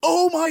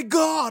Oh my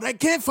God, I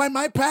can't find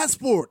my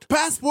passport.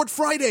 Passport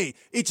Friday,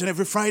 each and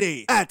every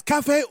Friday at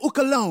Cafe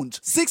Uka Lounge,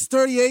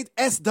 638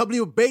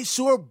 SW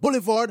Bayshore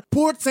Boulevard,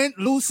 Port St.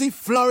 Lucie,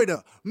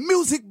 Florida.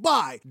 Music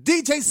by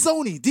DJ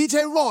Sony,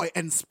 DJ Roy,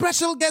 and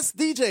special guest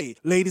DJ.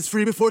 Ladies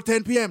free before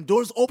 10 p.m.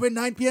 Doors open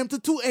 9 p.m. to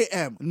 2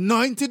 a.m.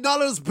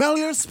 $90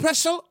 Bel-Air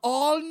special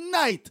all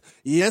night.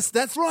 Yes,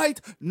 that's right.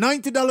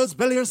 $90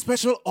 Bel-Air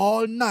special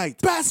all night.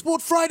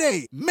 Passport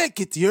Friday. Make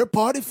it your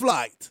party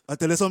flight. I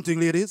tell you something,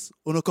 ladies.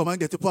 Wanna come and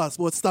get your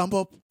passport stamp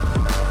up? I'll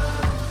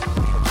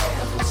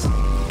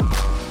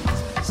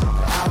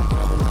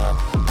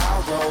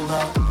roll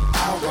up,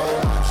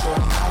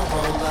 shorty, I'll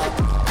roll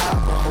up.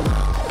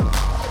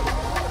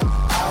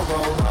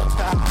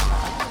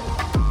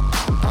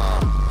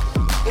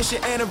 It's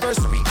your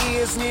anniversary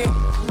is near,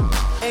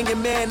 and your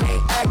man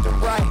ain't acting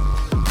right.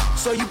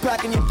 So you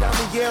packing your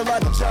dummy gear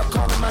like a truck,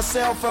 calling my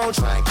cell phone,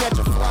 trying to catch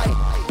a flight.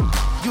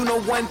 You know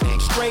one thing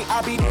straight,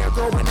 I'll be there,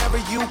 girl, whenever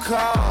you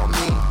call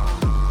me.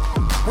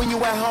 When you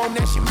at home,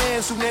 that's your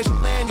man. Soon as you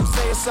land, you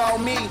say it's all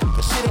me.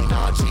 But shit ain't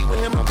all G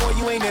with him, my boy,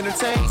 you ain't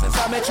entertained. Since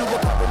I met you a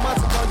couple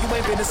months ago, you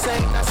ain't been the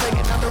same. Not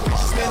saying I'm the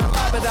richest man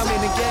alive, but I'm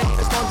in the game.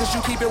 As long as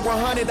you keep it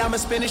 100, I'ma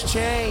spin this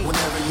chain.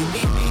 Whenever you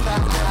need me,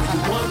 whenever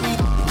you want me,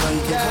 you know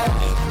you can call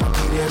me. I'll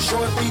be there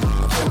shortly.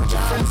 I care what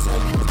your friends say.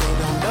 If they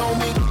don't know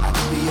me, I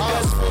can be your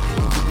best friend.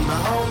 You can be my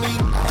homie.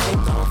 I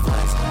ain't gon'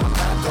 flex, I'm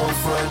not gon'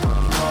 front.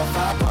 You know if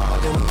I ball,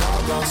 then we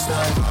all gon'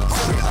 stun.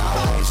 So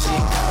always she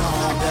gotta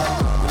hold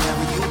up.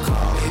 Whenever you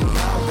call, baby,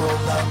 I'll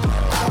roll up.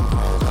 I'll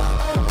roll up.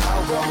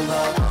 I'll roll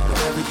up.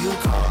 Whenever you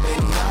call,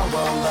 baby, I'll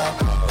roll up.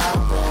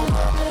 I'll roll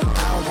up.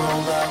 I'll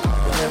roll up.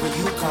 Whenever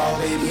you call,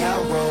 baby,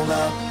 I'll roll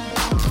up.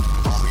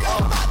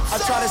 I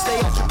try to stay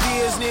at your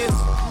business,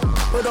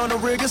 but on the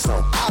rig it's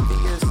so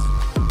obvious.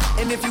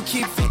 And if you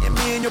keep fitting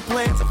me in your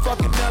plans and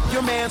fucking up,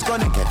 your man's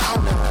gonna get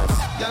on us.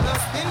 Y'all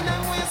love spin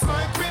them waist,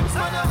 my crims,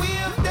 wanna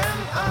wave them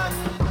on.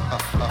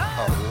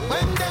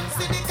 When them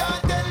see the car,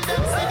 tell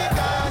them see the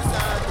cars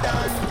are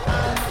done.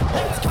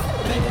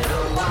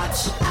 Better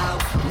watch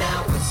out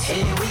now, 'cause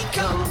here we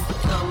come.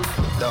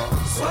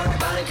 So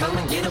everybody come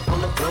and get up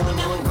on the floor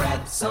now and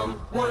grab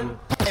someone.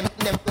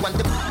 Them want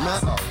the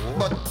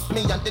but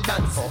me and the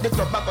dance. The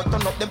club back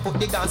turn up, them put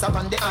the guns up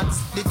on the ants.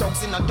 The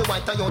dogs in the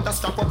white Toyota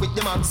strap up with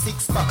the man.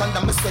 6 pack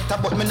under my sweater,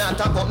 but me not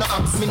talk about no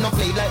abs. Me no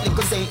play like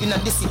little say in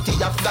the city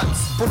of guns.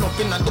 Pull up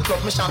in the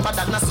club, me sharper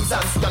than a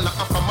scissors. Y'all not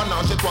have a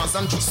manage it once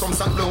and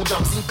threesomes and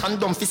blowjobs. In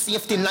condom for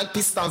safety like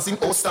pistons in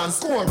Ostans.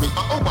 Score me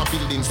our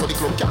buildings so the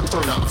club can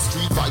turn up.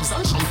 Street vibes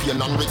and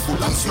champagne and Red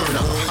Bull and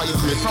Smirnoff. High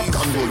grade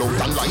popcorn roll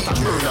out and light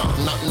and burn up.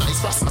 Not nice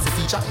fast as a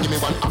feature, give me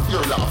one of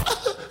your laugh.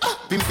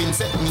 Pimpin'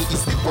 set me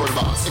is the world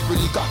boss. Every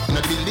liquor in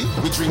the building,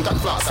 we drink and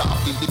floss off.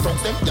 If the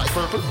tongues them, yeah,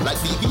 purple like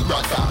BB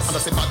broadcast. And I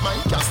say bad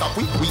mind can't stop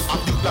we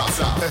have the glass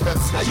off.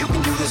 Now you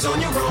can do this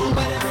on your own,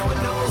 but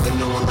everyone knows that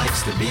no one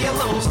likes to be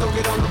alone. So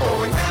get on the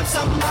board and grab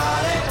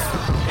somebody.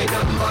 Ain't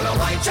nothing but a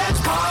white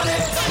trash party.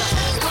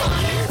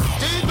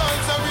 These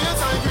nights are real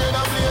time, grade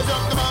and blaze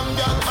up the man,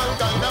 girl, all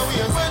kind of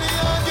ways. When the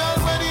hot girl,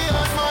 when the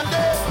hot man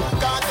day,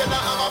 can't tell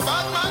that I'm a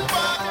bad man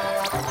party.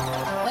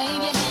 Wave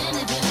your hand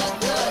if you look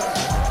good.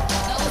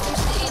 Throw some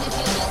shade if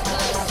you look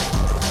good.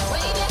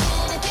 Wave your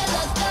hand if you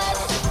look good.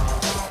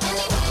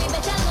 Anyway,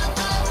 but you look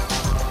good.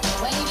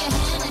 Wave your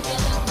hand if you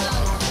look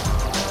good.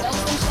 Throw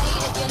some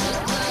shade if you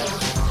look good.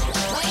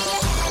 Wave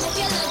your hand if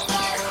you look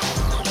good.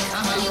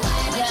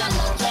 Anyway, but you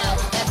look good.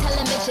 Now tell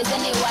them bitches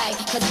anyway,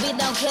 'cause we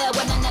don't care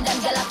what none of them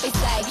gallopy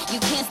say. You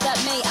can't stop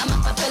me, I'ma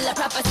fulfill a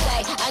proper say.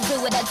 I do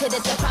what I did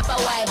it the proper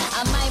way.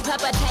 I might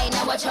proper tay,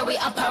 now watch how we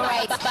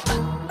operate.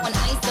 On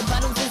ice, the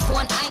bottles is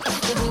on ice.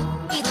 The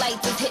heat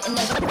lights is hitting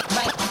the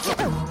right.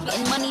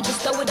 Getting money, just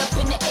throw it up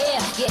in the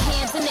air. Your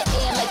hands in the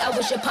air like I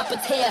was your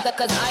puppeteer.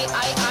 'Cause I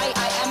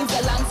am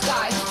the long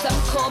sky. Some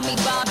call me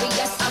Barbie,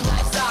 yes, I'm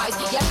life size.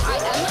 Yes, I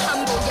am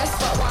humble, yes,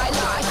 but why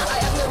lie? I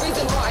am the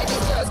reason why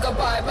these girls go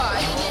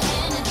bye-bye.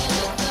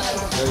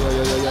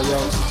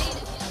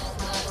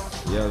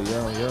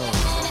 Yo.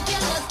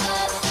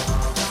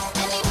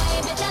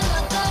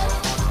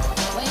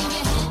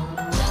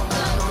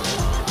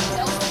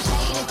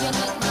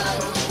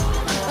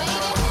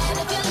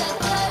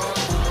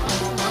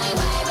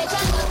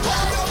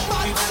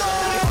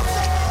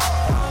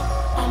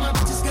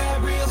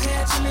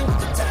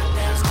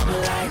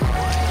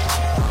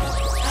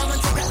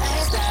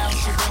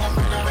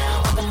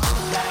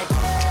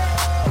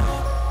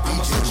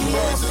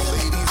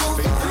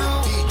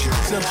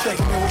 I'm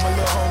checking in with my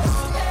little homies.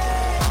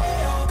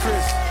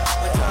 Chris,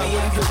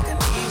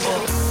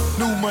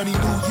 new money,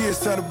 new year's,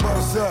 time to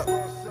bottles up.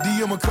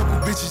 DM a couple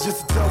bitches just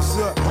to tell us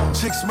up.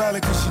 Chick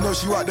smiling cause she know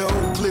she out the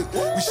whole clique.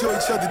 We show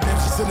each other them,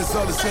 she send us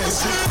all the same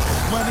shit.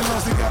 Money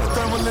lost, they got a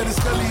thermal, let it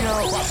skelly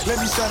on. Let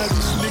me shout out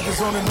these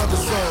niggas on another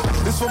song.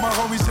 This for my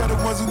homies, y'all the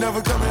ones who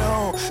never coming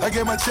home. I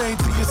gave my chain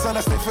to your son,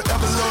 I stay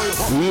forever loyal.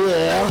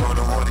 Yeah. On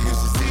the water, you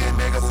should see it,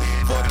 niggas.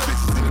 For the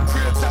bitches in the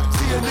crib, top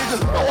tier,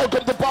 niggas.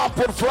 Welcome to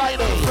Passport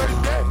Friday.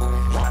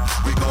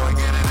 We going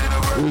in it in a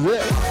word.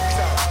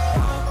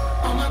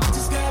 Yeah. All my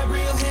bitches got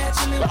real hair,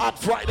 chillin' The Hot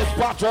Friday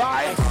spot,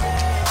 right?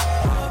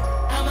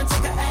 I'ma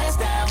take her ass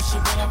down. She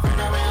bring her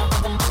friend around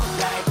for the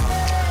moonlight.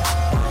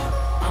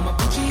 I'm a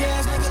bougie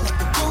ass nigga, let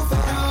the roof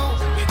at home.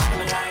 We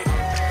coming like.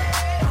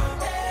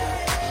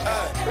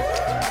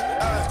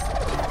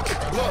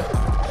 Look,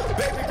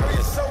 baby girl,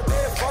 you're so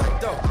damn fine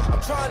though.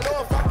 I'm trying to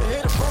know if I can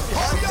hit it from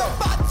behind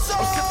though. I'm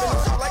sipping on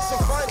you like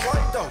some fine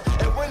wine though.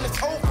 And when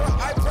it's over,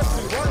 I press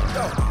rewind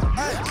though.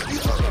 Hey, you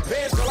talking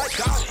bands, girl, I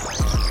got it.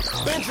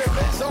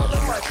 Benz all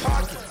in my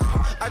pocket.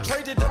 I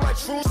traded in my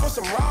trues for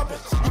some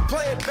robbers. You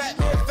playing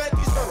Batman,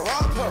 Fetty's gonna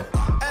rob her.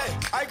 Hey,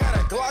 I got a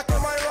Glock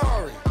in my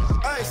Rari.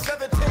 Hey,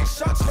 17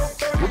 shots, no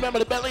 30. Remember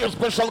the belly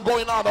special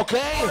going on,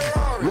 okay?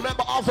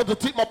 Remember also to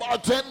tip my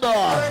bartender.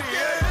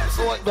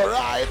 Going the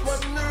right. When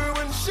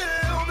new and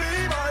she'll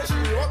be mine.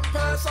 She walk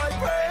past like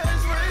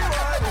praise,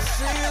 rewind and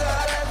see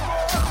that and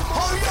more.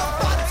 Hold your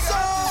butts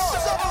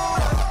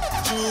up.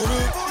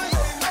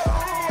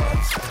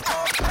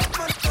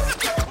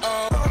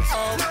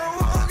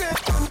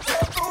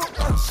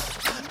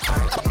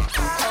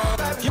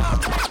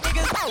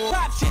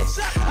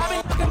 I've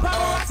been fucking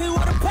paparazzi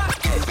with a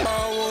pocket.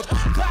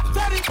 Clock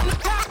 30 in the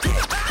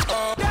pocket.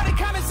 Daddy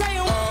come and say,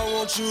 I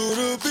want you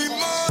to be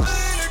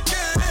mine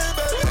again,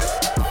 baby.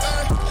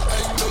 I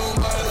know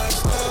my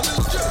lifestyle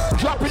is just.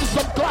 Dropping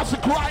some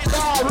classic right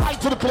now, right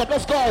to the club.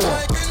 Let's go.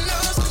 I can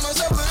lost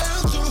myself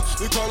and you.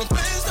 We call them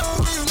face down,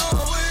 you know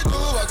how we do.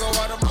 I go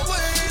out of my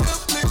way to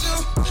please you.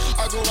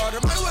 I go out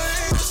of my way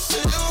to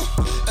see you.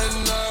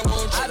 And I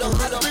want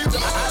you to be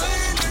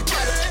mine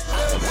again,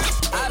 baby.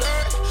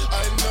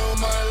 I know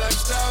my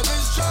lifestyle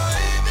is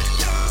driving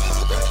you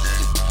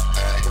crazy,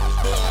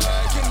 but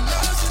I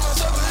cannot see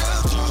myself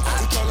without you.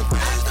 We call it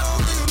face down,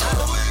 you know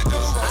how we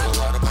do. I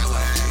go out of my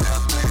way to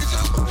please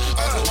you.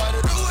 I go out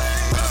of the way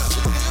to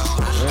see you.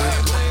 I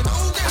ain't playing no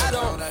games. I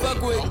don't fuck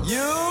with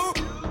you.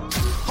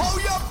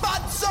 Hold your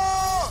butts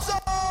up.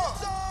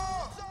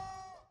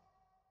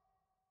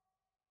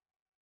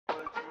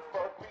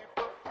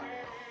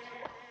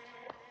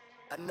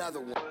 Another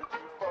one.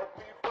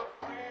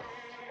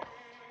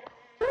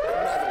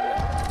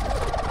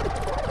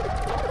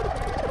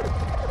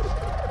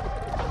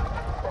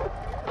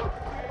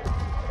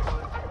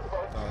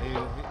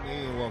 He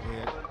ain't walking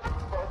yet.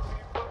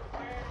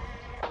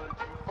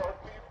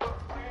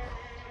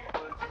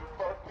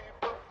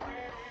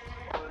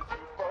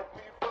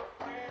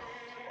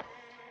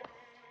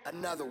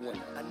 Another one.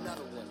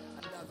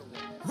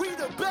 We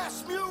the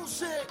best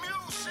music.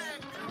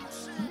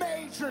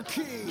 Major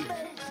key.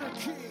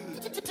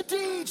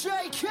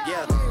 DJ Khaled.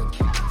 Yeah,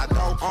 I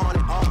go on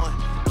and on.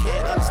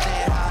 Can't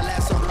understand how I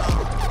last so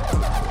long.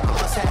 I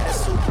must have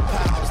the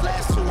superpowers.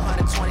 Last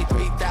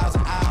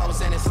 223,000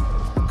 hours. And it's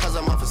cause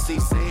I'm off of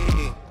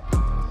CC.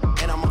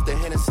 And I'm off the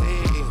Hennessy.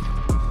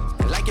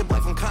 And like your boy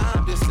from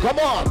Compton said, Come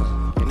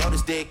on. you know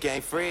this dick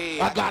ain't free.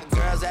 I got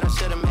girls that I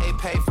should've made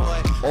pay for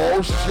it. Oh,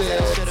 Girls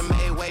that I shit. should've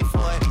made wait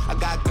for it. I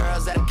got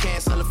girls that'll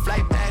cancel a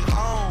flight back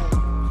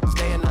home.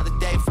 Stay another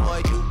day for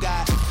it. You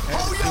got.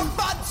 Hold your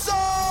butts up.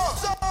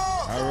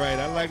 All right,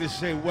 I'd like to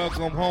say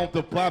welcome home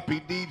to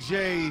Poppy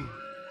DJ.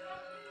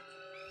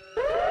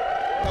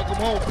 Welcome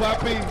home,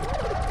 Poppy.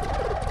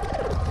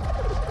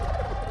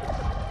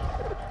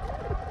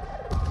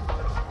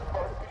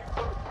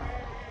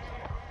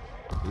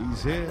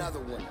 He's here. Another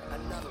one.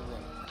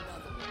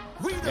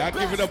 We the Y'all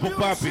give it best up for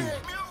Poppy. music.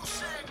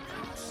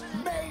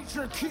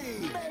 Major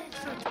key.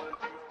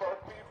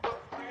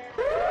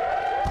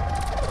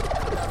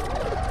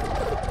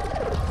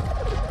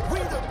 We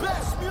the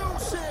best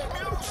music.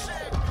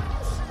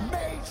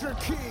 Major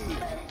key.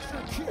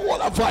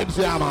 What a vibes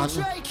there, man.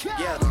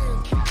 Yeah,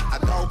 I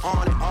go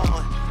on and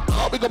on.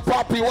 How big a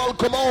Poppy,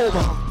 welcome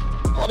home.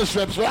 On the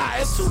strips,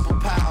 right?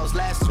 Superpowers,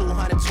 last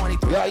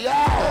 223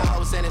 Yeah.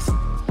 hours, and it's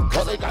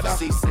Cause they got a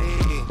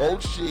CC. oh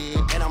shit.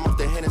 And I'm off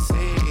the Hennessy.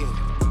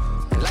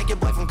 And like your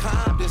boy from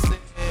Compton said,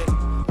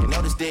 you know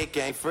this dick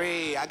ain't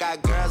free. I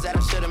got girls that I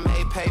should've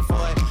made pay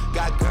for it.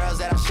 Got girls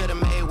that I should've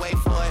made wait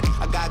for it.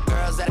 I got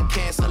girls that'll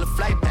cancel a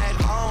flight back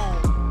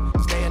home.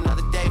 Stay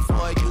another day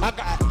for it. You I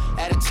got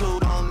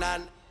attitude on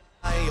 9.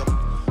 Your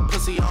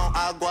pussy on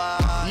agua.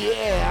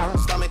 Yeah.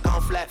 Stomach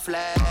on flat,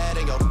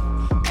 and your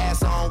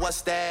ass on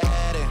what's that?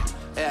 And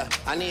yeah,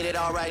 I need it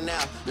all right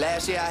now.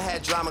 Last year I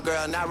had drama,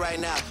 girl, not right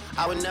now.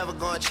 I would never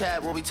go and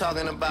chat what we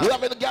talking about. We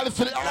have in the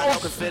galaxy And I know I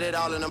can house. fit it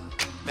all in them.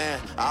 Man,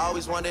 I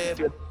always wonder if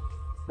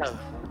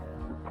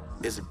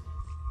is it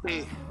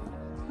me?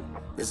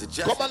 Is it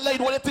just Come on,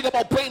 lady, what do you think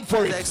about paying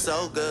for sex it?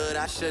 so good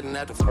I shouldn't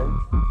have to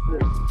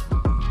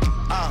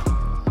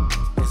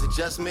is it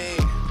just me?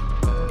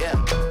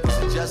 Yeah, is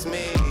it just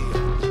me?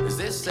 Is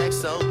this sex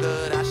so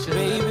good I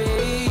shouldn't have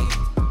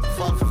to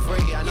fuck for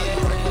free? I know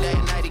you work day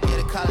and night to get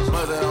a college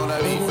mother on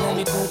that. Baby, let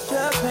me put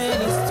your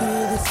panties to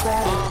the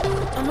side.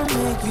 I'ma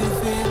make you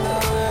feel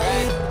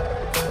alright.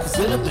 Cause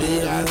in a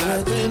bit I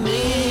got the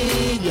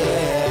need,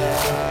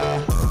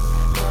 yeah.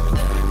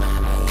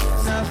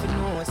 Nothing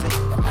more, say,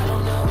 I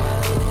don't know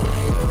what it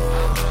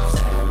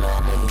is.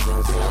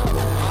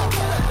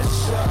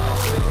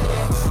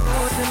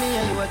 To me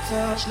and you a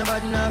touch,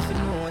 nobody nothing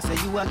more, say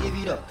you a give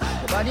it up.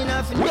 But Nobody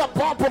nothing. We are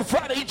Pump on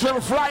Friday, each and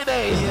every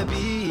Friday. Baby,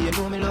 you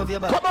know me love you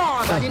back. Come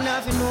on. Nobody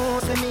nothing know,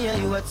 say me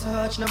and you a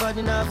touch.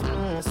 Nobody nothing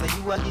know, say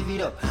you a give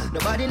it up.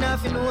 Nobody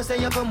nothing know,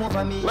 say you come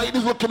over me.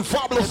 Ladies looking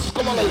fabulous.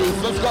 Come on, ladies,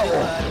 let's go. You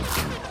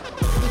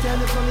tell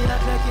me come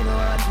act like you know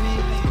how to do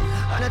it.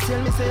 And I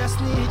tell me say you a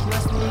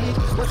sneak.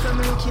 But from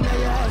looking at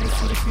you, you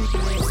see the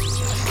freakiness.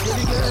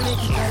 Baby girl,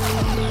 make it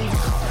clean.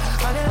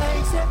 And I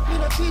like say me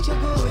no treat you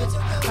good.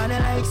 And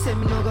I like say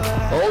me no go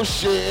hard. Oh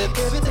shit.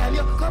 Every time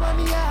you come on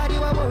me yard,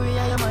 you a worry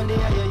and your man dey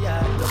at your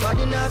yard.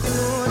 Nobody nothing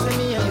know, say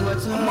me and you a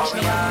touch.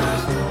 Nobody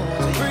nothing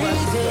know,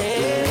 breathe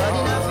it.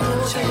 Nobody nothing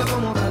know, say you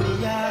come over me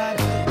yard.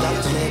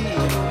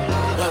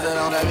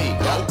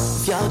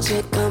 If your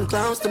chick come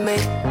close to me,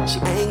 she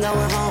ain't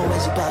going home when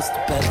she supposed to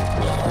pay.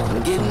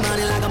 I'm getting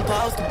money like I'm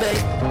supposed to pay.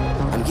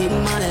 I'm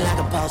getting money like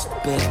I'm supposed to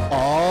pay.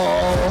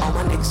 All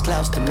my niggas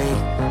close to me,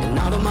 and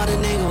all the mother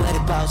niggas where they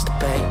supposed to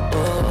pay.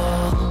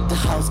 Oh, the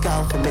house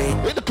go for me.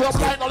 In the club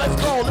right now, let's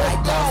go.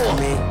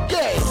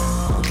 Yeah.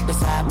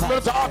 We're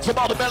going to ask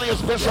about the million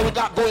special we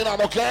got going on,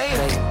 okay?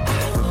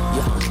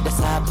 Yeah, that's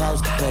how I'm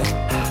supposed to pay.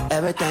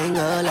 Everything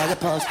look like it's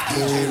supposed to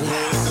be.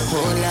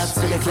 Pull up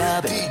to the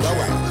club and go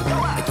up.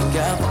 Make a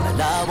girl fall in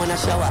love when I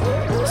show up.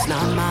 It's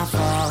not my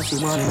fault, she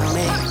wanted on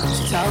me.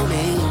 She told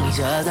me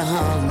she wasn't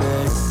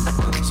hungry.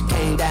 She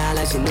came down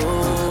like she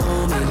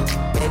knew me.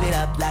 Gave it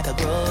up like a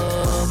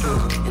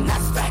groupie. And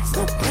that's facts,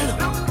 no printer.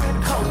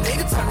 Cold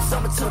nigga turn the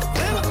summer to the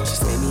winter. She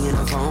saved me in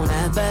her phone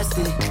at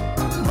bestie,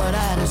 but I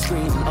had her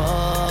screaming,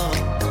 oh.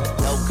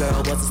 No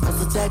girl wasn't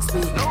supposed to text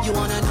me. You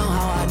wanna know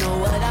how I know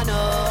what I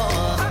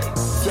know?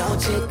 If your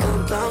chick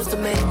come close to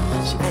me,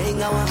 she ain't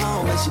going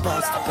home when she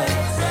supposed to pay.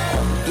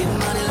 Getting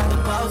money like I'm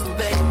supposed to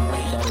pay.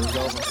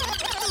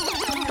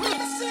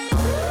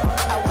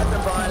 I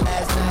wasn't born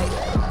last night.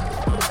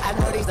 I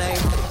know these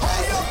ain't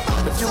right.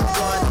 But you was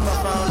going to my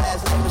phone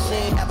last night, but she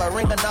ain't have a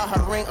ring or not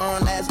her ring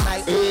on last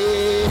night.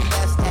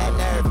 That's that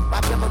nerve. Why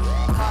give a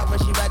heart when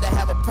she rather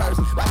have a purse?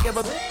 Why give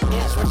a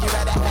inch when she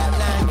rather have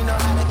nine? You know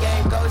how the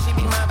game goes, she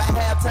be mine by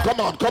halftime.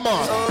 Come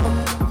on.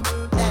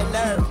 That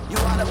nerve, you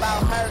all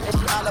about her and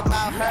she all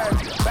about her.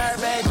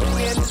 Birdman,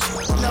 Julian,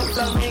 no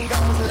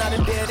flamingos, and I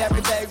done did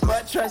every day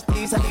but trust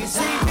these. How you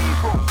see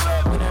people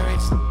when I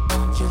rich,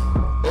 you,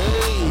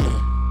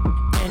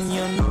 and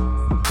you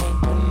can't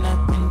do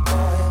nothing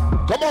for you.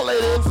 Come on,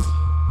 ladies.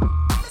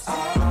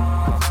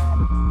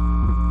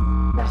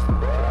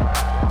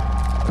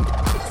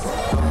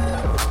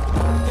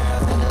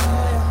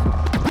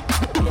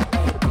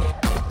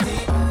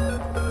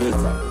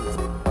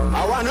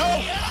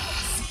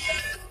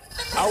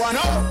 I wanna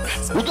know.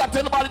 We got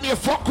anybody near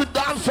fuck with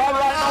dance all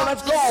right now,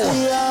 let's go.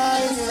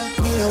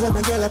 Yeah, what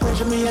my girl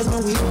pressure me as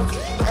my week.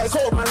 I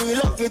call my real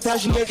luck, get how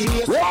she get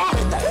here. What?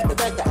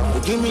 Better,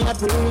 give me a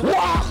break.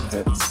 What?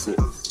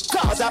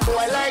 Cause a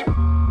boy like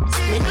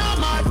we not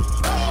mad.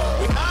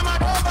 We not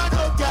mad over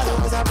no girl.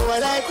 Cause a boy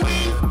like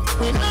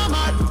we not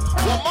mad.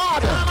 You're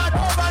mad. We not mad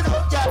over no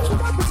girl.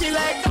 She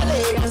like the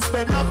lady and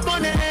spend enough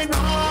money. We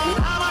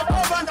not mad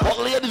over no. But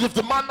ladies, if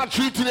the man not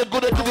treating you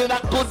good, giving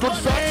that good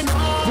sex,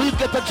 please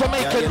get a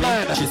Jamaican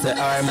man. She said,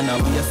 I'm an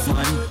obvious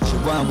man. She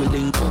want to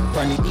link up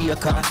on the ear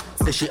car.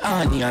 Say she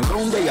honey and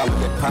round there, we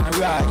get pan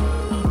ride.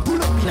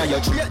 Pull up in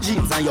your straight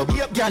jeans and your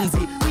babe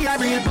Gansy. We are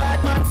real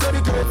bad man, so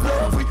the girls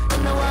love we.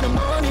 Them no want the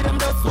money, them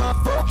just want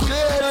fuck.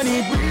 Don't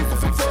need beef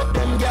if we fuck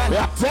them gal.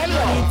 I tell you.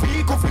 Don't need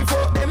peak if we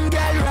fuck them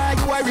gal. Right,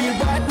 you are real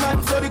bad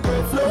man, so the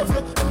girls love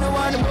you. Them no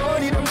want the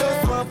money, them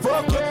just want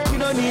fuck. You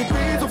don't need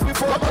beef if we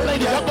fuck. Come on,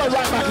 ladies, I'm going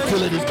right back to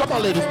ladies. Come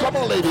on, ladies.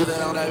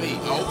 Oh,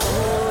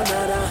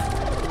 nada.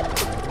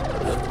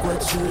 Look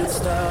what you done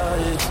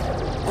started.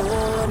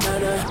 Oh,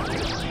 nada.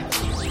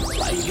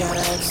 Why you gotta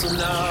act so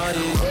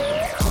naughty?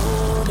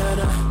 Oh,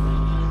 nada.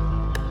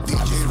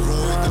 DJ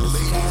Roy, the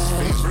ladies'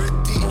 favorite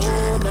DJ.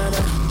 Oh,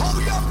 nada. Oh,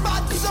 your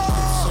body's on.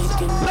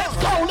 Let's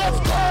go.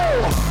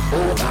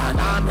 Oh, na.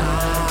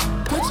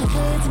 Put your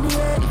hands in the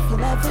air if you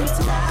love it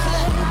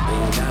tonight.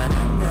 Oh, na.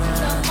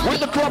 We're in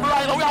the club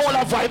right now. We all want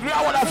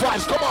to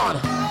fight. Come on.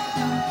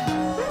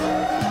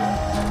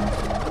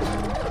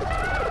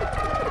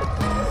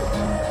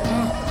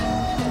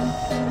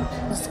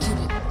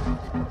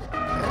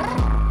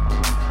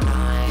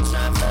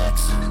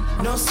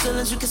 No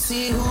ceilings, you can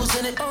see who's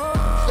in it. Oh,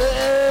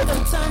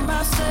 I'm talking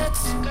about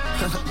sex.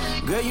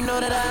 Girl, you know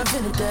that I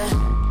invented that.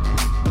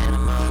 And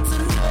I'm on to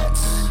the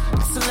next.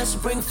 So let's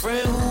bring a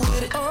friend who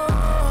with it.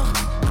 Oh,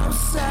 I'm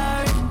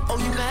sorry. Oh,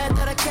 you mad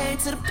that I came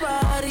to the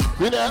party?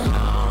 You know?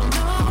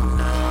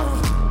 No.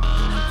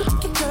 We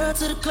took your girl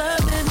to the club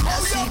and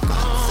now she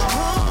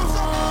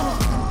gone.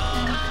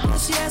 And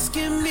she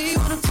asking me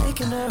when I'm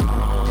taking her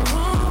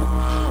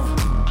home.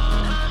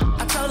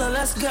 I told her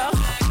let's go.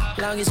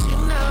 Long as you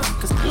know,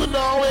 cause you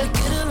know it.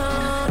 Get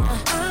along.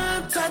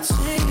 I'm touching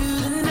you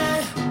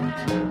tonight.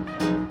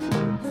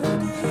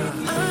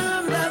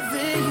 I'm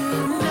loving you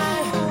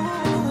tonight.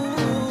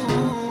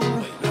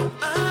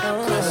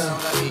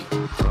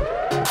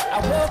 I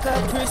woke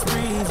up Chris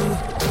Breezy.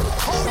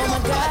 Oh my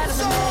God, I'm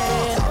a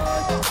man.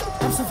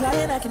 I'm so fly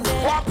and I can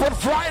dance. Pop on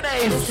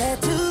Fridays.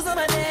 Tattoos on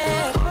my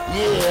neck.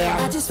 Yeah.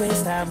 I just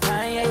FaceTime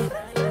Kanye.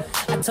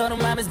 I told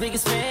him I'm his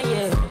biggest fan,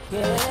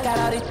 yeah. Got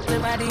all these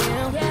in my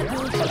DM.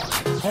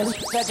 Hey,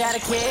 I got a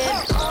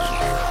kid.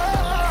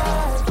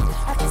 Oh,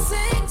 I can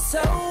sing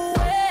so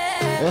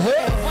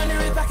well. Wonder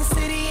if I can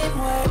see the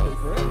N-word.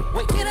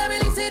 Wait, can I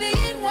really see the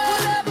N-word?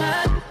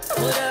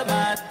 What up,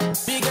 man?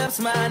 Big ups,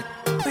 man.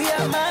 We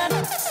are man.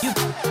 You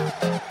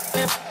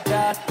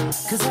God,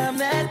 cause I'm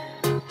that.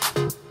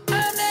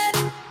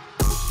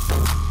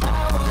 I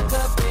woke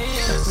up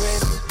in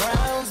Chris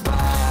Brown's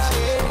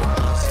body.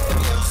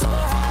 So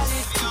high,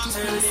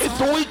 it's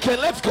the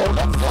weekend, let's go.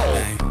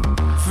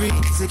 Free,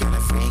 c'est qu'elle a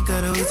free,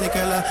 girl, oui, c'est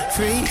qu'elle a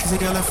free, c'est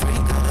qu'elle a free,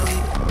 girl, oui.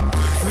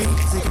 Free,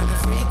 c'est qu'elle a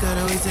free, girl,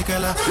 oui, c'est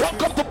qu'elle a.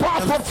 Welcome to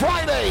Passport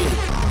Friday.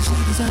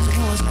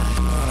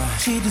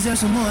 She deserves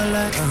some more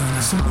like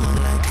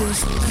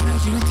this.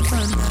 Connect you with the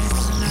fun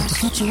nights.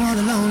 Put you all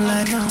alone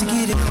like to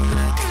get it on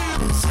like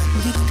this.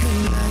 Get the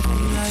pain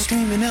like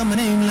screaming out my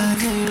name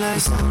like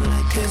something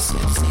like this.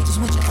 See just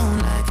what you own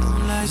like.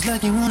 It's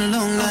like you want a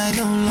long life,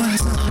 don't like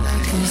something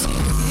like this.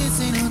 It's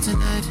ain't on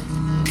tonight.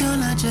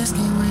 Girl, I just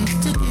can't wait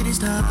to get it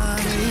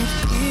started.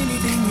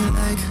 Anything you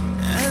like,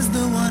 as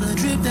the water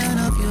drip down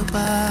off your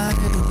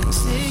body.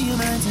 Say you're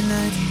mine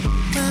tonight.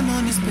 I'm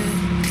on this bed.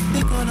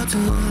 They call up to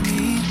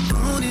me.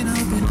 Hold it,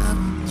 open up.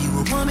 You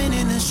a woman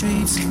in the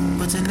streets,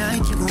 but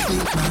tonight you gon' be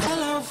my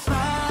Hello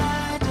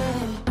Friday.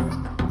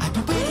 I've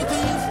been waiting for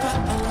you for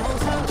a long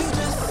time. You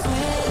just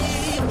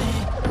saved me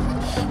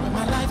when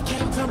my life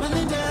came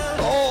crumbling down.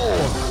 Oh.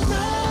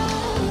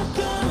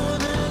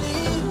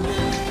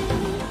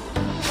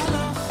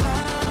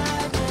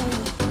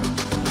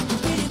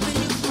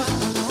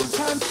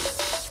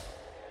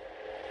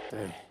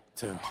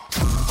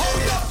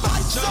 Hold up, my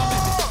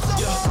job,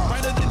 yeah.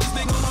 Brighter than this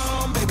thing on my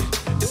arm, baby.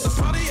 It's a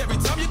party every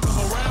time you come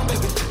around,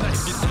 baby. Now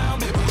if you're down,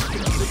 baby,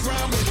 you can the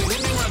ground, baby.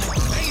 Hit me running.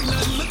 Ain't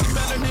nothing looking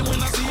better than when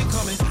I see it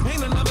coming.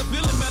 Ain't another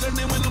feeling better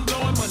than when I'm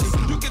blowing money.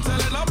 You can tell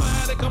that I'm an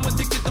addict, I'm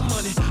addicted to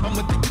money. I'm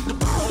addicted to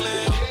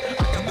ballin'.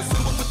 I got the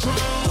silver Patron.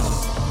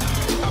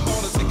 I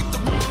bought a ticket to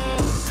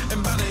Rome.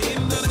 And by the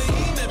end of the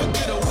evening, never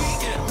get a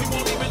weekend. We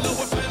won't even know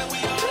what planet we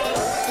on.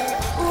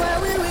 Where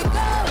will we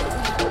go?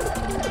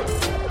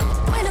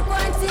 When the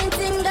quarantine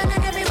thing done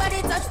and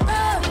everybody touch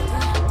road.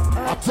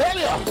 I tell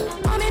ya.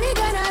 How many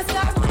gonna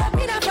start? Put up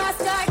in a fast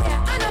car,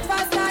 yeah. And a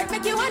fast start,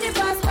 make you want the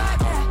fast car,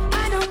 yeah.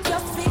 I know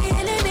you're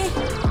feeling me.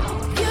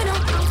 You know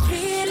I'm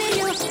feeling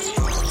you.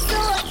 So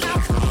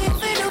I'm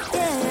feeling you,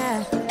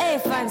 yeah. Hey,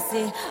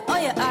 fancy. Oh,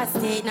 your ass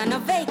state, now no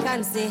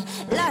vacancy.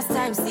 Last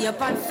time, see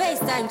up on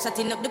FaceTime,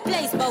 shutting up the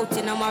place,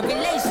 boating on my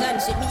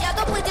relationship. Me, I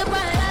go put you on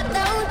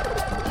lockdown.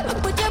 I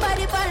put your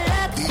body on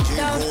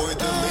lockdown.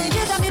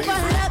 You got me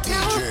on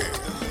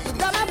lockdown.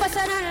 Got my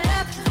passion on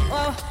lock.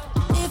 Oh,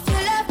 if you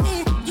love me,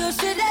 you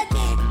should let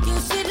me. You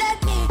should let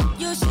me.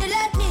 You should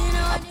let me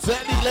know.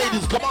 Tell these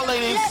ladies, come on,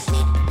 ladies. Let me,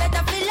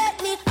 better feel let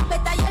me,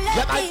 better you let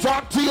Can me. I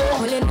talk to you?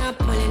 Pulling up,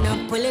 pulling up,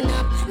 pulling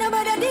up.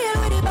 Nobody deal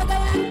with the bag of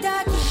land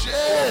talking.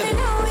 Shit. You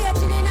know we are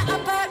chilling in an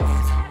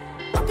apartment.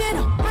 Okay,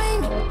 no,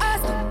 mind me,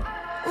 ask them,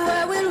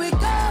 where will we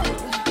go?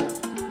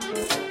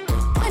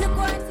 When the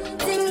quarantine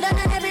thing done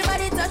and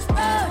everybody touch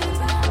road.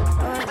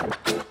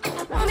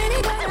 How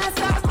many gonna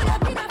start? Pull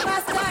up in a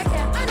fast car,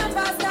 yeah. And a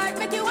fast start,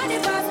 make you want the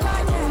fast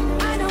car,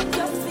 yeah. I know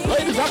you're feeling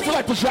Ladies, I feel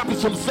like to drop you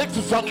some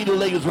sexy song you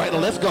ladies right now.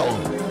 Let's go.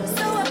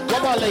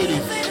 Come on,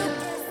 ladies.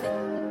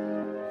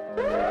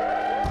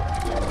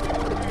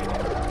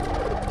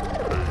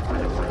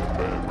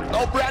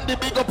 No brandy,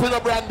 big up in the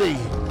brandy.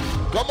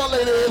 Come on,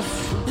 ladies.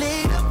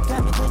 Lead up,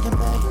 got me thinking,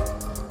 babe.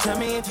 Tell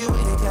me if you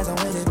with it, cause I'm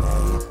with it,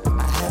 babe.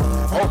 I have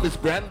it. Oh, Miss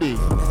Brandy.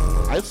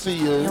 I see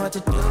You know you. what to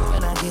do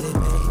when I get it,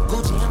 babe.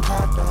 Gucci and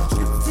Prada.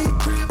 Triple T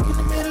crib in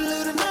the middle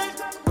of the night.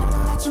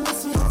 Don't let you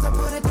miss me cause I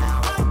put it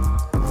down right.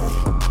 Hey,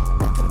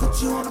 I can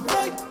put you on a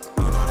flight.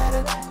 You know that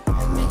it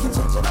me can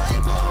change your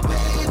life, oh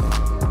baby.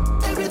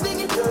 Everything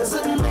you do is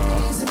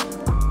amazing.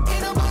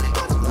 Ain't nobody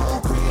got you go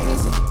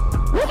crazy.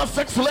 Where my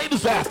sexy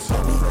ladies at?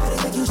 Everybody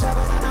think you shy,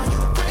 but I know you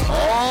crazy.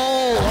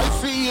 Oh, I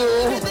see you.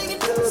 Everything you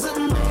do is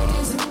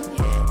amazing.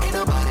 Ain't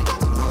nobody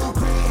got you go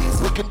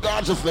crazy. Looking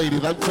gorgeous,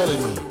 ladies, I'm telling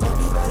you.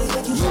 Everybody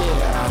think you shy,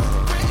 Yeah.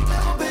 break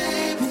down,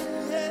 baby.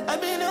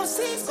 I've been on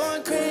seats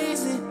going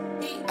crazy.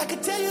 I can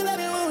tell you love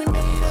it when we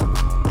made up.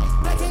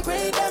 Black and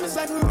gray diamonds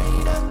like we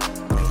made up.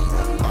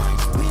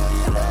 Orange peel,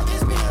 your love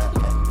is real.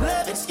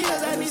 Love and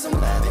skills, I need some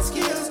love and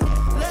skills.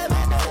 Love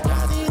and no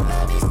cause you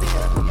love me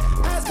still.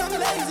 Eyes come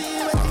lazy,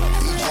 but the end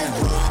is real.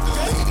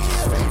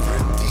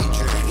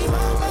 Ricky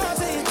Mama,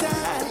 say it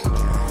time.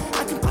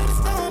 I can put a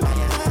stone by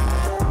your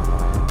heart.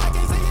 I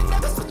can't say you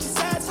never switch your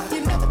sides.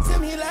 You never tell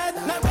me lies.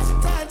 Not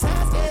rushing time,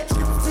 scared.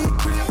 Triple T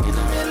crib in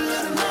the middle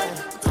of the night.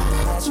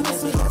 That you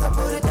miss me cause I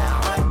put it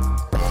down right.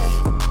 Hey,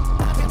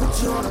 I can put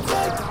you on a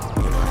flight.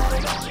 You know how to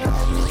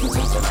you can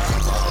change your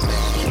life, oh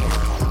baby.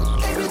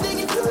 Everything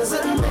you do is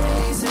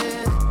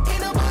amazing.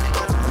 Ain't nobody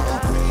gonna go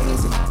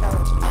crazy.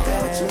 I got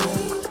what you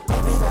need.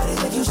 Everybody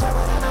think you shy,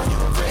 but I know you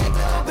a freak,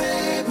 oh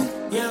baby.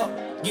 Yeah,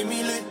 give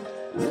me lit.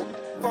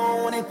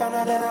 Phone when they find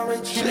out that I'm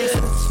rich. When they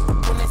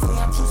see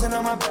I'm choosing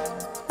on my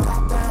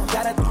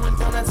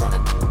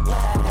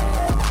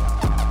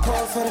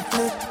for the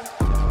flip.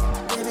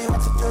 Baby,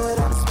 what you do it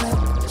on the split.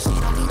 She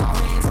don't need no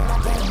hands, and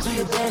I'm better do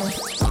your dance.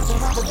 So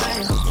rubber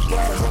band, you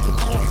gotta take your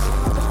pants.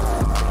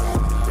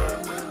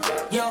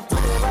 Yo,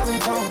 put it right in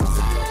front.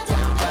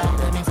 Down, down,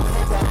 let me put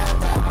it down,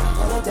 down.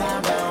 Put it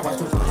down, down, watch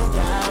me put it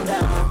down,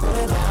 down. Put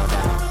it down,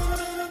 down.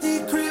 The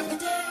crib,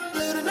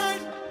 little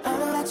night.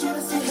 I'ma let you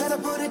to see how to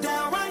put it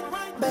down right,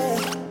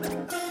 babe.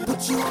 Put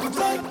you on the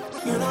flight.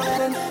 You know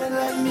that another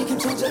like me can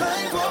change your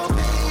life, oh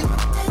babe.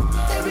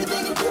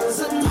 Everything you do is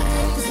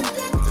amazing.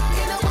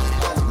 You know what it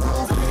was, no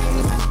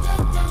crazy.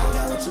 I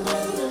got what you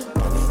need.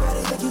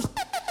 Everybody like you.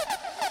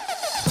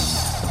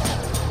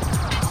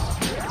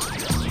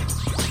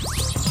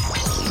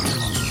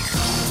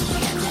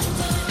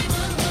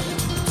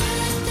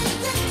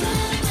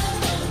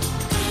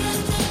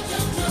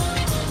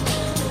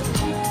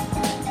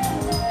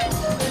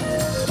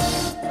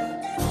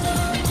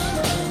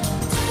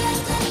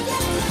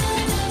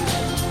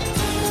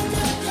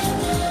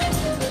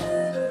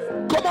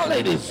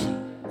 Ladies.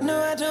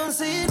 No, I don't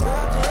see it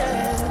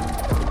yet.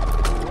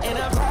 And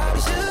I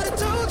probably should have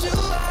told you I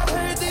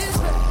heard this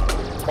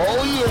back.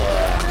 Oh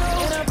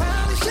yeah. And I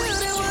probably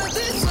should have want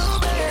this so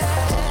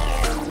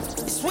bad.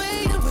 It's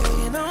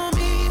waiting on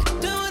me.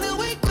 Don't wanna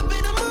wake up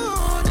in the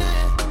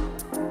morning.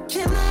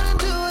 Can I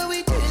do what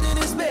we did in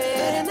this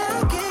bed? And I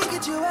can't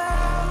get you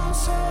out,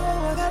 so I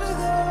gotta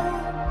go.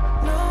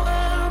 No,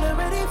 I'm not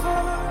ready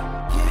for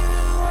you.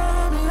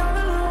 Want me all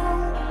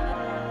alone,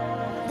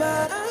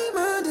 but I'm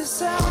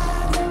undecided.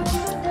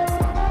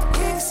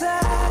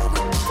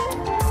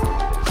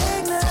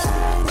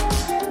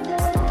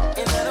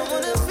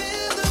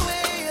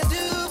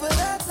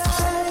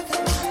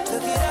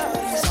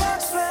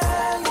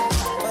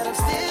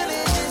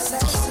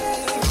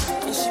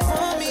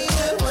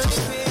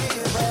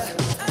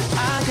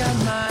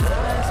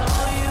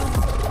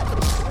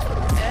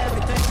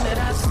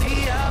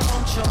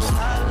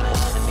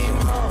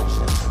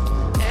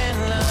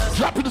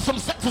 Drop into some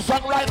sexy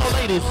song right now,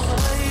 ladies.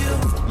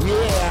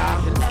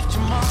 Yeah. You left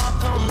your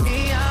mark on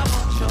me. I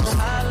want your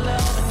high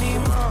love and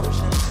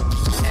emotion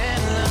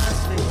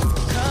endlessly.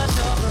 'Cause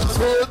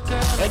you're a good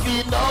girl and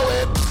you know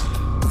it.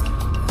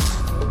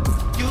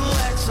 You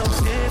act so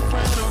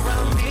different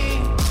around me.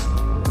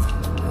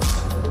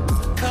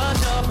 'Cause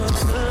you're a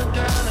good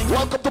girl and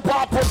welcome to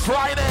Pop on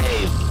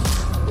Fridays.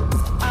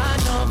 I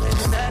know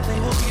exactly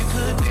who you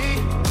could be.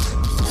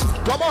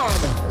 Come on.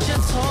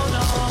 Just hold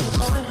on, I'm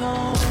going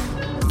home.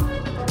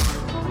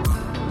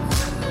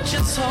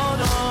 Just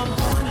hold on, I'm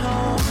going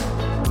home.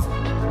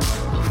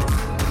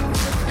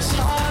 It's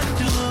hard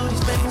to do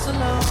these things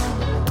alone.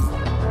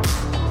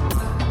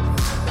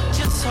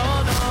 Just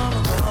hold on, I'm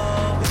going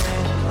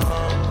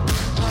home.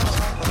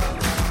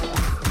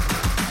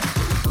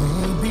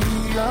 Baby,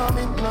 I'm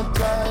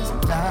hypnotized.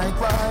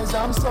 Likewise,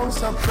 I'm so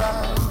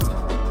surprised.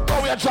 Oh,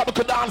 we are trying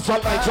to dance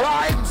all night,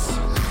 right?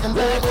 And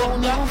they won't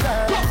know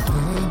that.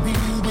 Baby,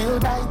 we'll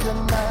die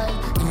tonight.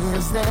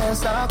 Is there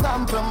some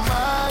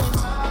compromise?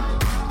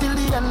 Till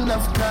the end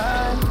of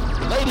time.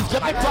 Ladies,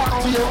 can I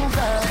talk to you?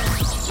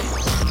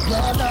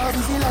 Your love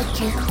is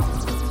electric.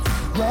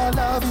 Your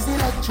love is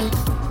electric.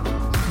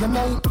 You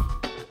make.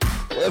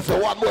 If you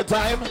one more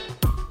time.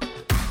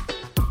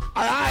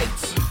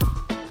 Alright.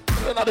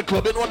 We're not the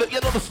club, you know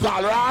the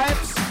style, right?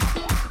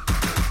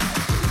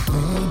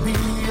 Baby,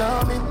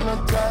 I'm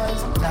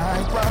hypnotized.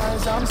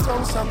 Likewise, I'm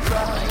so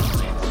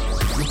surprised.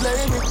 You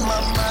play with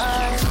my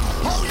mind.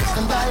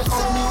 And I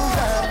own you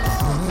that.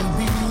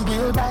 Baby,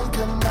 we'll die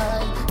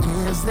tonight.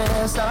 Is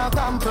there some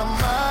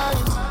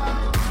compromise?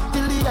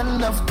 Till the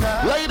end of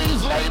time.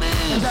 Ladies,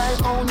 ladies. And I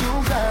own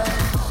you that.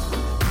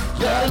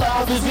 Your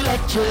love is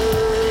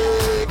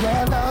electric.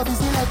 Your love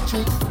is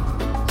electric.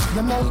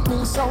 You make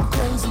me so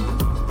crazy.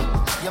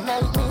 You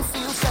make me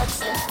feel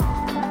sexy.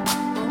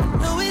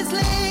 Know it's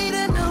late,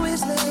 I know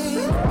it's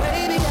late.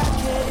 Baby, I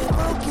can't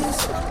focus.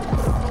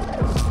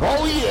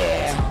 Oh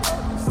yeah.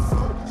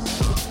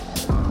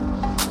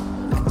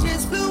 I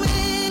just flew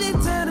in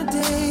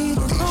eternity.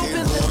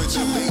 Hoping that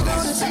you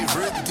notice.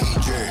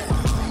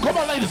 Come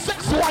on, ladies, sex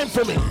wine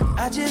for me.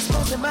 I just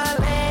posted my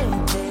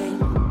landing.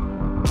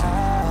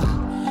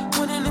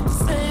 Wouldn't it the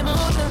same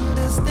old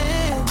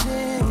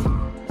understanding?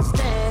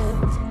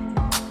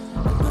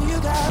 I know you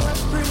got up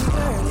pretty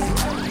early.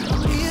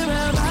 Be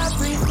around by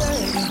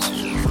 3:30.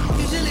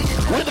 Usually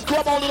we're in the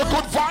club on the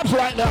good vibes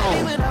right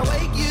now. When I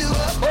wake you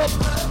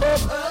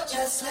up,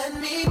 just let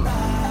me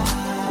ride.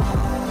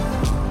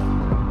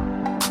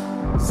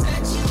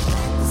 Set you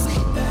back to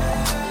sleep,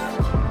 girl.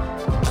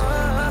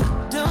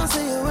 Don't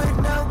say a word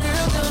now,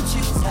 girl. Don't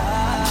you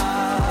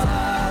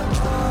stop.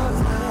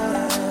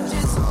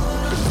 Just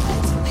hold on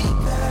tight to me,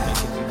 girl.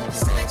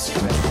 Set you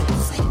back to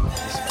sleep,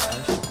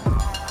 girl.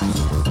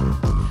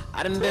 I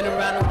done been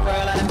around the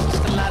world. I done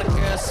kissed a lot of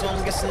girls, so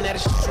I'm guessing that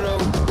it's true.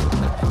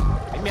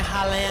 Make me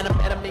holler and I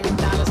bet $1 million.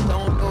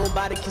 Don't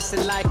nobody kiss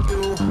it like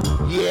you.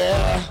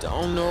 Yeah.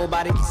 Don't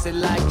nobody kiss it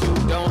like you.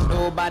 Don't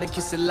nobody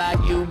kiss it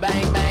like you.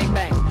 Bang, bang,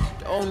 bang.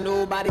 Don't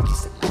nobody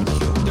kiss it like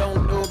you.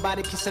 Don't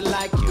nobody kiss it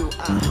like you.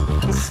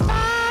 It's 5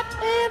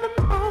 in the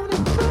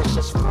morning, cause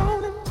she's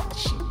rolling.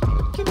 She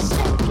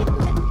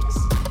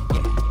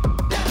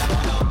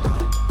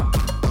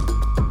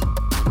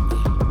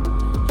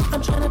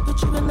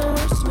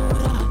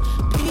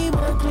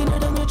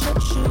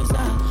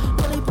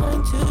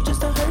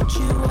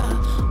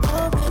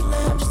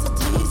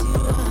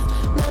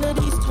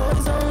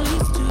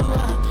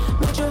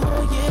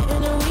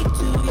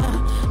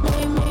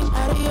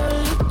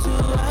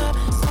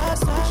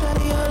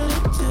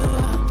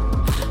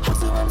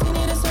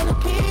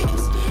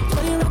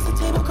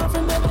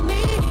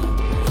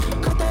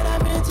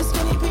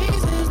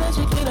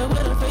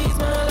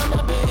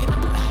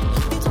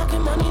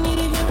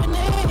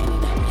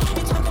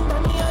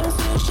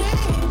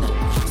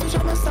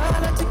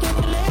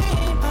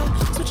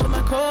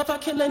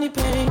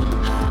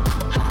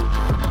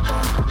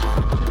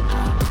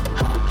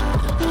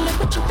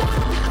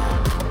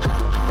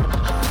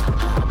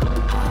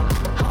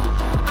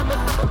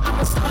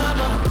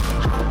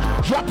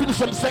Dropping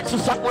some sexy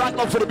song right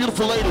now for the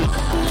beautiful ladies.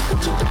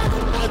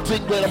 I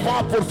think we're a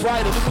Passport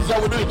Friday. This is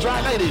how we do it.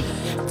 Try, ladies.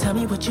 Tell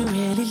me what you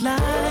really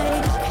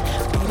like.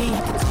 Baby,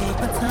 I can take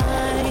my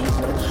time.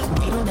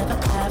 We don't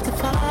ever have to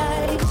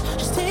fight.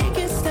 Just take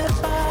it step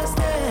by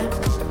step.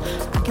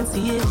 I can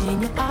see it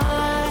in your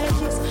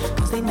eyes,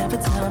 'cause they never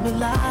tell me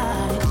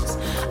lies.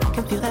 I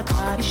can feel that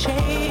body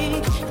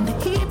shake and the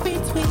heat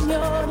between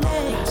your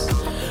legs.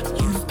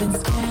 You've been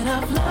scared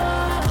of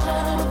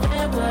love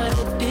and what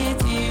it did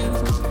to you.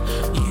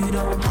 You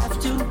don't have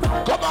to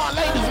run. Come on,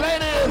 ladies,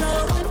 ladies.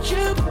 Know what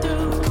you do.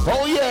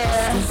 Oh,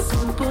 yeah. It's a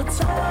simple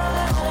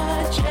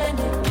touch and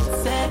it can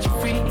set you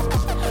free.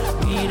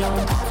 We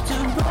don't have to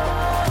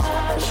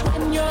rush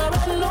when you're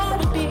alone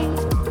with me.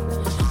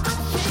 I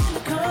feel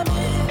it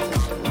coming.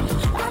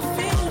 I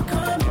feel it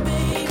coming,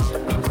 babe.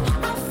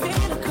 I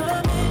feel it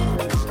coming.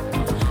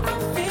 I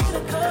feel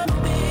it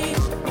coming,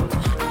 babe.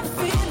 I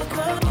feel it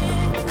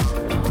coming.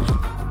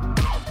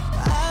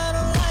 I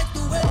don't like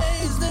the way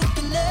he's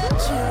looking at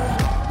you.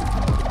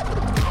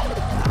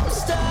 I'm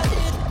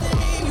starting to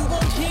think you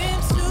want him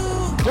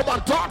too. Come on,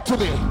 talk to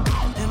me.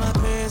 Am I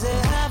crazy?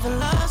 Have I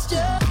lost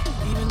you?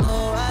 Even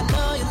though I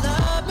know you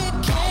love me,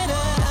 can't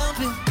help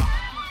it.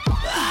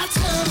 I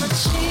turn my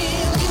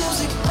chin,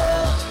 music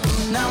up,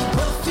 and I'm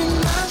puffing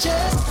my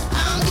chest.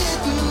 I'm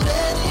getting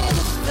ready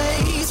to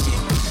face you.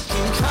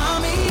 Can call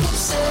me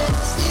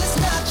obsessed. It's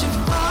not your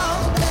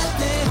fault that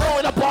they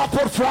Going up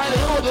Passport Friday.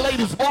 You know the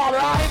ladies' ball,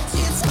 right?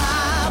 It's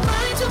my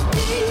right to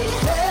be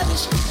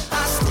hellish.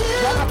 I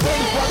still Gotta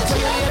pay for it,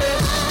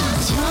 ladies.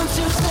 you're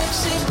too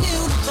sexy,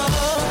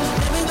 beautiful.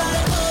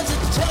 Everybody wants a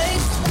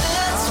taste.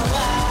 That's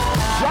why.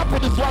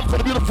 Dropping this one for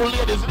the beautiful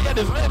ladies.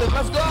 Ladies, ladies,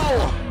 let's go.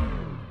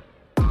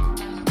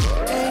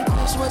 Hey,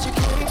 that's what you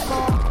came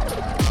for.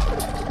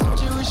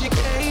 What you wish you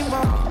came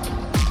for.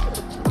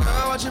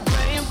 Girl, what you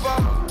playing for?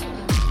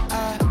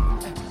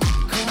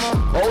 Come on.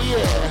 Oh,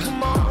 yeah.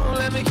 Come on,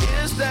 let me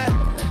kiss that.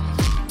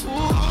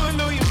 Ooh, I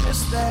know you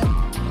missed that.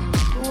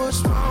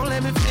 What's wrong?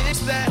 Let me fix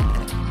that.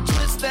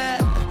 Twist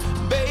that.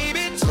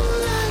 Baby,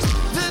 tonight's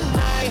the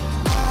night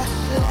I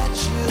let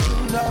you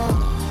know.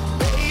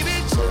 Baby,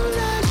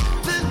 tonight's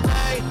the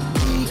night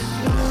we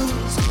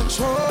lose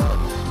control.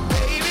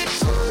 Baby,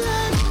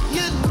 tonight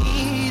you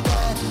need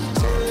that.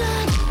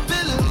 Tonight,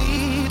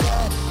 believe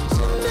that.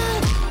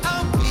 Tonight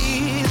I'll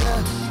be the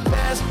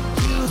best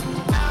you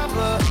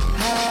ever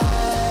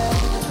had.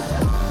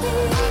 I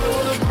don't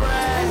wanna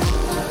brag.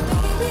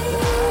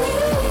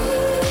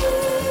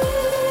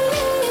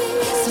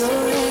 So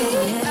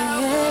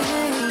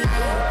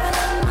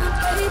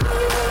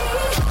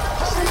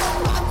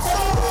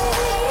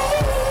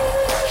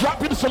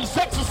Dropping some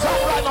sexy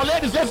song right now,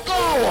 ladies. Let's go.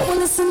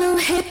 well, it's a new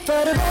hit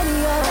for the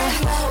radio.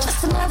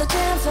 Just another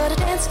jam for the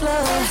dance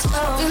floor.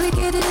 Really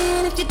get it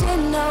in if you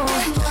didn't know. I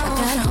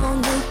got a whole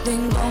new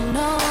thing going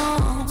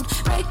on.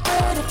 Break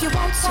bread if you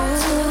want to.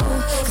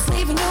 'Cause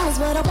leaving you is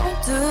what I won't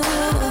do.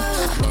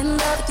 I'm in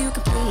love with you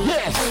completely.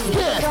 Yeah,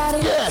 yeah,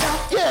 yeah,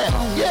 yeah,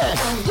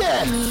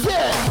 yeah,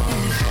 yeah.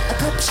 A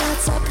couple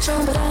shots of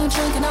Patron, but I ain't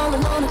drinking all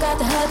alone. I got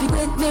to have you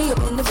with me up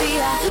in the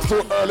VI. It's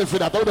too early for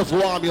that. Don't just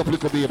warm me up,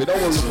 little baby.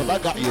 Don't worry, I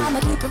got you. I'ma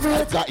keep it real.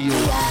 I got you.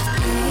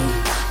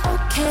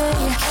 Okay,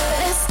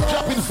 let's go.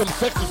 Dropping some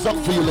sexy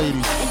song for you,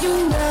 ladies.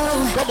 You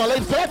know. Come on,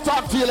 ladies. Let's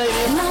talk to you,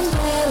 ladies. And I'm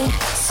ready,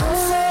 so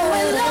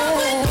in love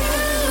with you.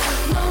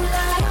 No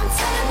lie, I'm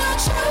telling the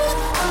truth.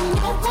 I'm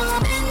your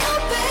woman, your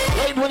baby.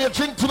 Ladies, when you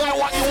drink tonight,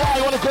 what you want?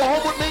 You want to go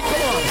home with me?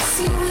 Come on.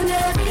 See you in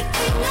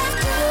everything I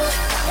do.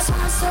 That's why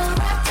I'm so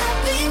wrapped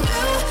up in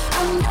you.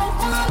 I'm your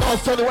woman. Oh,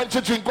 Sonny, when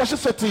you drink, what she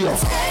said to you?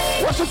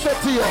 What she said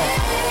to you?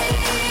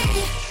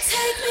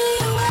 Take me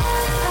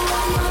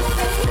away.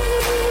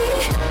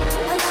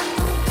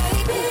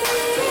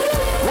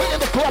 We're in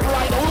the club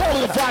right now. We're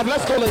holding the vibe.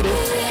 Let's go,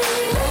 ladies.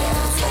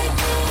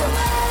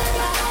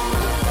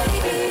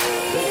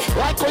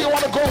 Right, so you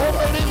want to go home,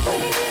 ladies?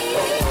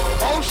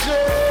 Oh,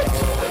 shit.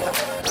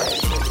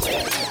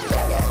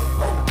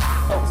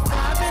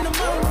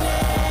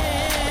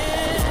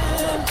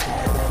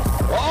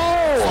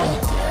 Oh.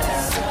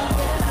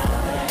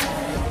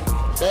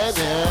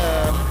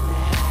 Yeah.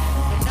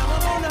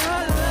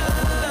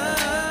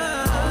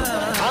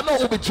 I know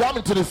we'll be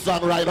jamming to this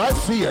song right now. I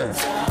see her.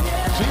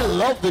 She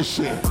love this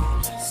shit.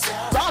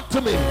 Talk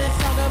to me. Let's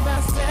talk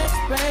about sex,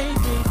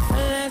 baby.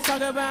 Let's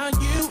talk about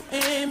you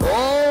and me.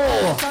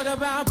 Oh. Let's talk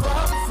about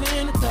bubbles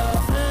in the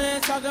tub.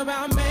 Let's talk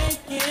about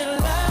making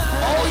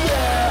love. Oh,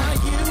 yeah.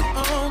 You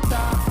on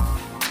top,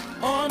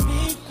 or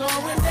me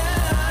going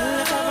down.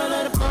 Let's have a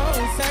little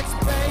phone sex,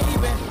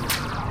 baby.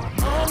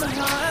 On the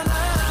hotline.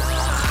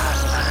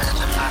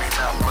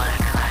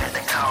 I had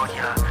to call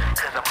ya,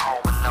 'cause I'm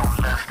home alone,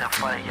 lusting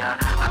for ya.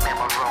 I'm in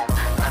my room,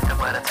 nothing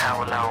but a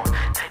towel on.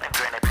 Take them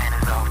granny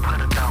panties off,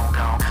 put a thong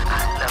on. I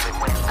love it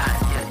when I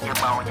hear you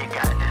moan. You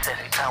got this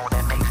sexy tone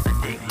that makes the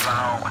dick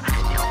long.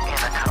 You in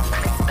a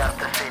complete up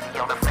the city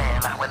on the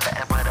fan line with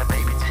nothing but a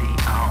baby T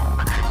on.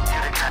 You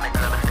the kind of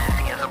girl that's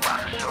fancy as a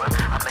boxer short.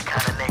 I'm the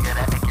kind of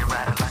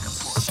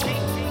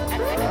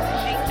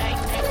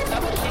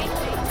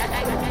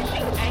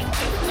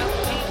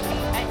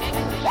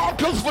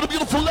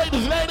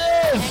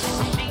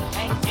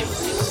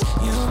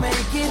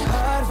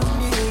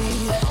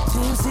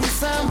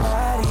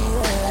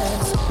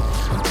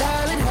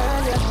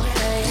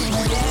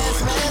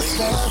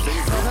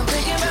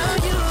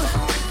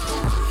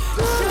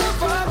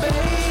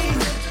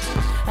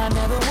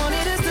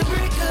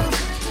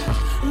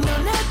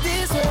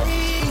this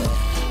way,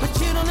 but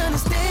you don't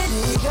understand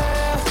me,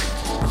 girl.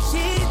 When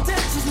she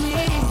touches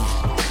me,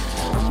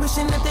 I'm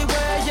wishing that they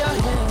were your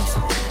hands.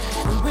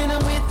 And when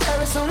I'm with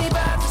her, it's only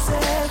about the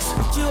sex.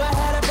 With you, I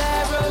had a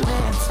bad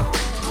romance.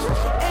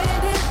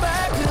 And if I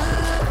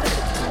could,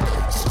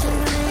 just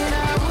trade her in, I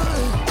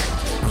would.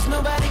 'Cause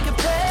nobody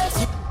compares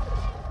you.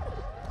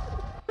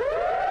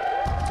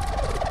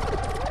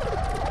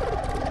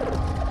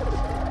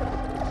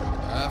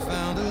 I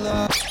found a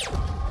love.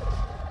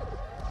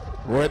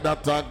 Where'd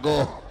that talk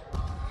go?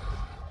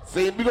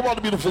 Saying, big up all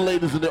the beautiful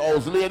ladies in the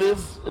house.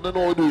 Ladies, I don't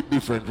know we do it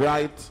different,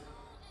 right?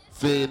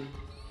 Saying,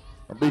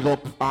 big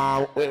up,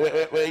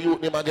 where you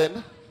name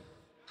again?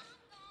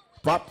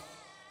 Pop?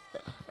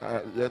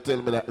 You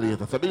tell me that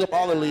later. So big up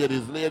all the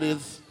ladies.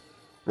 Ladies,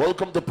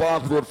 welcome to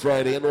Park Road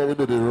Friday. You know we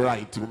do the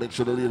right. We make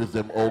sure the ladies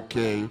them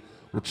okay.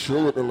 We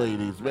chill with the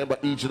ladies. Remember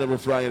each and every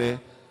Friday,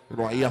 you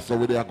know, yes, so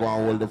we there go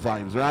and hold the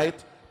vibes,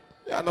 right?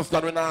 You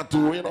understand we're not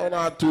too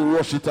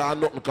rush it or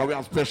nothing because we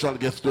have special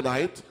guests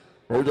tonight.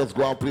 But we just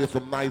go and play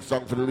some nice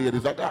song for the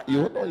ladies. I got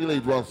you. I know you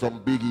ladies want some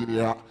big in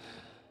here.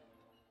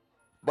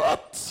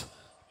 But,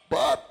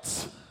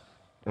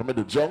 remember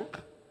the junk?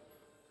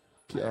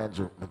 Can't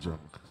junk my junk.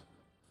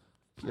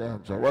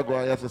 Can't junk. What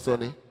going on, yes,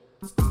 Sonny?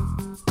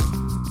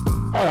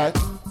 Alright.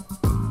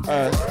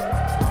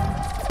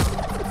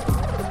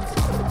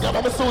 Yeah,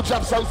 I'm so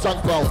jump some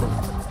song, Paul.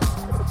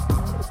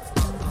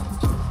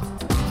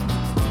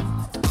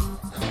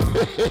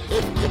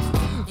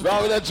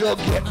 Now let you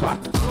get back.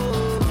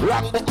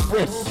 Wrong book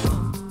press.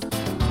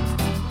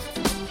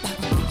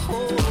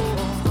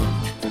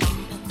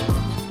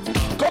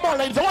 Come on,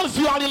 ladies. I want to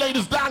see all the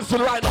ladies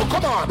dancing right now.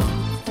 Come on.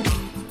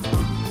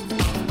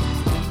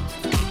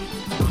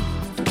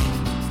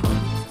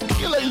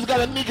 You ladies got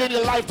a nigga in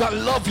your life that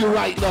love you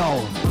right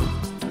now.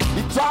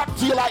 He talk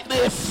to you like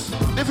this.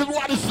 This is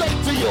what he say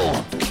to you.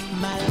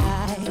 My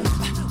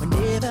life will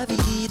never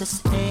be the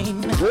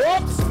same.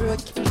 What?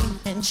 Hurricane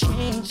and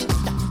change.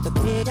 The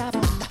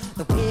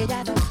way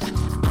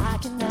I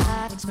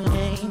cannot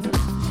explain the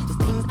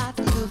things I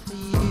feel for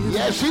you.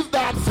 Yeah, she's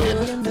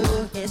dancing. You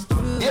know it's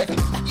true. Yeah.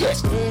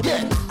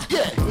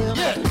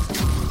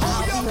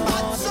 I'll be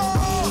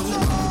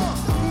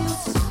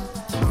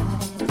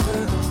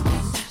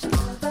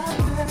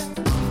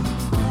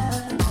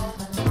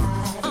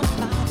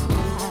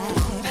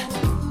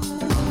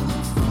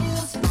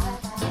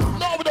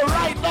Now with the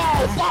right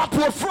now,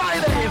 Parkwood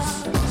Fridays.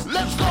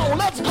 Let's go.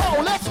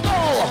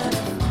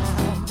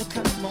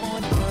 Come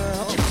on,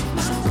 girl.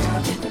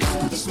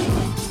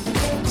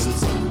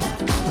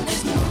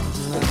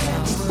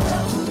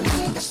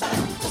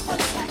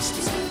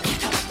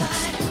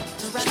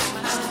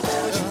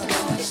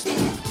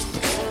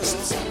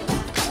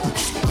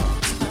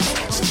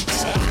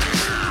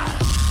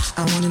 I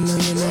wanna know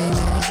your name.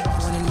 I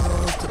wanna know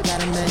if you got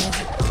a man.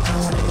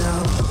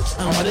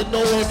 I wanna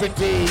know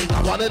everything.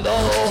 I wanna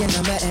know your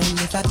number and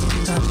if I can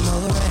come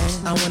over.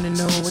 And I wanna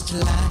know what you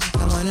like.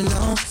 I wanna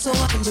know so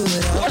I can do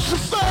it all. What you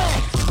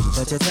say?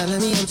 But you're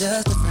telling me I'm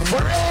just a friend.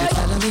 You're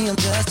telling me I'm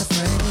just a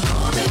friend.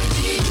 Oh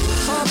baby,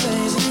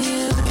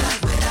 you got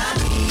what I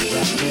need.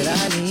 Got what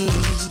I need.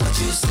 But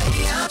you say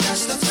I'm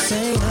just a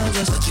friend.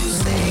 But you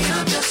say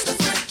I'm just a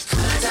friend.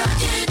 'Cause I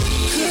can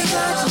need you.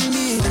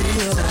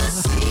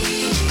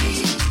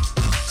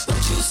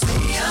 But you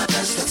say I'm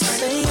just a friend.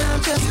 Say I'm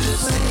just a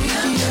friend.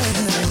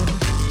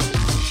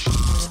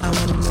 I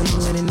wanna know you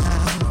in and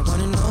out. I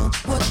wanna know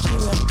what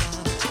you're about.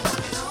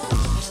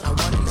 I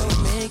wanna know what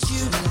makes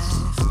you laugh.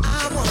 I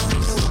wanna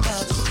know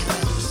about your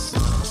friends.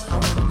 I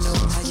wanna know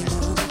how you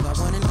move. I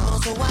wanna know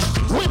so why.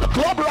 We're in the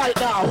club right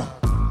now.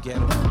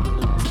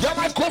 Yeah,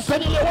 my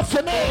question here, what's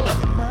your name?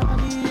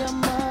 Maria.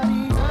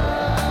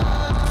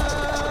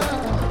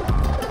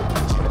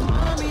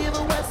 Mommy of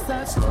a West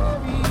Side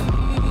Story.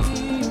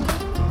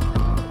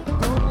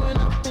 Growing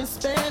up in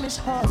Spanish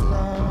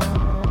Harlem.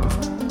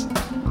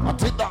 I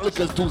think that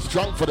liquor's too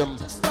strong for them.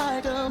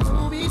 Like a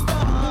movie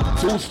star.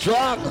 Too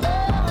strong.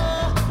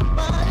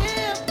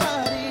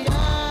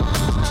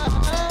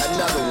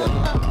 Another one.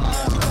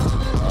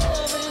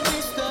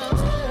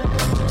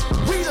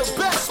 We the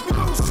best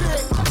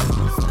music.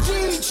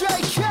 DJ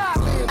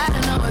Khaled. I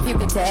don't know if you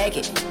can take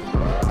it.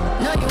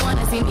 No, you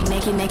wanna see me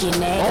naked.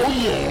 Oh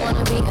yeah. You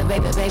wanna be a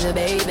baby.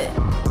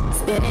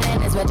 Spinning in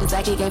his red just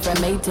like he came from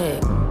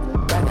Maytag.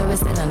 Rocker was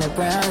sit on the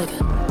ground.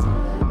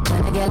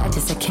 When I get like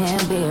this, I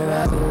can't be a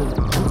robber.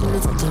 I'm too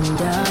little to dim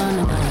down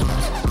tonight.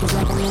 'Cause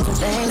like I'm into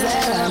things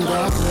that I'm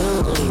going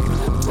through.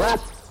 What?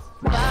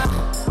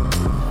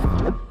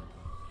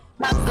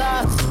 My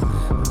thoughts.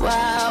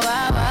 Wow.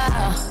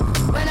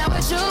 When I'm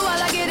with you,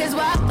 all I get is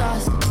wild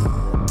thoughts.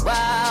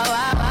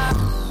 Wow.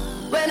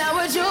 When I'm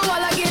with you,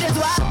 all I get is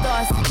wild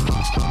thoughts.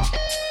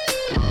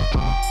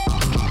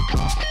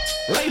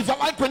 Ladies, I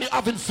like when you're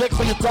having sex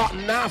and you talk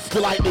nasty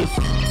like this.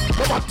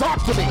 Come on,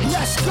 talk to me.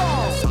 Let's go.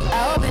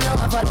 I hope you know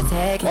I'm for the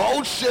tag.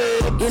 Oh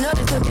shit. You know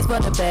this cookies for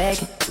the bag.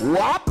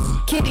 What?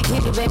 Kitty,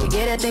 baby,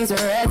 get that things to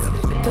rest.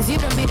 Cause you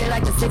done beat it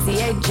like the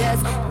 68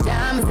 Jets.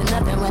 Diamonds are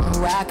nothing when I'm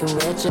rockin'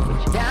 with you.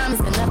 Diamonds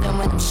are nothing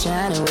when I'm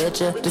shining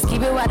with you. Just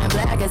keep it white and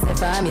black as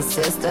if I'm your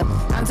sister.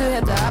 I'm too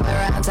hip to hop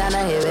around, time to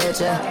hit with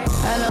you.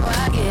 I know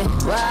I get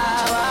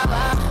wow, wow,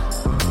 wow.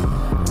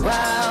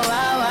 Wow,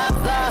 wow, wow,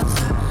 thoughts.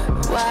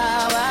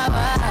 Wow, wow,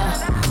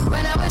 wow.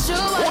 When I was you,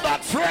 hold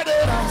on, Freddy.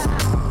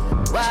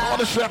 Wow. All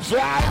the straps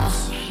right.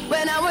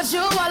 When I was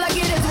you, all I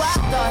get is wild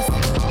thoughts.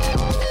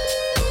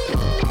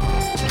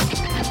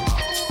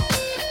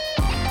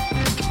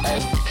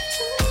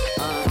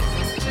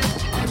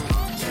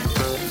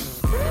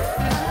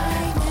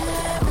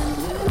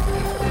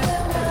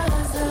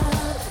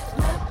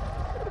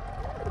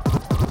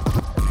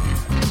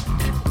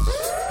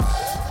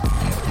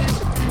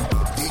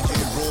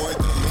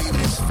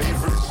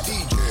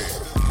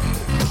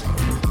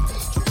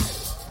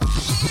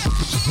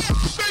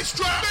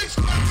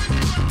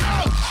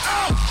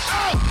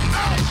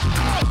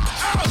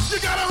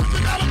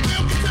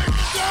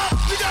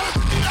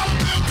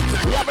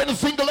 We have any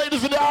single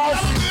ladies in the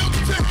house?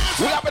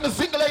 We have any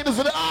single ladies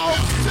in the house?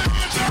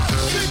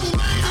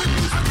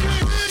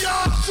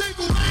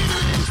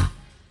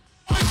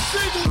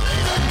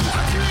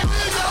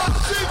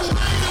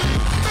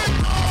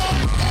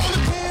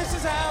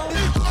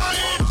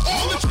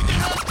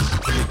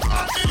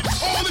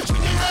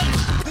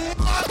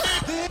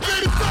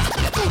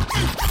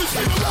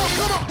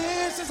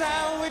 This is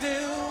how we do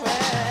it.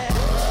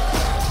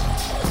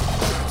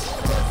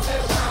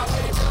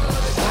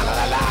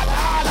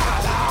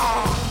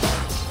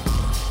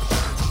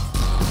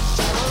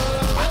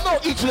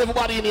 Each and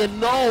everybody in here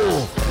know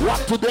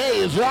what today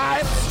is,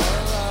 right?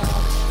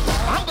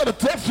 I'm gonna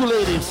text you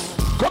ladies.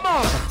 Come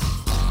on.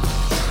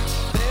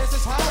 This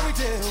is how we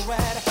do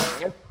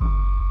it.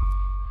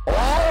 Oh.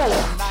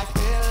 And I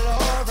feel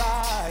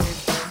alright.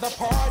 The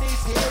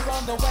party's here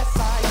on the west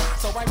side.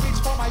 So I reach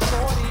for my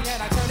 40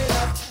 and I turn it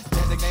up.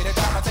 Designated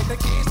driver, take the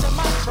keys to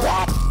my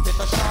truck. Hit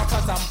the shop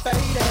cause I'm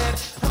faded.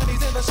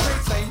 Honey's in the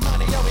streets, say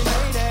money, yo, we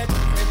made it.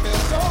 It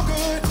feels so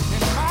good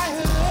in my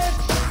hood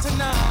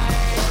tonight.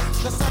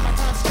 The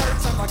summertime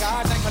skirts and the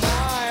guys ain't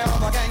deny. All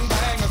the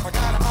gangbangers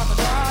forgot about the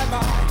drive-by.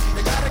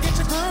 You gotta get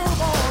your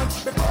groove on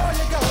before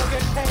you go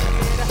get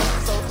paid.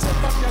 So tip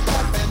up your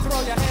cup and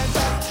throw your hands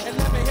up and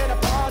let me hit a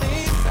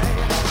party. Say,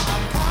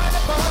 I'm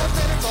kinda buzzed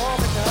and it's all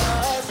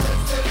because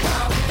this is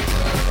how we do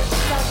it.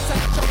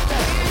 Sunset your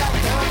day like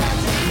you're my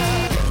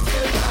Jesus.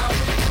 This is how we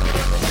do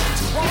it.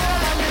 To all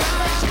my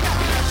niggas, you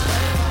got that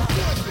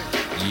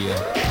strength.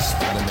 Yeah,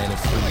 Spider-Man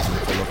and Freeze.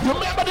 You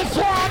remember this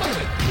one?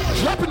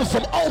 Dropping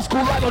some old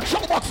school right on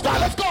Chumbox style.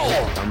 Let's go.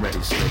 I'm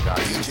ready, Slick Eye.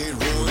 DJ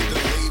Roy, the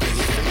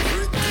latest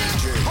favorite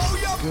DJ. Hold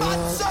your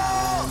butts up.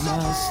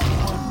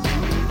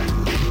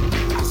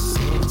 I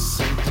sense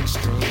something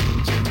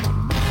strange in my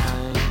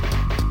mind.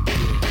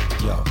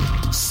 Yo,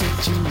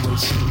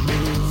 situation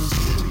is.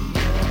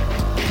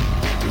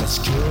 Let's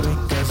cure it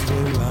cause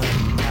we're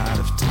running out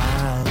of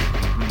time.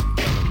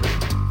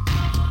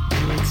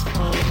 It's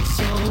all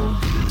so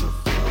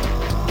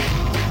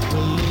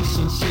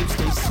relationships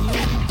they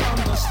seem from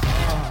the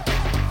start.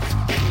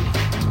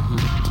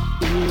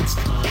 It's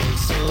time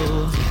so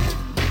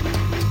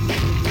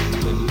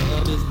the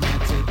love is not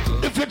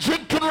taking. If you're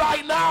drinking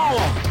right now,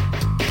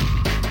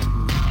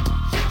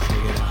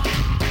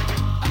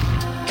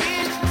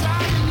 It's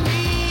driving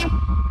me.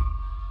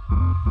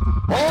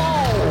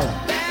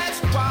 oh, That's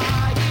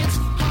why it's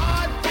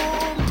hard for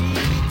me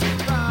to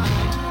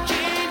find.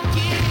 Can't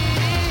get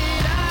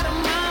it out of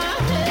my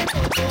head.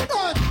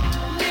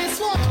 This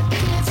one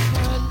is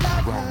her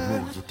lover.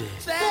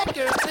 That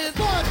girl is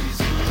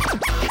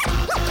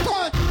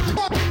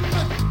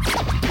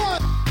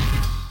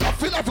I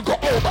feel like we go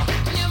over.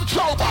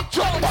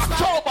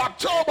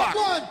 Throw back.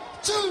 1,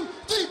 2,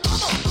 3,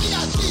 come on. We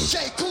got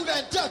DJ Cool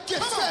and Duck,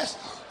 get fresh.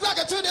 Rock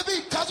it to the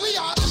beat, cause we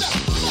are the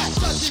best. We got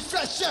Dusty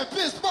Fresh and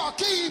Biz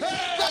Marquee.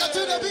 Rock it to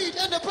the beat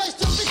and the place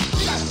to be.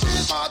 We got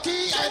Biz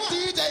Marquee and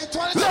DJ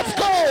 22. Let's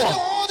go.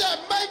 All that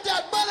make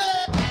that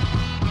money.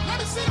 Let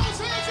me see those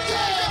hands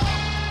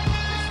again.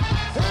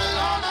 Hell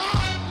on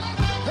out.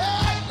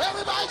 Hey,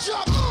 everybody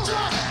jump,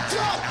 jump,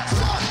 jump,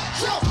 jump,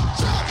 jump,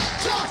 jump,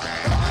 jump.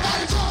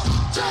 Everybody jump,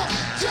 jump,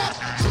 jump,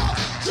 jump,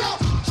 jump,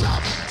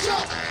 jump,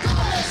 jump.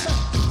 Now listen,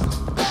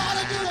 know how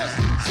to do this.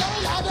 Some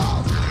of y'all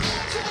don't.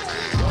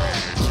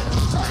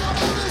 Some of y'all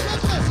don't do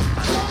this.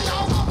 Some of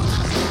y'all won't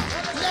listen.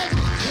 Let's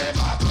get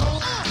my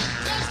clothes.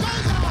 Let's go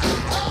now.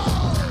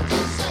 Oh,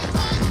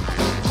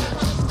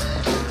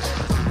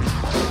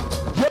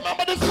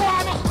 remember this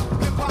one?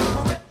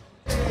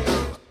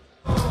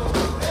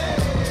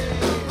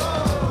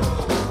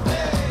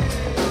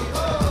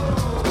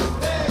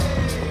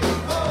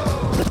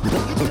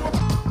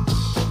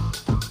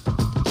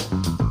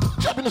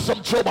 Jump into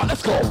some trouble.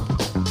 Let's go.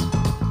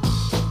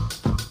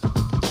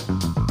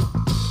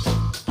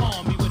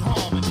 Army with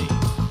harmony.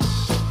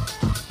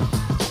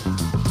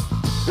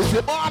 If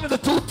you're born in the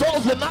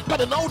 2000s, you're not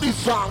gonna know these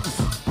songs.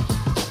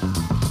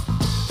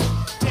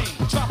 Hey,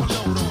 drop a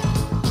load on.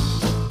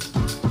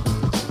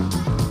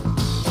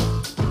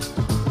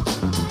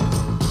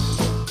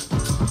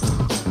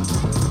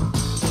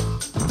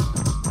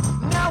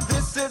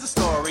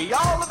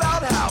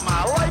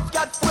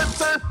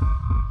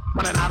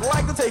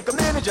 to take a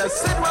minute, just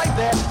sit right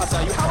there. I'll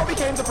tell you how I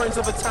became the prince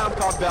of a town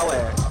called Bel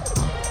Air.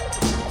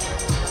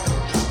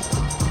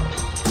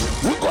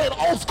 We're going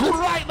old school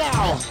right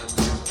now.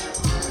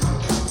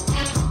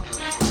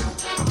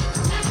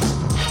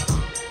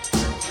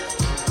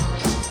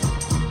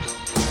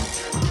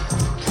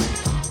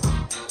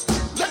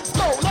 Let's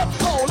go, let's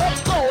go,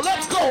 let's go,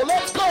 let's go,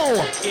 let's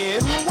go.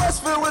 In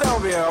West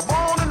Philadelphia,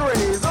 born and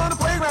raised on the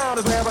playground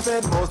is where I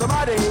spent most of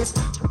my days.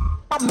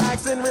 I'm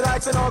maxing,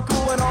 relaxing, all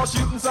cool and all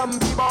shooting some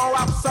b-ball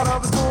outside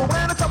of the school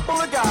when a couple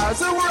of guys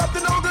who were up to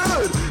no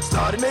good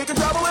started making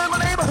trouble in my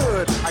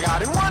neighborhood. I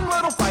got in one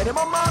little fight and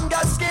my mom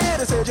got scared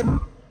and said,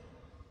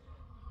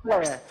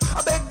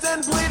 I begged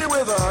and pleaded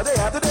with her day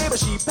after day, but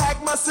she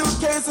packed my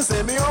suitcase and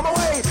sent me on my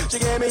way. She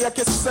gave me a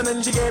kiss and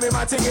then she gave me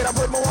my ticket. I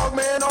put my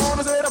Walkman on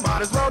and said I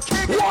might as well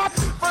kick it. What?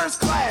 First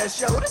class,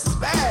 yo, this is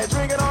bad.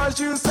 Drinking orange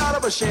juice out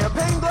of a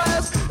champagne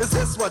glass. Is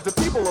this what the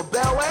people of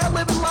Bel Air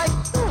living like?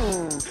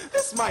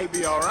 This might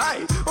be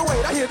alright. But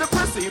wait, I hear the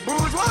prissy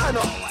bourgeois and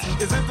all.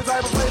 Is this the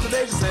type of place that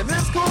they just send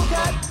this cool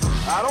cat?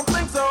 I don't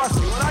think so. I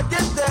see when I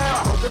get there.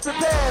 I hope they're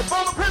prepared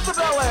for the Prince of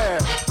Bel Air.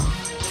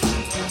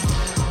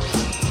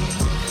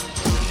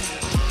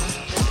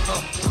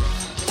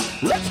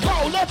 Let's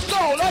go, let's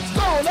go, let's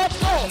go, let's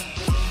go.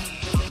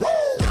 Woo!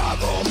 Y'all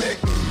gon'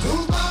 make me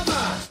lose my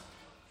mind.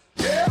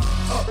 Yeah,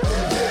 up in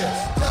here.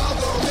 Y'all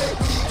gon' make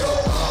me go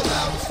all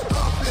out.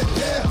 Up in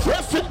here.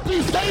 Rest in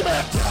peace, David.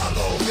 Y'all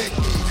gon' make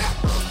me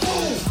act a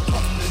fool.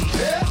 Up in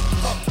here,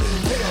 up in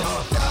here.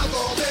 Y'all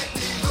gon' make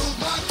me lose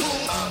my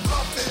cool.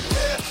 Up in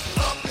here,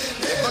 up in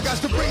here. I got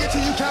to bring it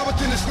to you, coward,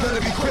 then it's gonna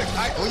be quick.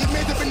 Oh, you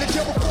made up in the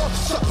jail before?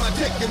 Suck my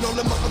dick and all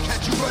them other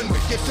cats you run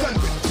with. Get done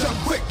with, done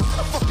quick.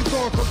 I fucking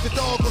going cook the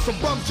dog with some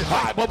bum shit.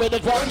 Alright, but with the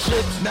drum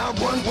shit. Now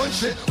one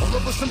shit, all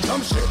over some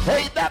dumb shit.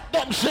 Hate that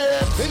dumb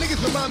shit. They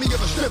niggas remind me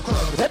of a strip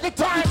club. Every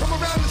time come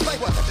around, it's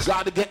like what? I just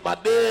gotta get my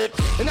dick.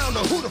 And I don't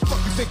know who the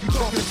fuck you think you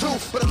talking to,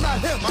 but I'm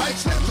not him. I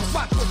expect to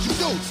watch what you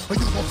do, or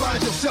you gon'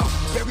 find yourself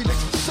very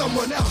next to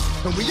someone else.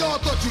 And we all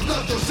thought you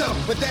loved yourself,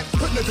 but that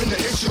couldn't have been the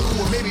issue.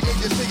 Or maybe they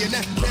just saying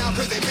that now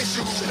cause they miss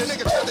you. And a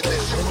nigga trying to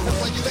diss you. That's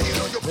why you laying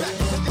on your back.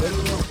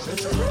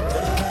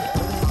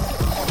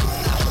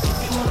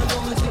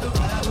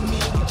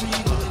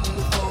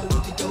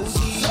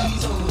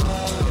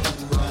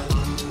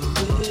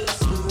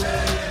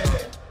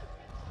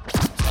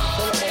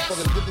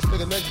 Get this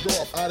nigga next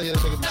door up out of here.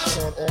 That nigga be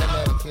snoring all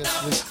night and can't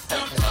sleep.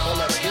 And all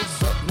that big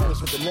butt nurse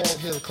with the long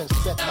hair to come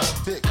suck my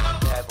dick. The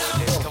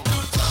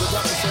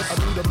doctor said I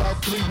need about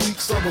 3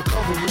 weeks of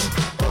recovery.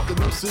 But the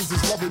nurses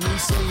is loving me,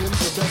 saying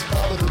the best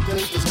part of the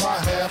day is my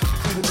half.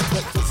 Feeding me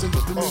breakfast and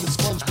giving me the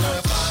sponge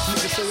bath.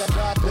 Niggas say I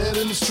got bad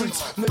in the streets.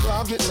 Nigga,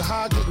 I'm getting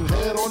high, getting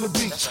head on the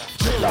beach.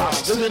 J-Lock,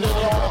 living in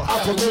all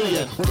half a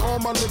million. With all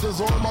my niggas,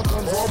 all my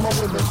guns, all my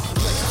women.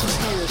 Next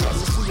 2 years, I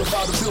will see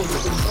about a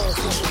billion.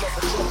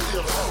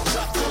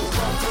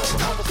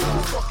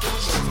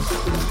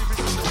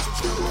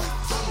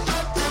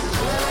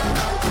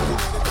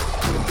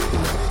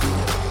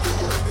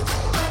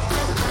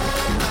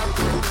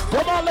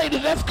 Come on, lady,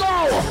 let's go.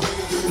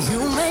 You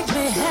make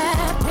me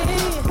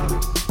happy.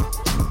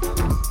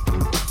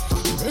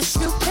 This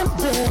you can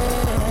bear.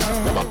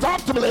 Come on,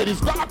 talk to me,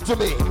 ladies, talk to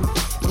me.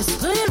 You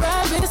stood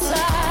right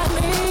beside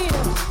me,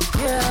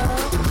 yeah,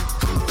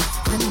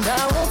 and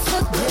I won't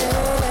forget.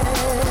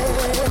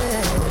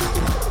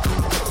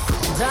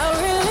 And I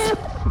really,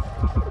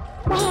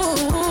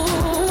 ooh,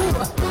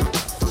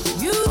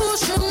 you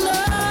should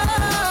know.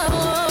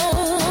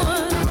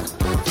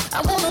 I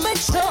wanna make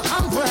sure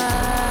I'm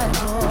right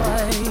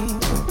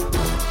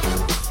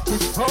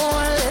before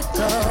I let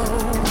go.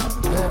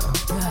 Yeah.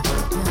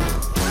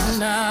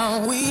 Now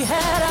we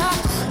had a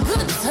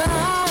good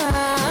time,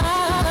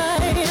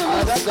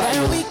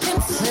 and we can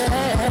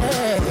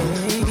say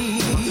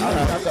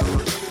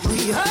we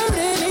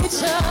hurting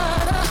each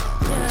other.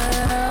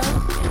 Yeah.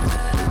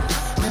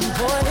 And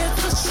boy,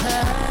 it's a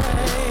shame.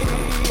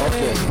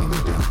 Okay.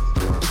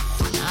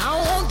 I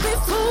won't be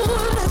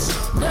foolish,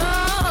 no.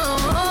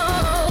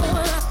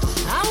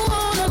 I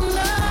wanna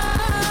know.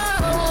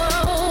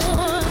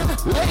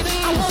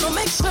 Ladies, I wanna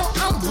make sure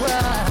I'm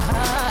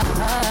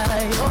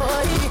right,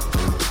 boy,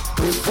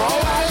 before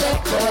I let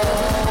go.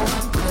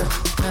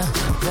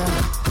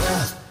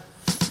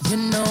 You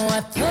know I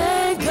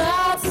thank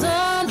God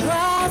sun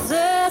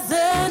rises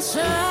and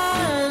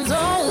shines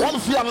on. One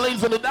of you young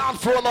ladies on the dance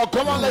floor now.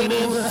 Come on, ladies.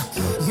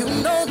 You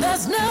know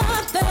there's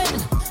nothing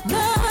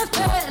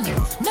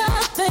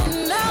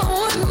I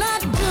would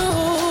not do.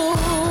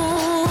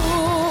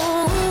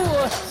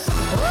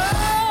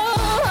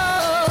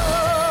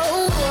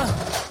 Oh,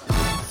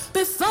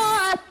 before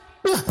I...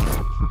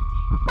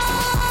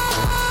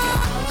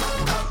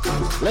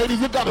 Ladies,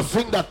 you gotta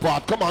sing that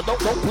part. Come on, don't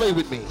play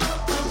with me.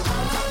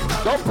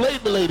 Don't play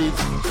with me, ladies.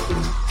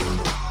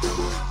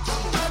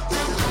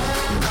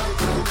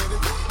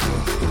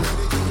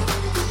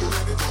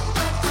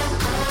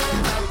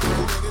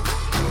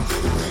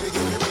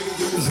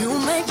 You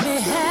make me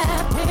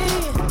happy.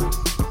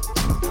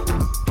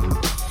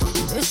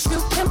 This you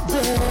can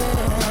bear.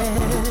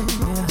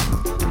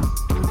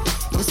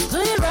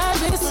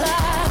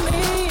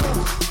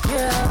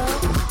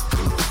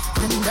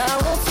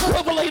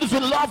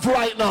 love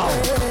right now.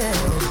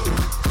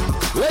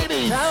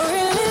 Ladies. I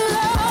really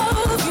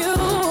love you.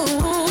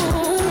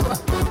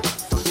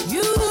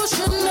 You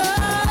should know.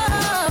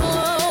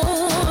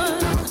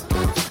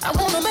 I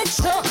wanna make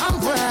sure I'm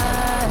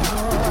right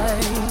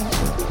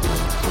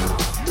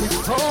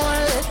before I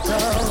let go.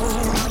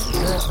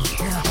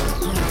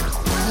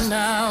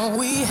 Now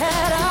we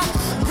had a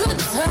good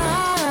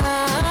time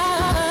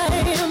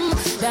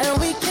that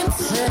we can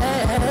say.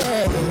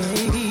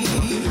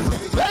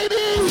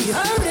 Ladies. We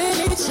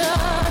hurting each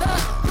other.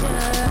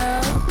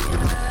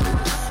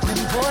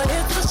 Boy,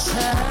 it's a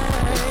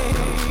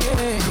shame.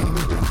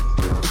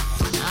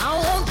 I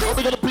want this.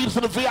 We're gonna beat to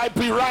the VIP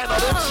right now.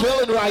 They're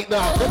chilling right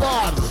now. Come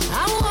on.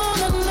 I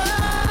wanna know.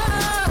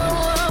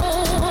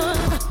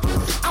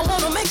 I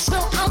wanna make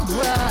sure I'm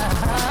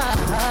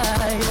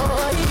right.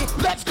 Boy.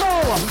 Let's go.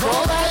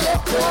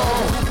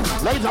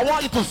 Ladies, I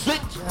want you to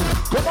sing.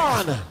 Come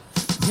on.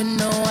 You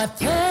know I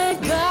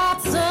thank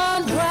God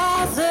sun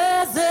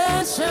rises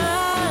and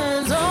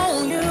shines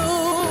on you.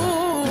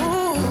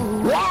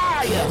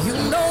 Why? You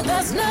know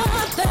there's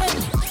nothing.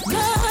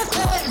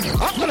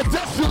 I'm gonna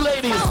test you,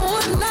 ladies. I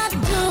would not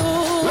do.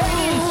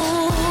 Ladies.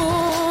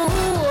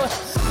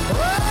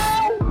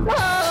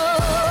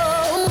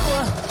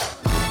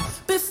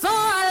 Before I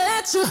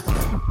let you.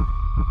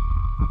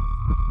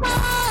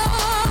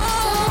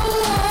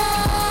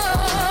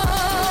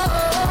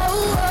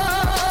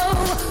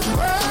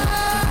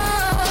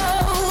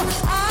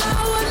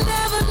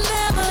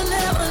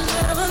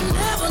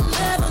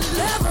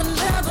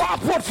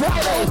 Passport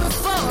Friday.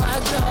 Before I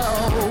go.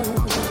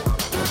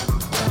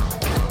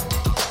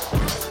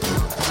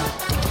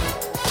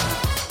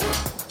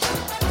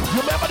 You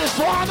remember this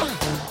one?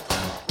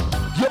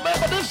 You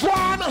remember this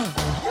one?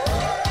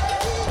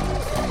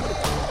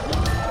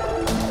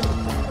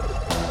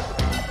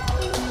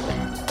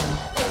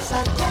 It's a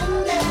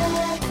candy.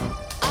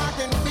 I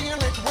can feel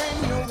it when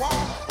you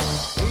walk.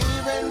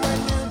 Even when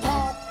you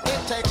talk,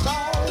 it takes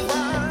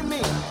over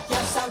me.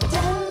 Yes, I'm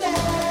candy.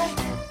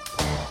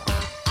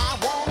 I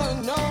wanna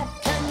know,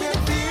 can you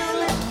feel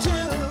it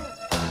too?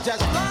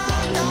 Just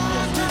like I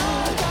do.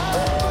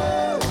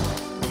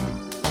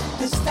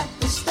 This stuff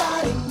is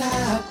starting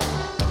now.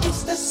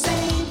 It's the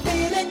same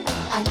feeling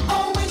I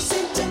always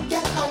seem to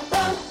get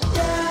around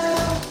you.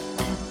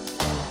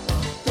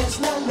 There's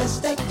no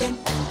mistaking,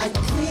 I'm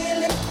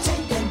clearly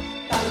taken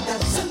by the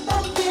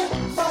simple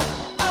gift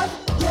of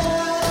you.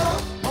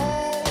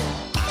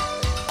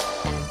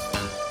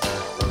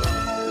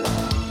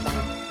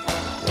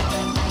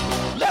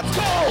 Let's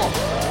go.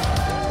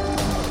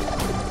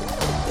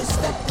 This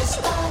stuff is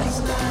starting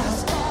now.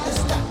 This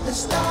stuff is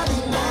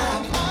starting now.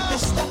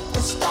 This stuff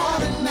is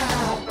starting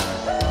now.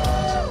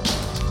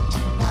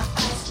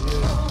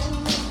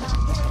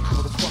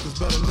 Motherfuckers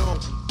better know.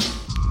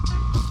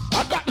 I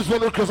got this one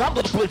because I'm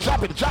gonna play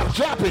Chop It, Chop it.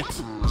 Your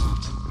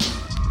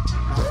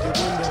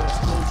windows,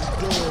 close your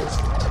doors.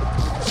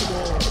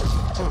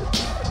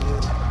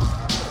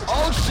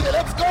 Oh shit,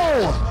 let's go.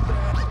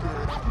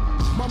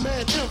 My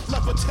man Imp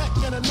left a tech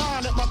and a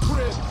 9 at my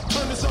crib.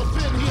 Turned himself in,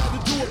 he had to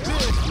do a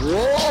bid.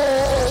 Whoa.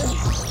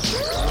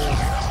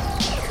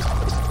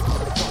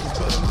 Motherfuckers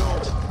better know.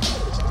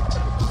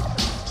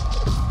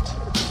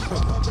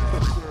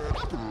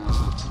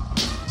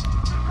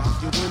 Lock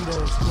your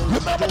windows, close your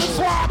Remember this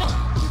doors. one?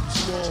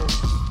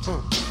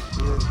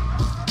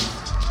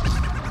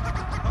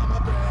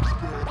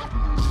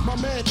 My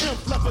man Imp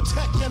left a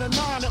tech and a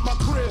 9 at my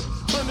crib.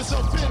 Turned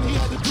himself in, he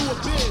had to do a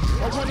bid.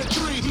 I won a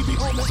 3, he be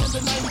home at the end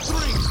of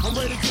 93. I'm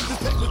ready to get this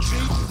paper, G.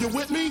 You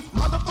with me?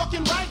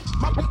 Motherfucking right.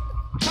 My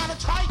kinda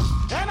tight,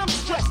 and I'm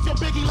stressed. Yo,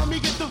 Biggie, let me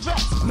get the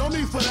vest. No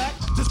need for that.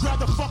 Just grab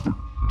the fuck.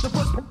 The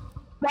first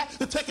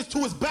the tech is to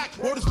his back.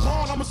 Word is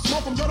born, I'ma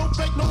smoke him. Yo, don't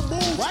fake no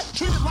move. What?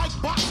 Treat it like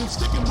boxing.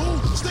 Stick and move.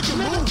 Stick and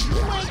move.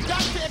 You ain't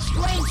got to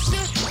explain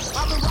shit.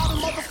 I've been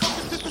robbing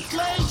motherfuckers with the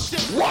slave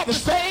shit. What? The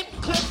same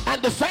clip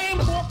and the same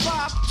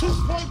 4-5,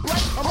 2-point break.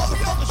 A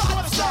motherfucker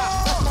short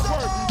side. That's my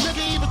word.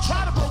 Nigga even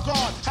try to go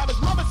guard. Have his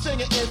mother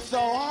singing it's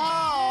so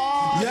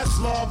hard. Yes,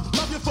 love.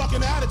 Love your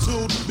fucking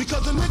attitude.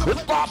 Because a nigga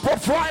It's Passport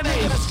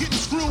Friday. that's getting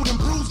screwed and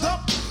bruised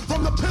up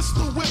from the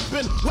pistol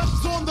whipping.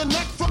 Webs on the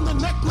neck from the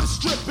necklace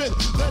stripping.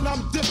 Then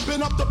I'm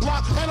dipping up the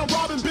block and I'm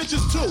robbing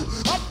bitches too.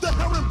 Up the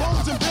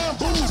herringbones and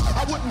bamboos.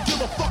 I wouldn't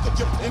give a fuck if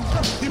you're pink.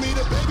 Give me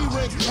the baby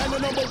ring and the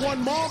 #1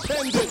 mom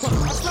pendant.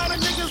 I slaughter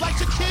niggas like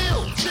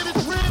Shaquille. Shit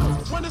is real.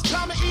 When it's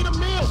time to eat a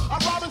meal, I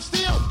rob and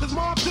steal. Cause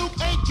Mom Duke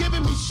ain't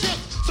giving me shit.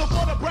 So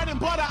for the bread and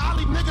butter, I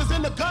leave niggas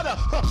in the gutter.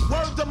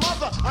 Word to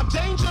mother, I'm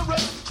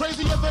dangerous.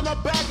 Crazier than a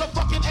bag of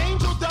fucking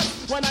angel dust.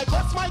 When I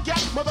bust my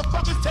gap,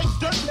 motherfuckers take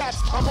dirt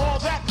naps. I'm all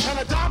that and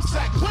a dime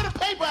sack. Where the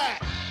paper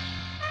at?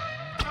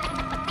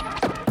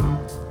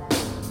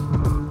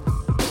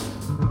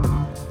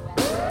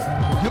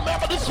 You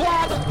remember this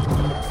one?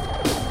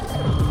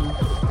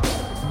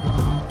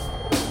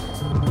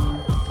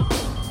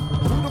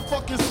 Who the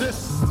fuck is this?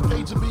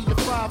 Page me your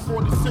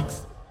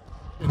 546.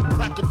 And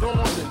crack of dawn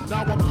and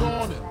now I'm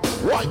yawning.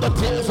 Wipe the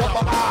tears up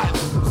my eyes.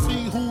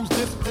 See who's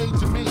this page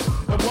to me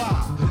and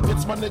why?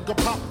 It's my nigga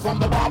Pop from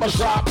the barber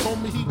shop.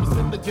 Told me he was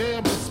in the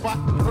gambling spot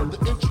and heard the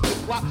intricate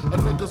plot.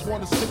 And niggas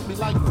wanna stick me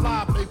like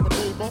fly paper,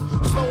 neighbor.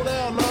 Slow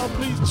down, love,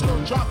 please chill,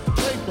 drop the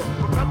paper.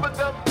 Remember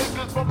them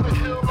niggas from the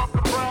hill up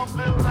in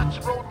Brownville that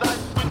you rolled dice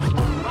with?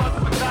 Blood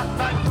and got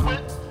nights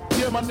with?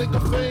 Yeah, my nigga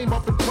Fame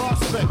up in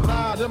Prospect.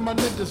 Nah, them my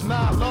niggas,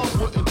 nah,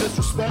 love wouldn't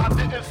disrespect. I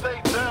didn't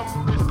say them,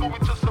 they schooled me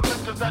to some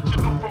niggas that you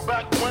knew from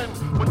back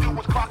when you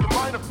was clocking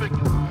minor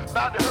figures.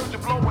 Now they heard you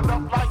blowing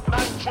up like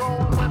nitro,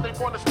 when they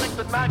wanna stick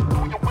the knife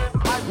through your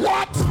windpipe.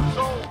 What?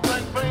 So,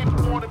 thank Fame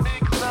for warning me,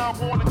 cause now I'm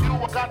warning you.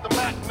 I got the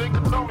Mac,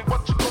 nigga, tell me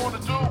what you gonna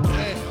do.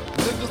 Damn,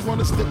 niggas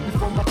wanna stick me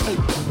for my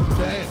paper.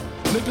 Damn,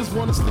 niggas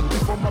wanna stick me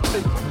for my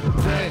paper.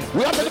 Damn.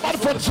 We have anybody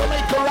from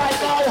Jamaica right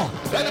now.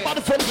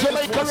 Anybody from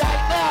Jamaica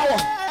right now.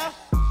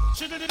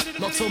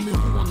 Now tell me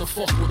who wanna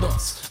fuck with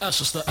us.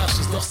 Ashes to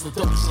ashes, dust to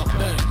dust. I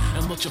bang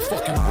and let your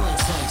fucking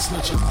brains hang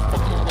snitches.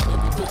 Fuck all the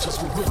baby bitches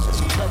with riches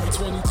who carry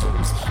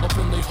 22s up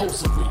in they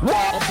hosiery. A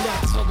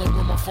black teller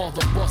when my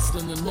father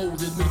busted and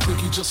loaded me. Think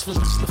he just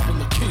finished sniffing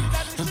the key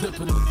and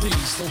dipping the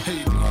D's. Don't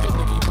hate me. Hit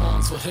Nicky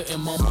Bonds for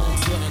hitting my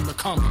mom's letting the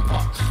condom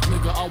pop.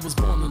 Nigga, I was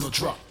born in a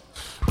drop.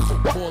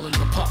 Coke ball in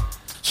the pot.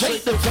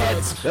 Shake the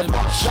feds and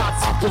pop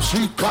shots off the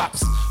street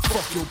cops.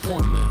 Fuck your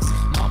point is.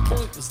 My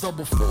point is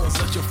double fours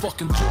at your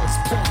fucking jaws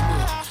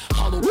pointed.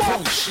 Hollow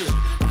point shit,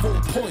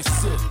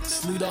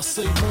 4.6. Need I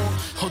say more?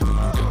 How do you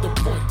get the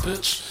point,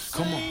 bitch?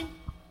 Come on.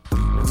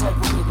 What type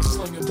of nigga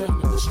slinging back in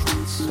the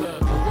streets? Bad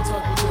boy. What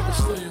type of nigga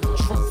stay in the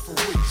trunk for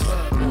weeks?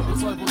 Bad boy. What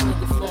type of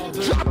nigga fly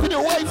there? Dropping it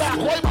way back,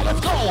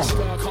 let's go.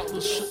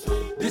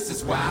 This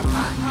is why I'm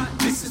hot.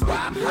 This is why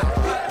I'm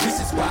hot. This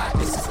is why.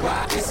 This is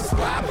why. This is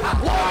why I'm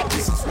hot.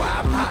 This is why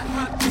I'm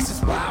hot. This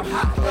is why I'm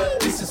hot.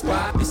 This is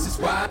why. This is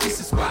why. This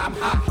is why I'm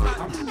hot.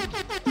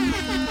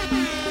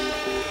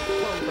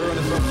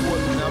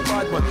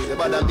 Bad man, the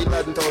bad and big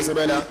bad and thousand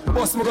brother.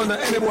 Boss me gonna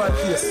any boy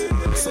face.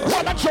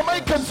 What a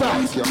Jamaican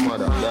song? Your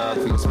mother, dog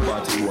face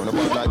party one.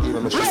 About like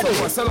even the shit.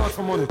 Someone sell out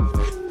for money.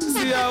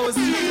 See I was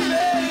dreaming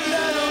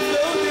and I'm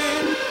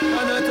floating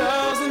on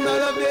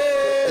 $1,000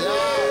 bill.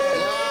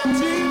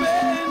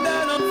 Dreaming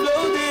and I'm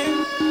floating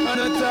on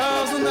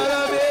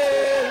 $1,000 bill.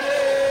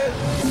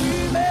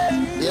 Dreaming,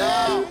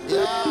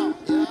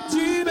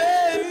 dreaming,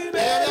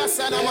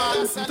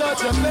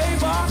 touch your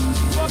flavor,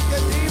 fuck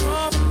your team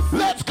up.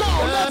 Let's go,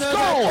 let's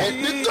go.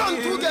 The gun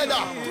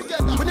together.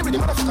 Whenever the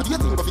motherfucker do your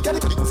thing, but if you can't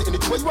do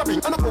anything where you are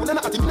bring, and a phone and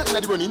a thing, not the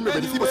running,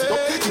 ready to sit up.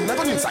 You're not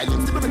going inside,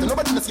 it's better.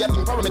 Nobody knows you're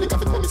in power, medical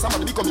for me.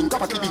 Somebody becoming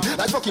capacity,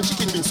 like fucking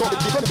chicken being so the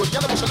people go the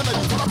other motion and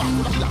I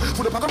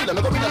for the pyramid,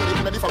 another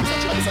million, ready for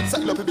research, and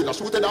set up a pillar,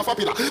 shoot it off a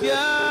pillar.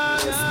 Yeah,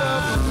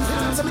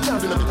 so we can't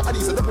do nothing. I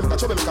said, the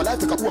trouble make a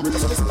life take a home because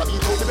I listen to me,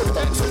 go to the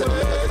middle,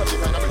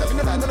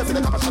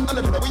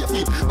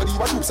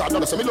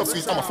 so me love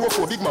sweet, I'm a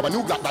 4-4 big man, a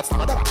new black, that's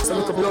another. So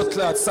look a blood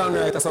clot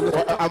songwriter, so look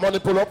I'm money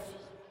pull up.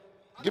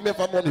 Give me a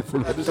money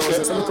pull up.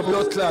 So look a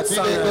blood clot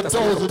songwriter, so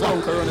look a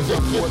punk around the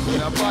fuck board,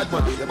 man, a bad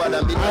man. The bad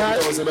and big man,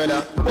 thousand,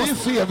 brother. You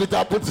see every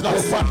time puts in a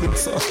pocket.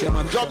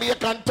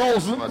 Jamaican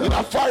 1,000 in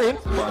a foreign.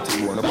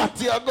 Back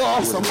to your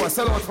go. Someone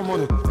sell out for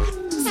money.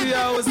 See,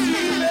 I was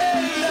feeling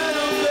and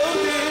I'm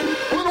floating.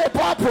 We know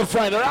Purple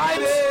Friday, right?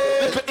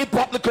 Little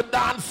hip-hop, little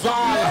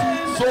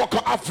dancehall,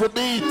 soca,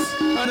 Afrobeat.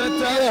 And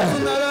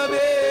 $1,000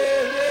 bill.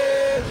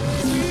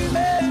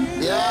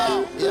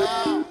 Yeah.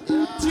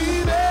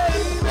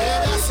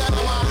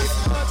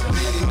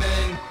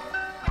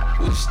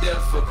 Wish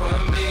death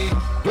upon me.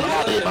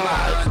 Bloody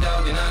my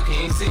dog and I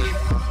can't see.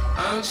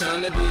 I'm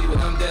trying to be what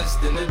I'm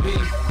destined to be,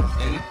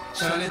 and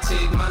trying to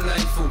take my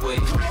life away. I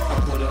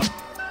put up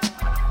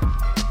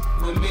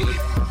with me,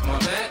 my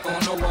back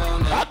on the wall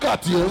now. I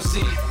got you.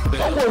 See,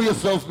 don't worry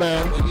yourself,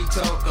 man. When you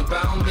talk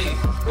about me,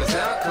 cause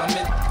I'm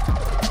coming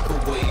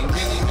away.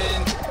 Many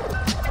men.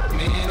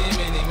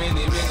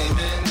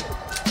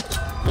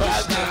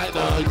 Last night, I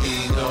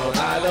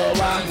don't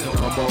want no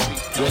more.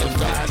 Just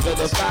time to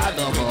the side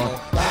no more.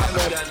 I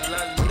got a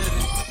lot of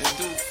living to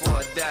do before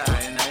I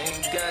die, and I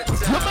ain't got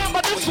time.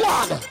 Remember this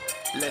one.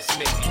 Let's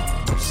make it.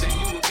 You say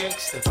you a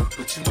gangster,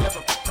 but you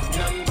never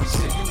nothing. You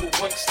say you a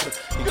wankster.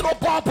 You know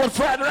Purple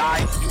Friday,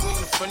 right? You ain't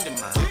a friend of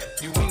mine.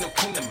 You ain't no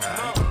kin of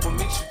mine. What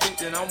makes you think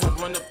that I won't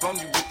run up on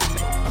you with the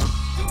nigga?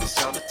 Do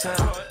this all the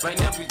time. Right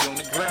now we on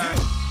the grind.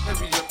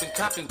 Hurry up and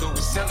cop and go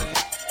with selling.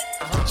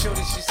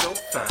 Shorty, she's so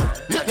fine.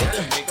 I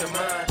gotta make her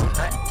mine.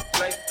 I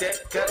like that,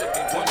 gotta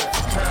be one of a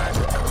kind.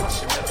 I push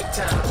him every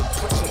time,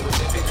 push him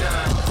with every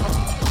dime.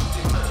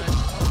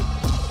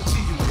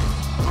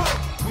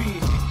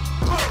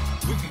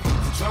 We can get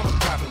the drama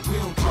poppin', we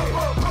don't care.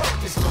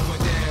 It's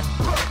going down,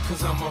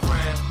 cause I'm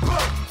around.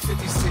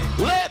 50 Cent.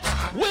 Let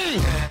we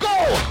go!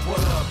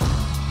 What up?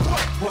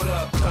 What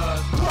up, cuz?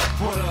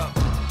 What up?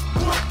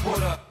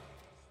 What up?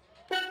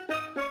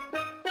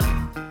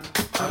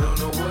 I don't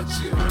know what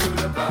you heard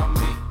about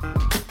me,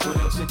 but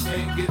else you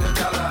can't get $1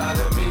 out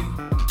of me.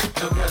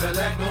 No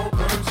Cadillac, no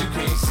perms you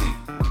can't see.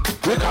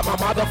 We got my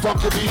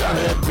motherfucker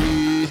B.I.M.B.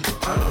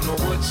 I don't know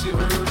what you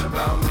heard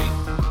about me,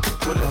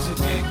 but else you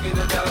can't get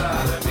 $1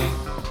 out of me.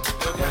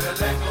 No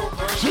Cadillac, no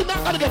perms She's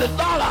not gonna get a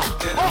dollar.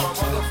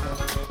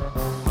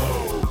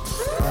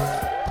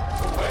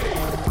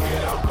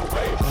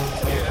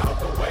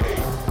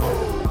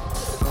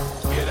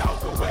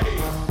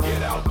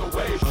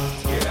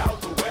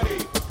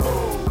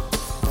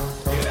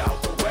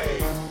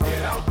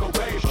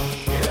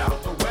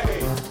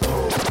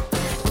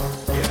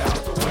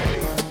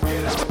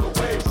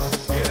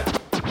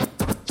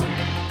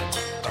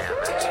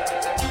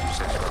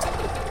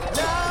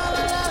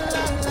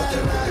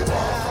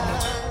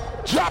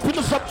 Dropping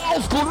to some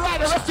old school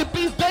rider, rest in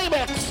peace,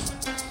 Damex.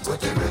 What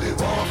they really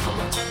want from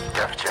me?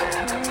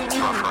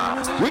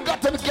 We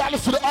got them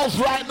galleys to the house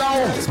right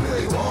now.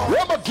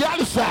 Where my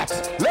galleys at?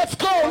 Let's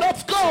go,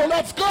 let's go,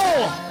 let's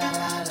go.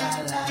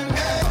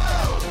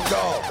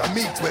 Dog, I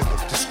meet women,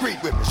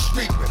 discreet women,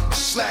 street women,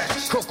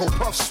 slash, Cocoa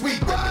Puff, sweet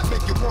women,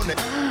 make you want it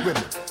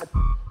women.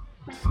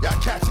 Y'all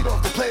catch it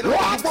off the plate all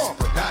you want,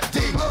 but not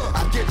deep.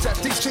 I get at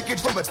these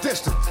chickens from a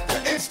distance.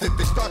 The instant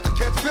they start to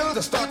catch feelings,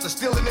 I start to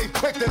steal and they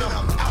quick, then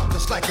I'm out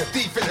just like a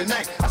thief in the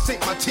night. I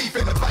sink my teeth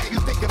in the bite. You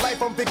thinking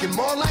life, I'm thinking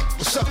more like,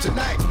 what's up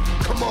tonight?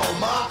 Come on,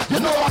 ma. You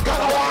know I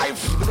got a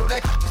wife. You know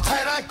that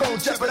tight, I ain't gon'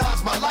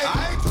 jeopardize my life.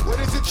 What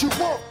is it you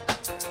want?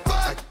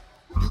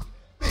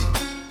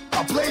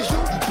 I blaze you,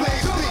 you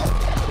blaze me.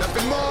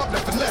 Nothing more,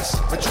 nothing less.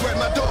 But you at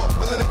my door,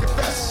 willing to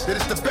confess that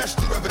it's the best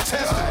you ever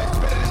tested.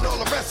 Better than all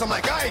the rest. I'm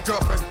like, I ain't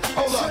girlfriend.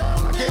 Hold up,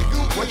 I gave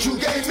you what you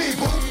gave me,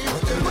 boo.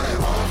 What they really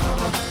want from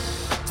me?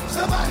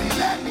 Somebody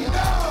let me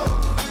know.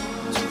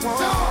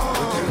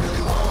 What they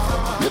really want from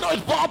me? You know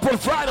it's Bumper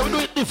Friday, we do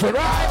it different,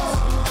 right?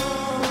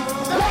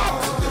 What?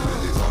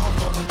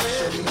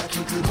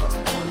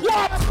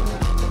 What?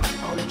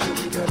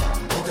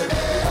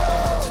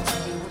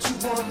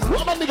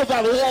 What my niggas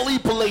are all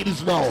heap of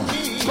ladies now?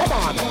 Come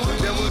on.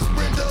 There was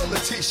Brenda,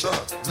 Letitia,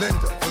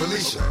 Linda,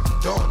 Felicia,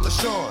 Dawn,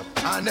 LaShawn,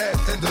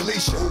 Inez, and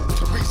Alicia,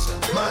 Teresa,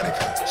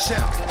 Monica,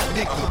 Sharon,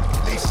 Nikki,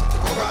 Lisa,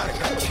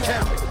 Veronica,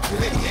 Karen,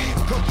 Vicky,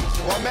 Cookie.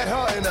 Well, I met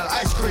her in an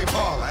ice cream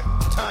parlor.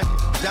 Tanya,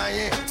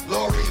 Diane,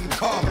 Lori, and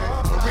Carmen,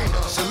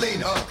 Marina,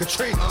 Selena,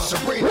 Katrina,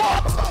 Sabrina.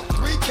 About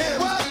 3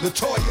 Kim,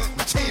 Latoya,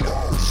 Tina,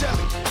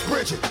 Shelly,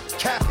 Bridget,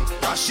 Kathy,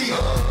 Rashida,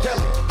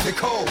 Kelly,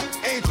 Nicole,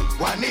 Angel,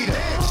 Juanita,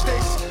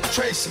 Stacy,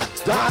 Tracy,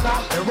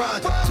 Donna, and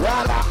Rhonda,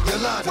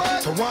 Yolanda,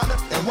 Tawana,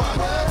 and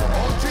Wanda.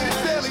 All treated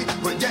fairly,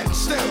 but yet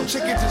still,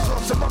 chickens is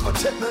on some other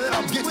tip, and then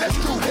I'm getting that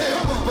screwed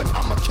here. But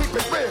I'ma keep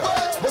it real.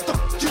 What the f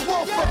you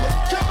want from me?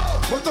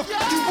 What the f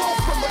you want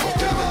from me?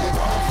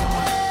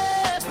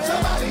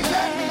 Somebody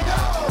let me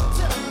know.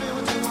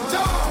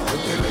 What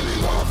they really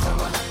want from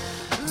me?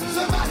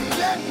 Somebody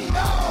let me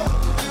know.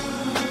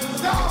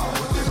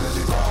 What they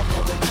really want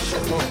from me?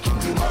 Keep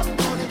you up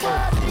on it.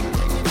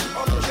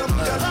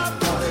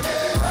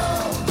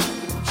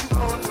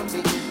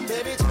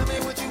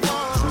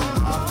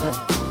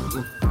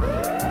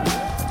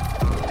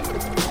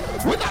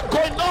 We're not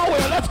going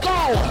nowhere, let's go!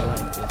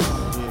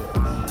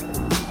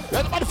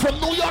 Anybody from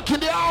New York in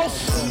the house?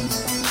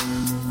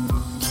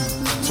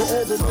 To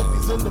all the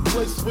ladies in the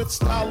place with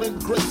style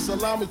and grace,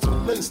 allow me to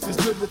lace these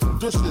lyrical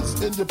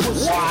dishes in your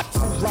bushes. What?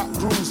 Rock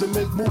grooves and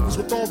make moves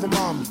with all the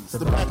mommies.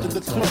 The back of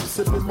the club,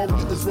 sipping my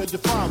weed is where you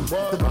find me.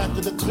 The back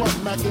of the club,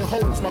 macking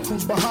holes, my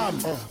crew's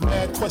behind me.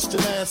 Mad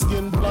question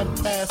asking,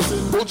 blunt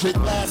passing, bullshit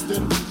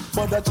lasting.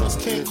 But I just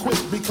can't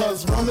quit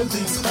because one of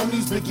these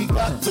homies Biggie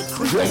got to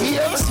creep.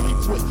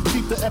 Sleep with,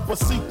 keep the ep a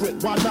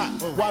secret, why not?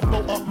 Why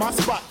blow up my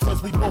spot?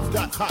 Cause we both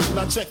got hot,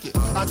 now check it.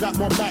 I got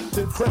more Mac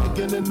than Craig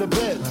and in the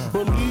bed.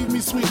 Believe me,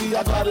 sweetie,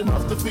 I got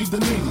enough to feed the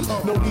needy.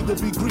 No need to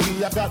be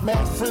greedy. I got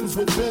mad friends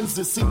with Benz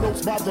that see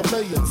notes by the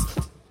millions.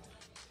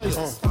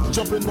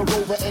 Jump in the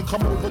Rover and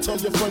come over. Tell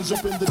your friends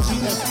jump in the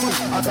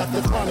GS3. I got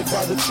the chronic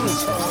by the tree.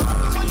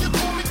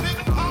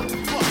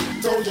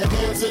 Throw your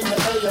hands in the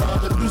air.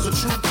 The dude's a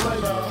true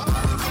player.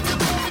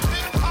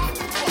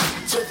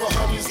 To the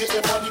homies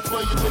getting money,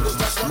 play your niggas.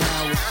 That's right.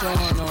 Now it's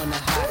Sean on the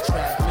hot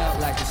track. Melt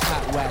like it's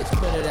hot wax.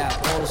 Put it out.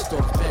 Old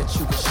store. Bet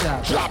you can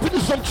shop. Drop into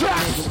some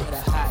tracks. Nigga with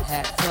a hot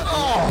hat.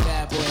 Front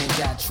bad boy ain't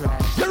got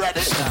track. You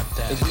ready? Stop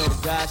that. There's no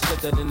guy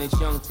slicker than this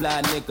young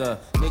fly nigga.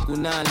 Nickel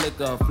 9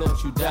 liquor,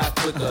 float you die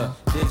quicker.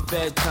 This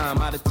bedtime,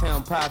 out of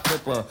town pie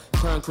flipper.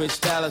 Turn Chris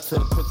Styler to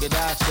a crooked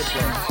eye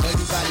slipper.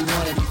 Everybody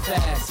wanna be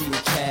fast, see the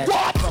cash.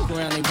 What? Fuck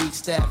around and weak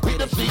staff,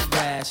 get a beat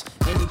rash.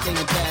 Anything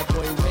a bad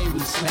boy way we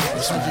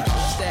smash. 100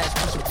 stash,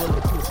 push a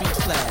bulletproof beat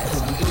flash.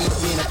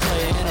 Being a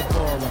player and a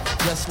baller.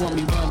 Just want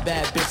me one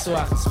bad bitch so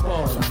I can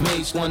spoil her.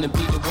 Mates wanna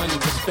be the one you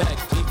respect.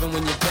 Even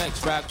when you're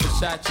vexed, rock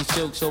Versace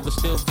silks over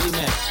still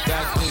V-neck.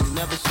 Got things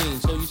never seen,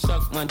 so you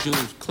suck my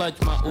jewels, clutch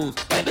my ooze.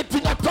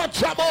 Anything I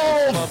touch, I'm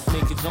on. Fuck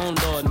niggas on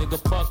law, nigga,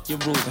 fuck your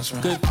rules.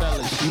 Good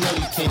fellas, you know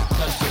you can't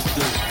touch this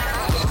dude.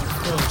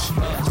 Push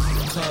us,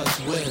 cause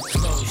we're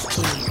close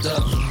to the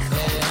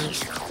edge.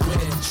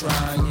 We're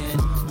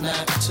trying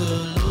not to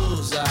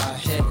lose our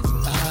heads.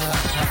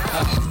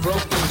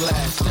 Broken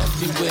glass,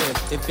 everywhere.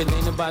 If it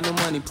ain't about no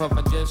money, puff,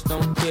 I just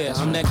don't care.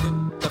 I'm that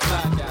good, the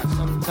fly guy,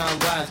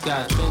 sometimes wise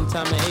guy. Spend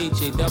time at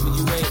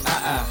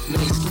H-A-W-A-I-I.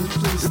 Niggas, can you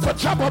please? It's a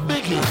drop of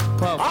Biggie.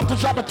 Puff. I'm to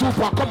drop a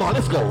Tupac. Come on,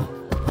 let's go.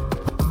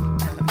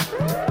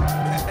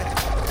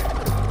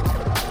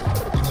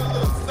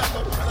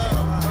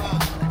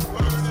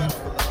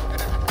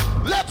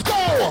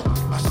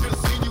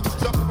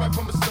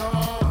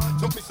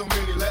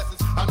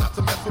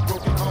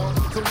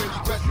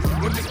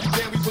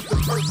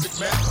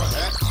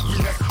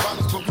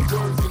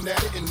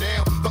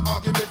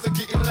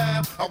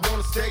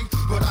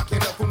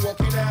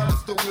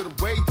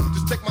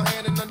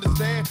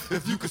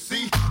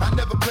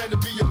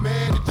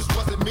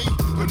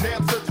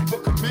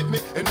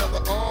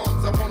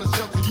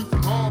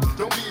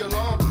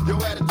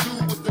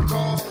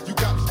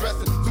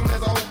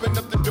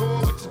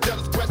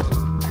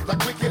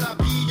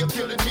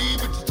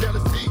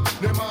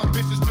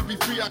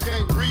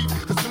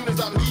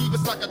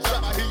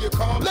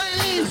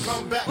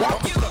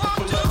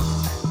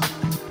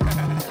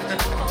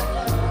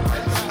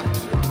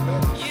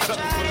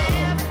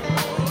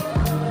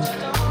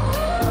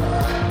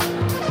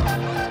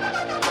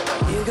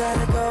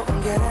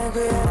 don't get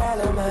angry at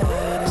all of my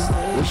honesty.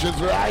 Which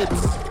is right.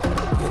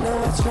 You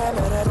know I try,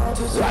 but I don't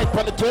do so. Right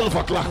by the 12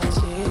 o'clock.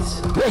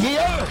 We're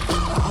here. I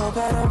hope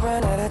I don't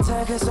run out of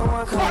time, cause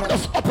someone come Rock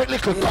us up a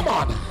little, come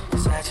on.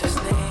 Cause I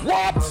just need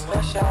what?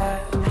 One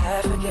shot,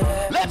 have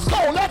again. Let's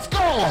go, let's go.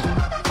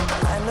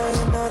 I know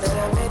you know that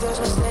I made those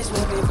mistakes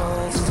maybe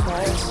once or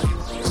twice.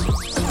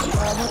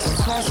 Probably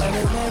twice, I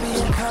mean maybe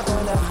a couple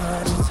of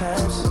 100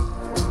 times.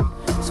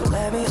 So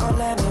let me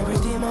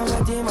redeem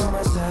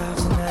myself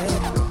tonight.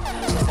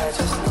 Cause I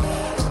just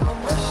need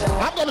one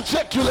shot. I'm gonna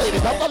check you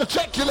ladies, I'm gonna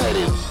check you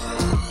ladies.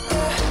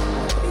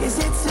 Is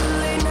it too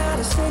late now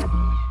to say?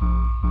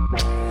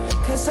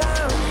 Cause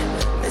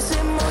I'm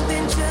missing more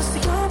than just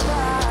your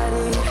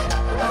body.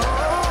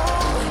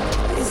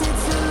 Oh, is it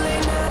too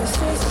late now to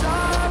say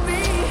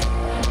sorry?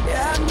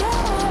 Yeah, I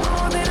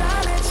know that I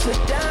let you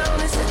down.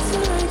 Is it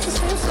too late to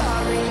say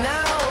sorry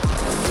now?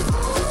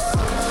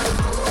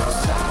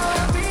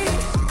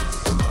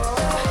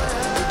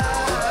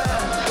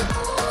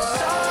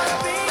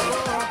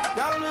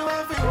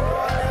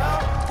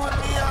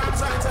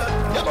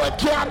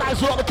 Can't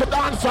nice one to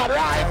dance,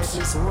 alright?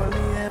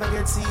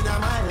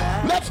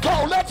 Let's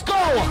go, let's go!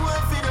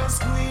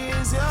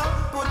 Squeeze you,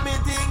 put me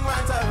thing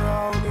right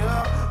around you.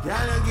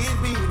 Can you give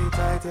me the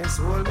tightest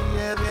hold me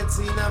ever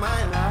seen in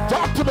my life?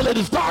 Talk to me,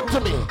 ladies, talk to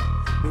me.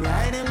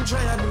 Behind them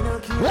try and me no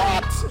care.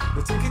 What?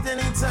 You take it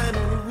anytime,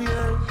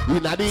 anywhere. You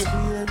not it?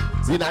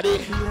 You not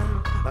it?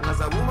 And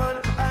as a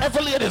woman,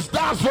 every ladies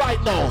dance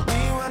right now.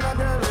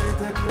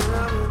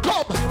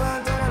 Come,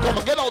 come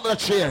on, get on the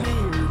chair.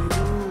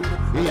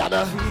 Yeah,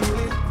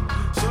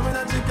 show me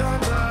that you can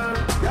girl.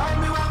 Got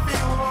me one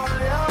feel all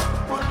ya.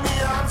 Put me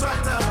arms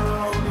right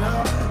around ya.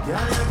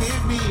 Can you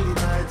give me the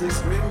tightest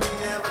grip me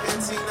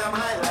ever seen in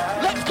my life?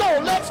 Let's go,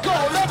 let's go,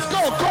 let's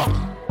go, come.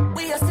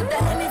 We are still the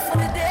honey for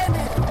the day.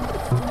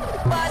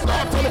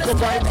 Start to look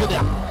right to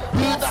them.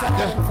 Hear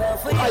that?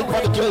 Right by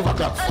the 12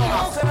 o'clock.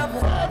 Fast.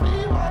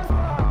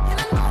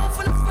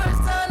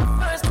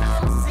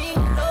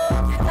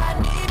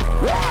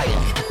 Right.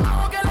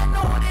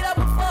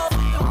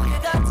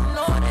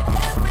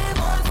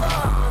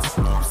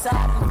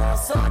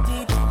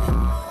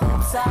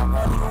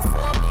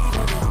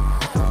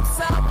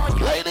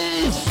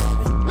 Ladies,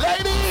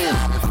 ladies.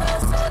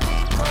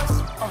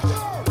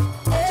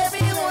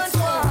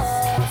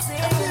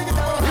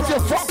 If you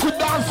fuck with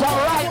dancer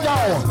right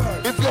now,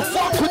 if you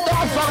fuck with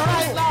dancer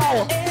right now,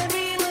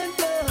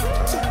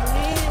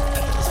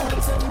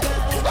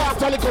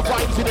 start a little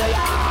vibes in there.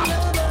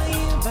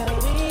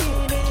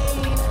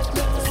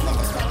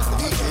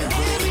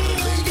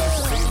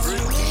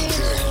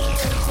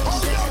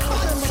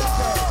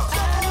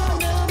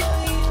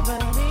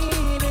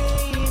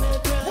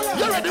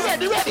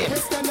 Ready.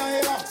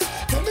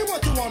 Tell me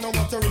what you wanna,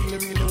 what you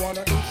really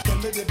wanna do. Tell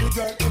me, baby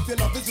girl, if your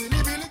love is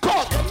really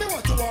cool. Tell me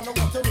what you wanna,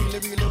 what you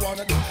really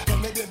wanna do. Tell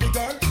me, baby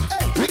girl,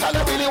 hey. We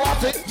gotta really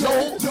want it. No.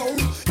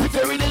 If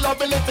you really love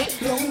me, let me.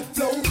 No.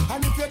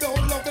 And if you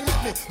don't love me,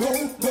 let me. No.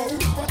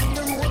 But in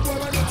the road where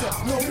I let you.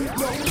 No.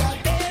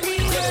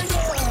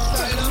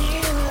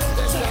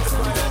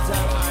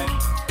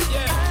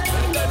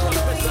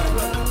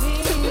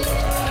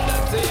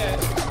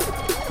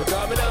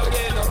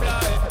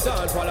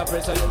 Fall a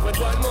pressure you with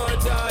one more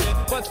try.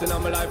 Busting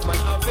on my life, man,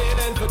 I'm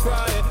feeling for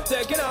crying.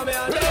 Taking on me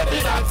and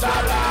baby, that's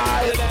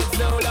alright. That's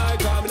no lie,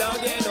 coming out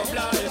again, no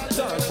blind.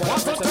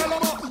 What's the tell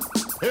them?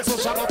 It's a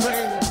shadow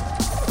thing.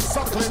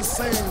 Suckling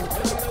sing.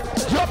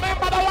 You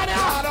remember the one here?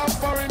 Out of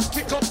foreign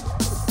kick up.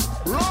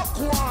 Rock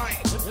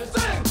wine.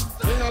 Sing.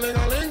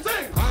 Ding-a-ling-a-ling.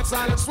 Sing. Hot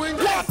silent swing.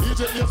 What?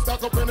 DJ you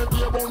stuck up in the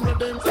beer bone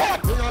rhythm.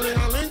 What?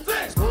 Ding-a-ling-a-ling.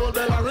 Sing. School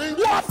bell a ring.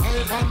 What?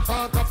 5 and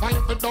 4 to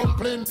 5 for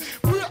dumpling.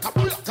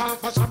 Can't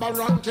for Shabba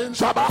ranking.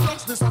 Shabba.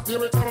 Let's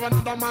disappear it over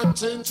another man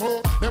change.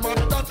 So, them are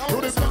the done to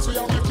the place we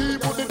have to keep.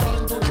 Put the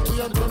gun to the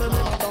key and turn the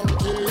little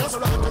donkey. Yes,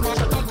 right. Them are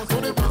the done to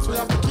the place we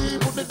have to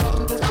keep. Put the gun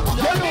to the key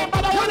and turn the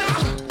little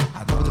donkey.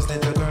 I know this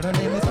little girl, her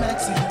name is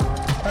Maxine.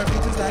 Her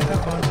feet is like a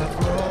bunch of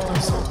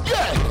roses.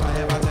 Yeah. If I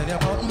ever tell you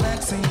about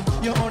Maxine,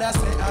 you would have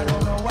say I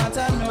don't know what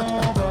I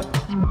know, but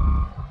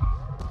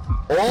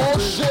oh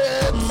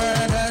shit.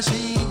 Murder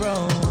she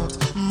wrote,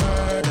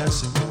 murder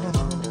she wrote.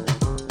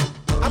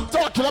 I'm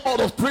talking about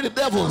those pretty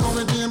devils.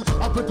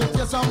 I pretty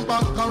face and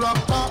back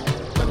character.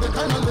 Then the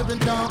kind of living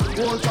can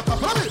hold chaka. I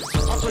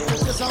pretty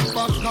face and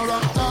back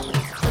character.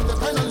 Then the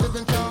kind of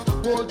living can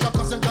hold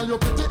chaka. Say girl you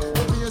pretty,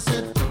 you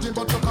basic,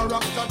 but your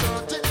character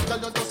dirty. Girl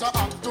you just a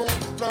act too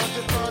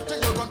flirty.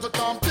 You run to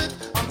Tom Dick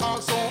and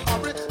also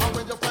hurry. And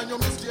when you find your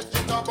mistake,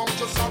 you talk about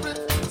you sorry.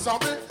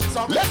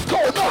 Let's go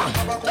now.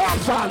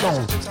 Dance all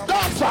now.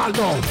 Dance all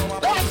now.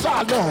 Dance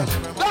all now.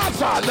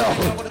 Dance all now.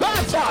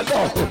 Dance all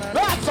now.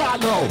 Dance all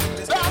now.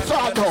 Dance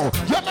all now.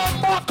 You man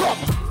mark up.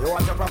 You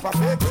want your proper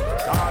fix?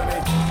 Call me.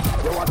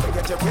 You want to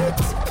get your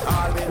fix?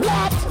 Call me.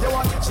 What? You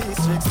want your cheese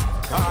sticks?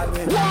 Call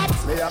me. What?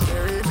 Me have the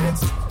remix?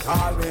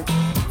 Call me.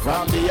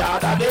 From the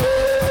other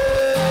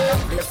day.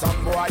 Play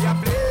some boy you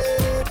play.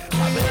 I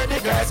hear the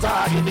girls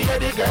talking, hear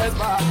the girls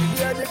talking,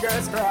 hear the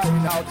girls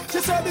crying out. She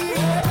said, I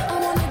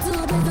wanna do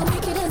it,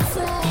 make it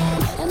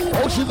insane.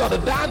 Oh, she's on the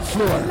dance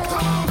floor.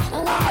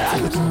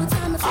 Alright.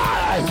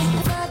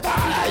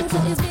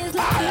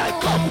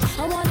 Come.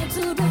 I wanted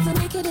to, but to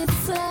make it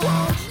slow.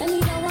 I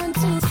need a 1,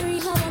 2, 3,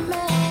 how I'm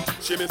mad.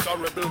 She miss a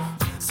rebel,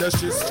 says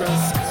she's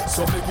stressed.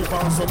 So make you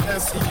found some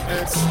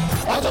SEX.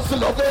 I just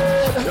love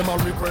it. Them a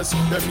repress,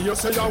 them here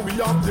say yeah, we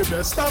are the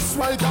best. That's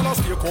why gonna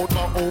stay out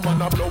my home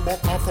and I blow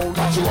up my phone.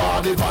 Cause you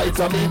are the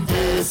vitamin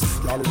A's.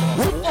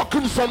 We're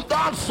walking some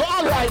dance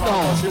all right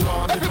now.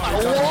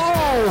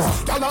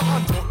 Whoa. Gala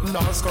and button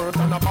and skirt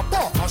and a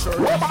papa shirt.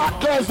 Where my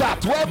hot girls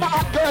at? Where my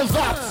hot girls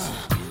at?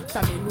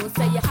 From me know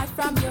say you hot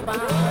from your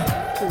band.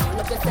 Pull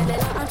up the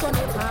cellular and turn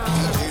it on.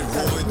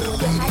 From me know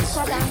you hot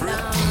from down.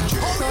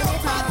 Turn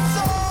it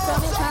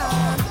on.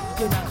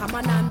 You know come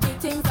on and do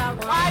things I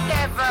want.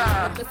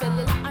 Whatever. The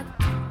cellular and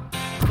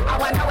I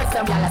wonder what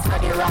some y'all are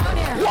studying around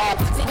here. What?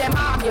 See them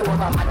arm you over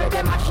man with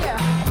them a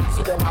share.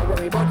 See don't a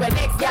worry about when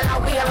next y'all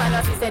are wear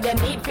and she say them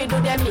need to do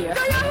them here.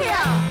 Do you hear?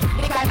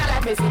 The kind of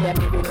life me see them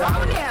living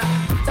round here.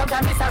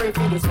 Sometimes it's sorry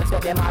for this,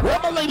 but them are. Well,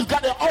 the ladies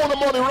got their own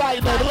money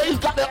right now. The ladies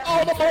got their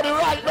own money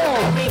right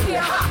now. Me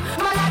here,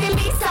 man I the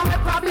least of the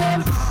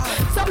problem.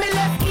 So me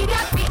left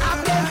idiot be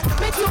have them.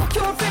 Me too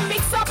cute for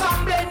mix up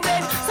and blend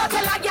them. So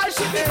tell a girl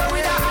she be go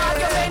with a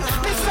argument.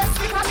 Me stress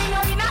me cause me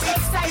know in a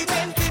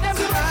excitement. Them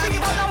be free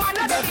but no one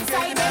of them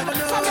inside them.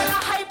 So me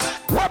a hype.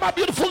 Where my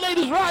beautiful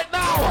ladies right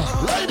now?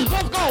 Ladies,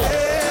 let's go.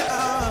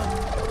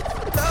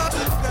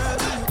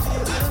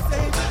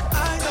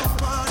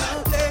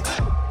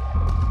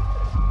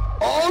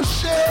 Oh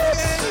shit!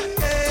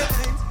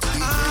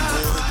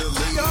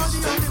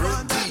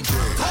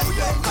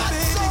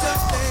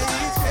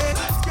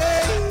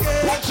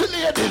 Watch your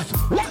ladies!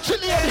 Watch your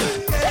ladies!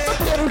 Let me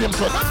play with him,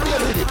 son. Let me play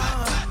with him.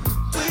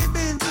 We've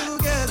been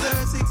together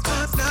 6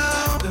 months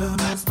now. The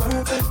most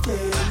perfect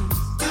day.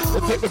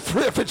 We'll take the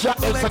free for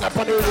Jackson and up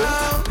on the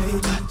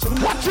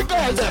room. Watch your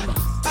girls, them.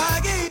 I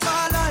gave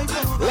my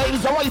life.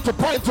 Ladies, I want you to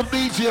point to the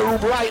DJ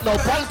room right now.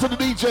 Point to the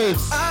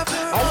DJs. I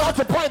want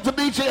to point to the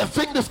DJ and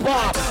sing this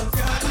part.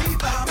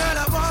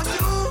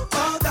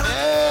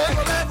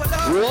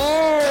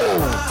 Whoa!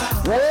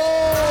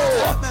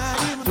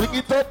 Whoa! Bring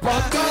it up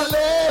on the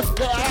left,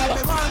 girl.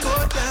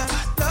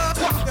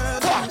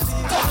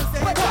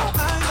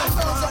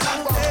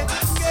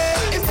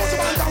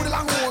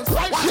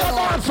 Right here,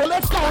 man. So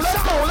let's go.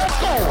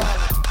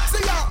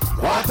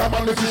 Want a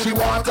man if she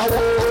want a walk.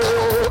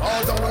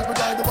 All the ones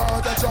behind the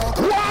water chalk.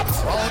 What?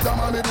 All the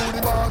man do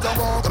the water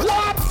walk.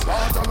 What?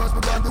 All the ones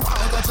behind the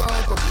water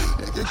chalk.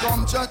 You can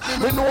come check me.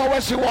 We know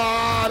what she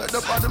wants.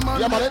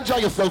 Yeah, man, enjoy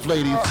yourself,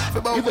 ladies.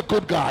 He's a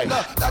good guy.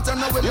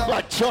 He's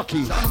like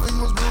Chucky. Alright,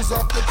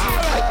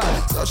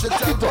 so she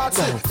tell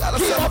Patsy,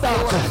 keep her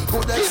down.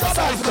 Keep her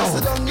down.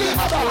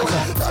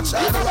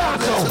 Keep her down.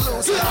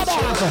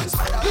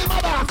 Keep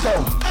her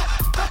down.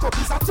 Cock up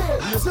is a tail,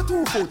 use a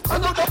 2 foot.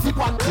 Another tip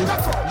on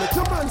cock up, make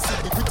your man see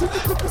the pretty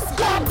little pussy.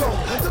 Calm down,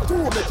 with the 2,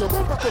 make your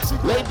bumper touch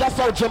it. Ladies, that's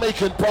our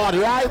Jamaican party,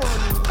 right?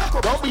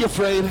 Don't be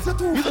afraid.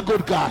 He's a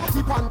good guy.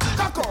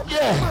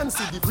 Yeah.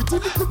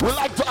 We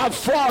like to have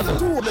fun.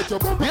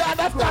 Yeah,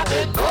 that's not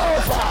it.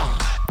 Over.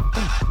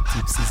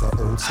 Tipsies are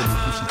old, so we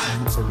push it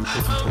in, so we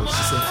put it out.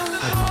 She said, I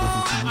don't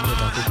know if you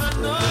never put it out.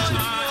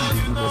 When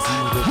she was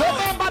in the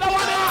remember the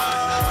one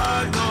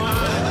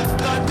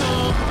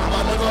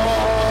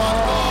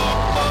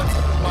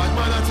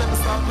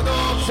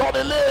so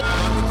they live.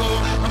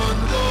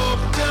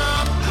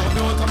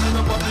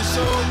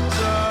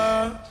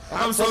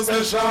 I'm so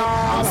special,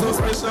 I'm so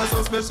special,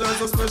 so special,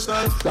 so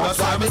special. That's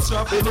why I'm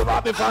shopping. You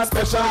want me for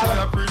special.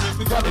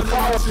 Turn it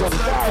forward.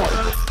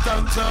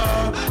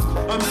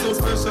 I'm so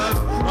special,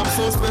 I'm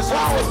so special.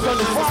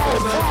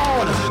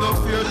 Forward. Don't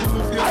fear, you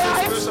feel so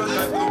special.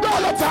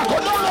 Don't let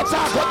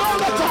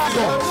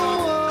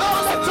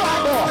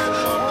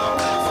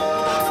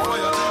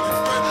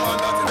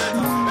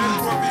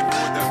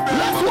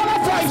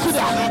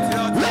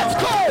Let's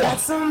go!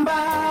 That's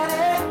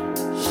somebody,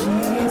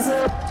 she's a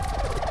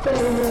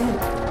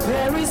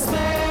very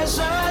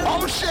special.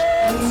 Oh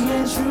shit!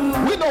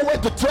 We know when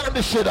to turn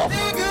this shit up.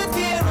 Take good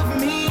care of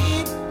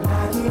me,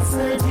 like it's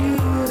her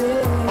duty.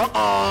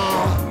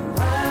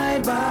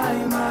 Right by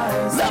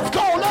my side. Let's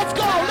go!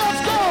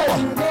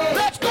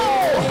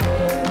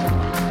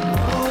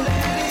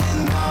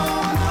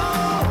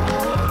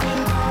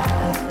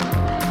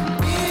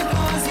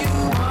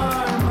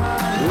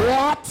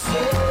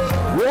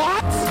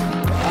 What?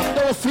 I've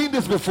never seen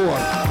this before.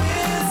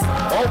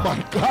 Oh my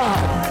God.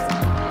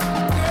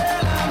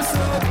 Girl, I'm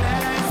so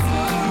glad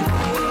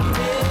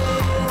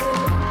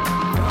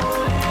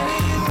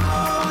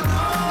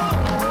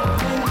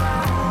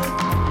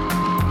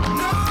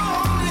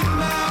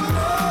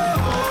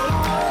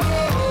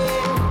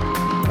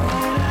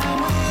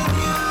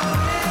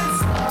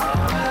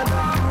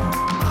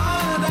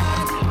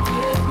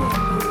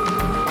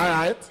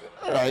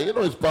Alright, you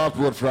know it's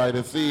Passport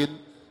Friday, seeing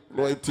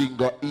no thing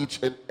got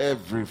each and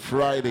every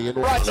Friday, you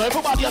know. Right now,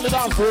 everybody on the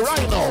dance floor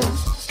right now.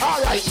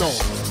 All right now.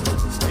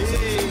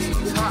 Hey,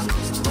 ha.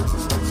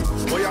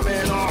 Boy, I'm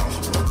in.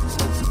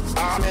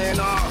 Amen.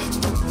 I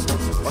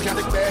can't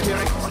take bad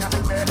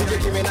here. If you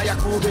give me now your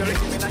cool berry,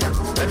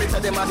 let me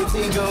tell them how the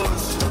thing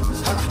goes.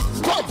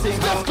 Come,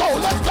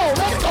 let's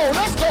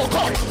go,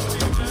 come.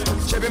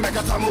 Chevy make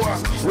a tamua.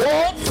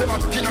 What? Say my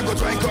king go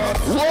drink up.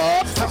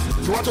 What?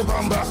 You want to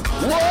bamba?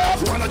 What?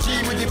 You wanna G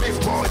with the big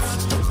boys?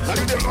 Now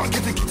you the man,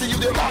 kitty, you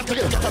the man.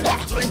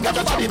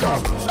 Everybody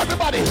know.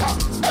 Everybody know.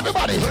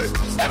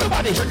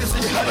 Everybody know.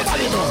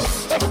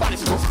 Everybody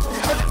know.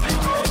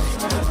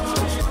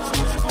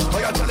 Oh,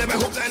 you tell them I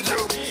hope and you.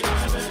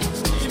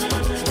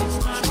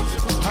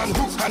 And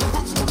who?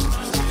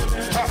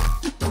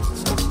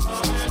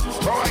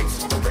 Alright,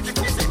 take it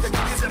easy,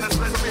 and let's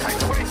play behind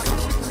the waist.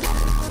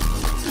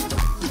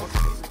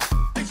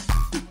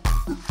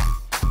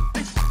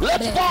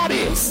 Let's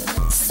party!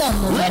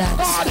 Let's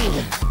party!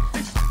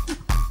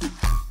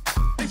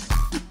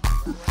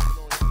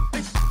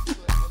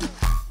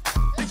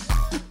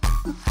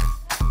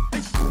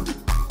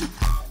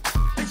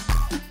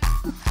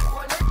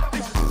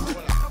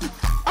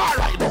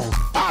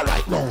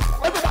 Alright now.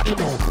 Everybody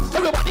know.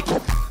 Everybody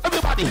come.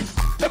 Everybody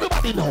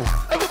know.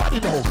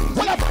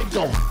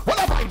 What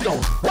a vibe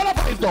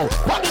now.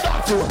 What the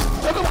dance floor.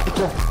 Everybody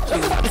come.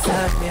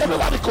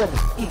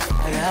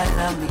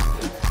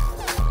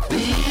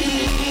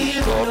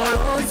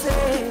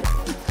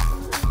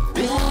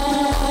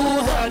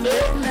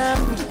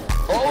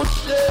 Oh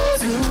shit!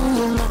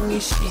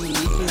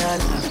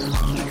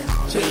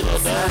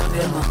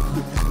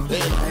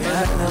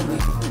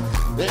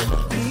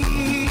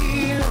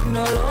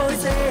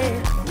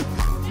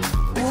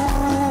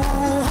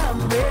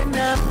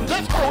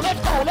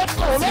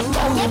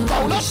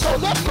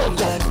 Let's go.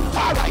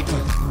 All right.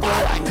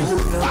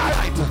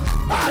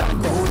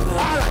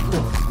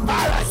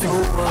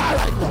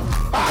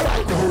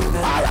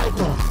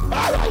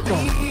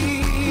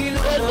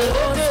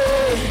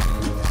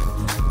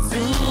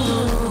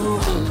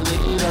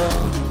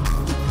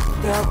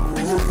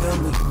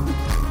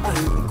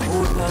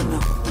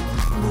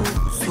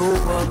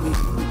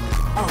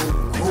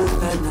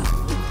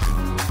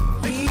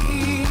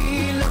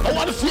 I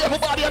want to see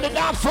everybody on the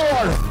dance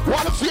floor.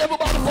 Want to see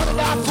everybody on the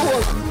dance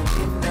floor.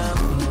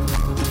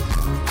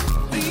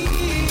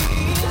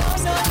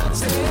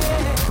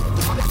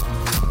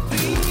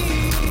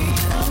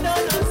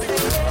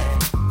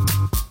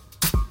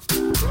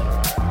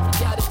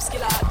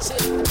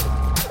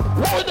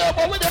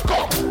 What we there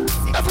come?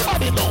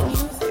 Everybody know.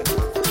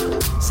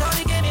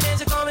 Shawty gave me then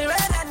she call me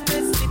red and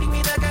sleeping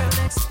with a girl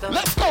next door.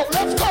 Let's go.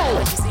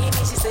 She see me,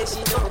 she say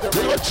she know the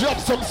We're gonna drop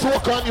some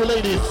soak on you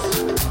ladies.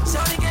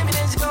 Shawty gave me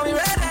then she call me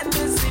red and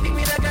sleeping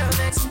with a girl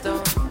next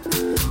door.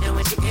 And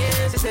when she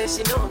came, she said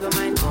she know the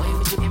mind. Boy,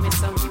 would you give me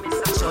some?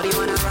 Shawty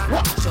wanna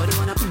rock, shawty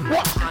wanna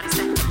shawty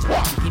send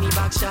give me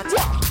back shot.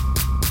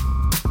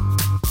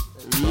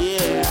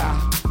 Yeah.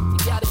 You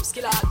got him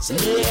skill out,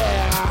 shit.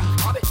 Yeah.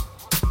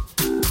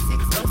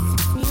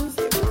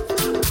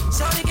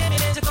 Shawty gave me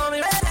then she call me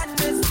red and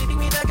sleeping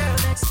with a girl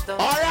next door.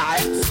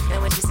 Alright.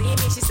 And when she see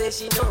me, she said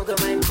she know the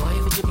mind.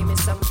 Boy, would you give me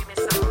some?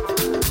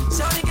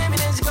 Shawty gave me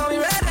then she call me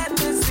red and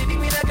sleeping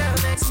with a girl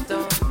next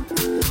door.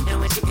 And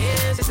when she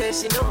came, she said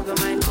she know the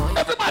mind. Boy,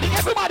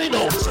 everybody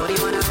know. Shawty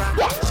wanna rock.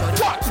 What?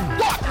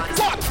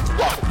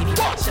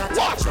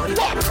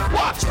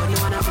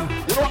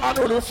 You know,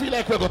 Unruly, we feel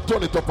like we're gonna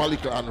turn it up a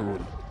little,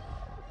 Unruly.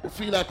 We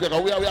feel like we are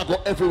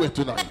going everywhere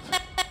tonight.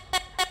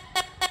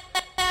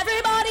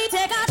 Everybody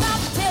take a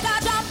jump.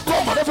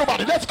 Come on,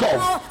 everybody, let's go.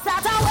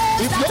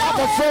 If you have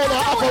a phone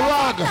or have a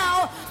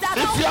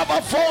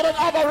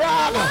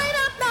rag, line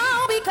up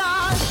now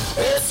because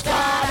it's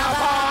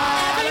carnival.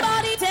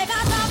 Everybody take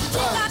a jump.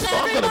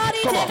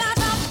 Everybody take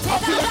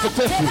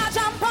a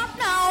jump up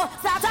now.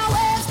 Start a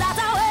wave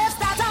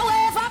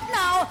up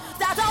now.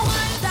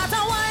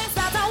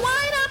 Start a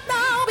wine up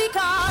now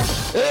because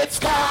it's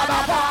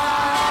carnival.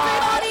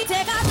 Everybody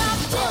take a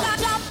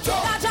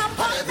jump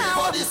up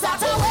now.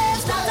 Start a wave.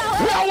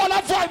 We are one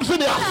of vibes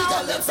in here.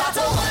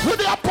 With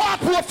the apart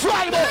for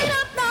Friday. Line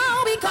up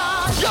now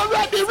because you're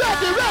ready.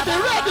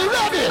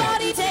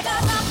 Everybody take a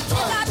jump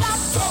up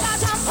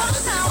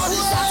now.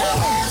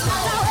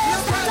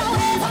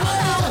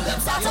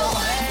 Start a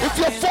wave. If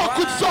you're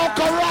fucking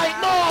soccer right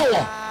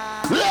now,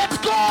 let's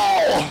go!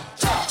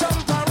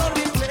 Jump around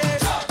the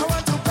place. I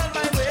want to bend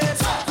my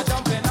waist.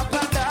 Jumping up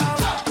and down,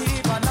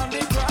 even on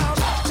the ground.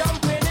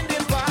 Jumping in the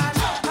van,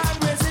 I'm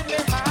raising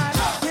my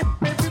hand.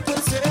 If people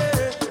say,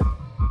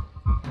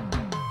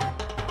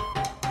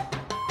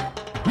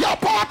 we are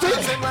party!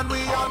 When we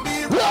on the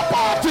We are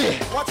party!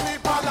 Watch me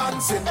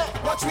balancing.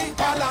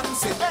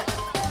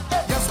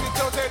 Yes, we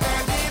tilted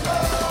and deep.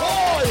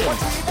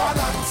 Watch me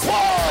balancing.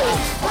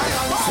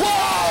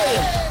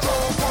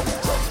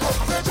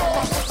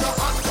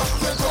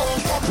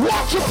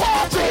 Watch your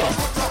party!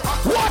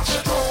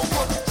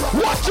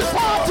 Watch your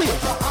party!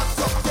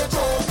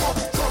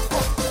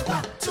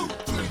 1, 2,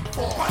 3,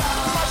 4.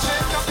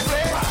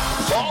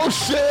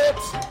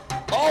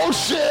 Oh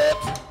shit!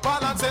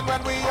 Balancing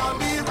when we on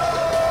the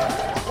road.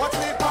 Watch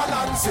me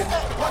balancing.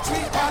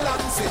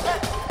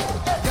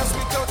 Yes,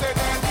 we tilted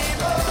and deep.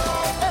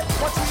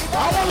 Watch me balancing. I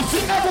want to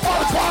see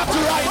everybody party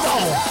right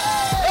now.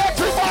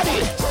 Everybody!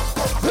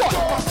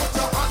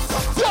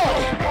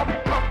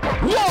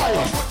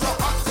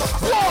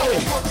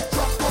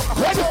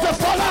 When you say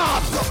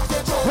Pollard,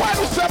 when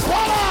you say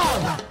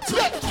Pollard,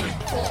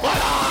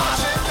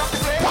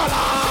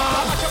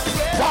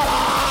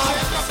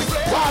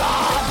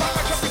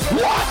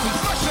 what?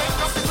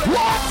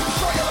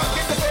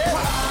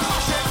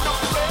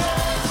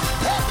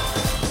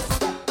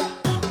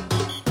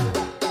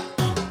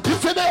 You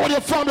say that with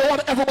your family, I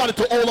want everybody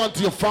to hold on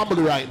to your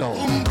family right now.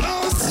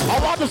 I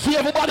want to see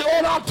everybody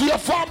hold on to your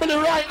family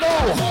right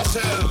now.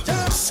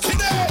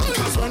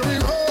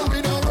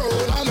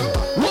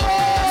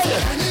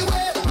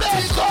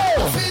 Let's go.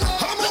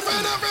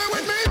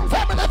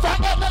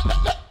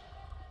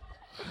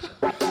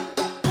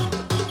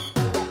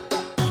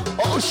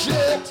 Oh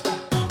shit.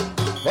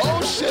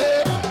 Oh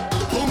shit.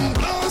 Boom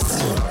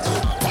blast.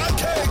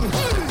 Viking.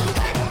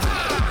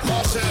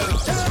 Marcel.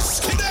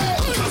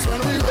 Cause when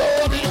we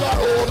roll the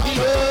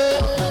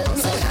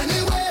say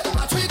anywhere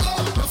that we go,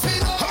 the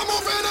feet up. I'm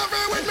moving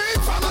over with me.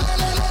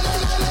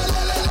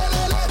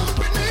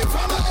 With me.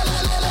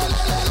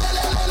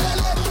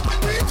 When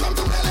we come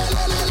to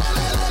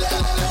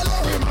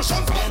we must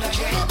have fun.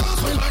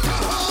 We like a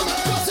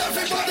hammer.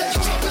 Everybody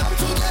jump them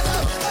together.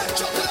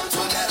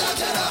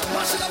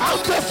 I'm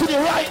testing you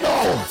right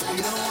now.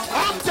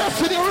 I'm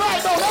testing you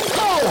right now. Let's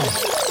go.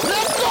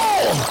 Let's go.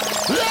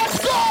 Let's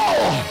go.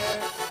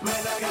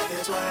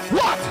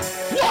 What?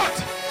 What?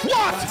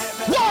 What?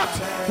 What?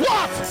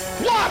 What?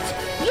 What?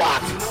 What?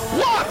 What?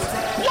 What?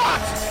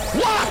 What?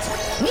 What?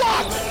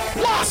 What?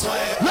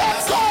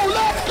 Let's go.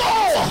 Let's go.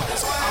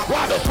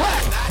 What the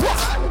fuck?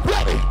 What?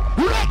 Ready.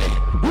 Ready.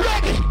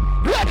 Ready.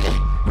 Ready.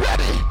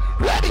 Ready.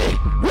 Ready.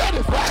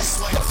 Ready. Fast.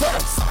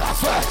 Fast.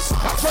 Fast.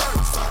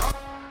 Fast.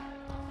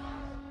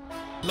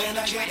 Man,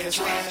 I get this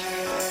right.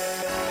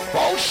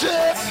 Oh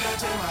shit!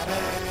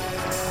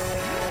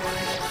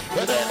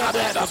 But then I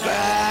bet I'm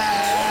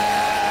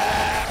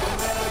back.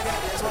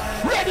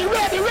 Ready,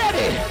 ready,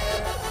 ready!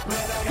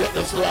 Get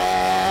this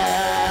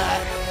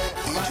right.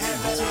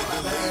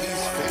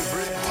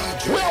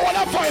 Where are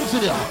our vibes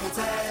in here?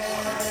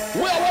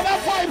 Where are our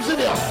vibes in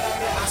here?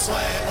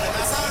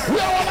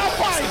 Where are our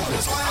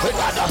vibes? We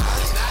got the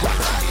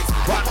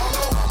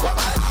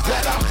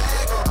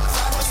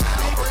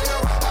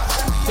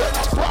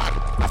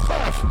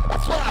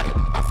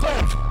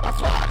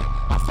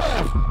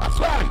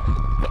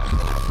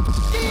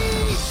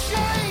DJ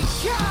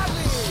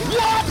Khaled.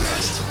 What?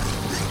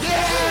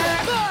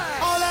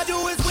 Yeah. All I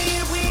do is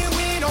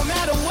win, no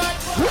matter what.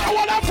 We're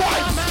on our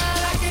vibes. I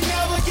can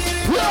never get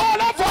it. We're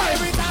on our vibes.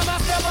 Every time I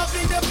step up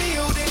in the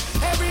building,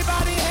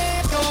 everybody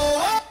hands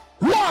go up.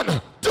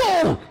 1,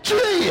 2,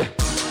 3.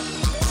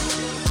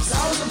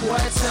 Soulja Boy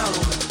tell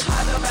him,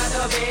 hot up at the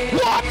bed.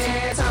 What?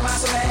 Time I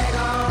swag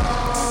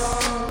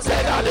on.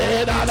 Say that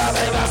it, and I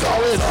think that's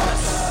all it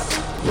is.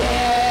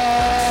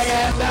 Yeah,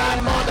 get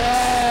that money.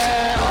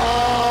 Oh,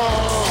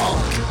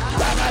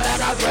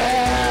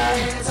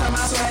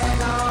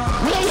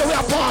 we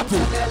are party.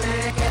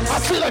 I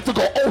feel like to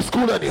go old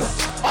school in here.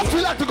 I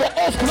feel like to go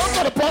old school. I'm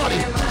gonna party.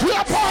 We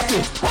are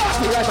party.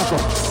 Party right now.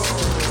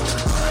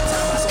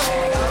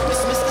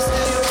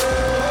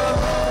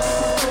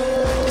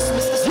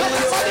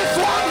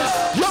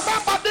 You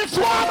remember this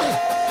one?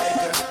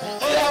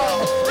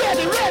 Yeah.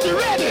 Ready, ready,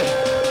 ready.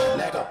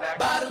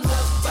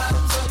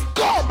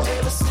 Come.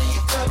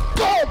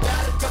 Come.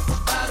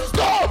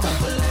 Come.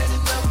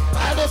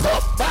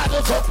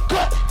 Battles up,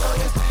 come.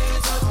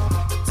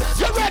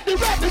 You ready,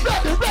 ready,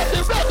 ready,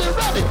 ready, ready,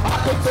 ready.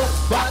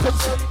 Back up.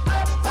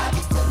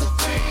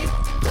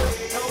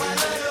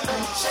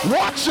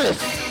 Watch this.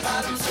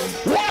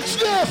 Watch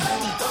this.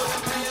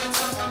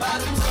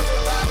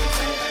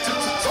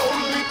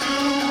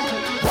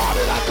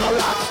 Party like a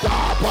rock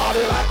star,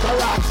 party like a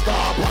rock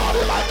star,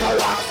 party like a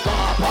rock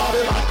star,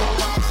 party like a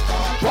rock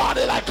star,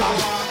 party like a.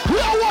 We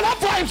are one of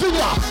vibes in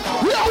here.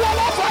 We are one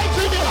of vibes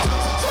in here.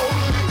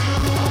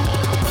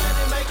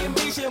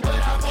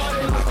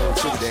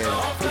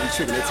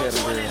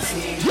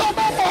 Your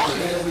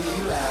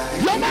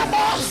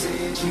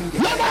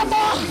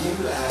mama.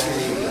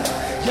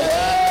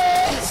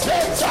 Yeah.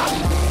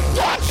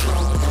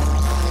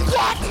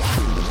 What?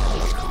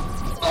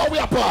 Oh, we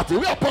are party.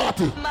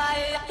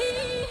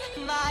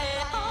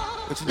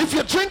 If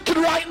you're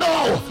drinking right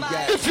now,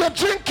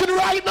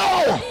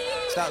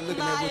 stop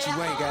looking at what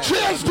you ain't got.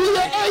 Cheers to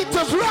your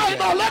haters right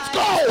now. Let's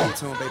go.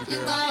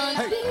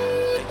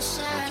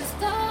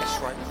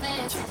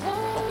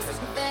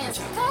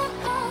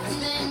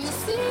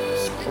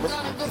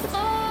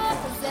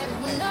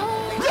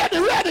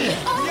 Ready.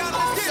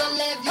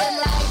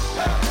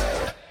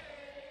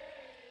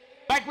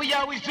 Like we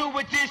always do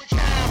with this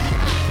time.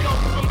 Go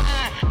from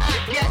high,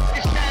 I get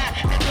the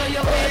shine. And throw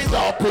your hands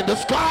up in the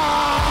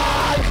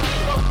sky.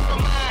 Go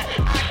from high,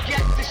 I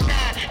get the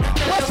shine.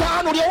 What's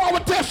on? Do you want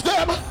to test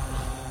them?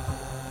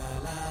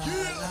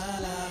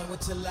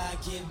 Till I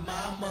get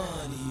my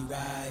money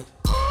right.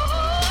 I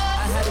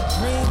had a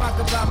dream I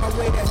could buy my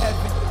way to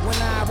heaven. When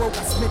I woke,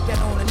 I spit that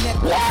on the neck.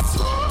 What?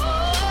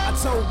 I I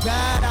told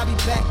God I'll be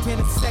back in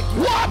a second.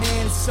 What?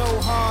 Man, it's so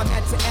hard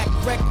not to act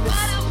reckless.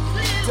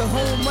 To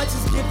whom much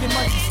is given,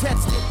 much is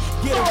tested.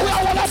 Get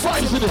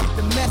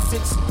the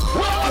message.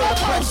 Feel the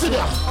pressure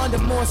under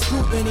more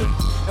scrutiny.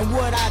 And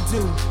what I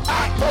do,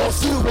 act more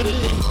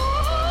stupidly.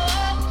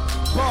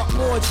 Bought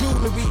more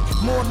jewelry,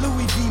 more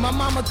Louis V. My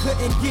mama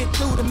couldn't get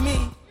through to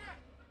me.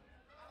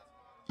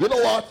 You know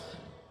what?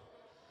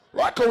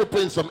 Why can't we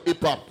play some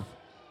hip hop?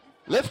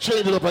 Let's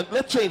change it up and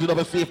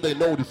see if they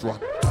know this one.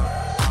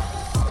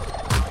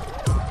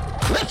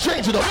 Let's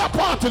change it up. We are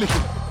party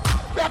little.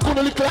 We are going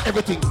to look at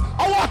everything.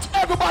 I want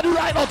everybody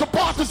right now to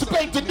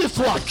participate in this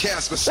one.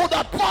 Oh,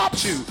 that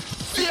pops you.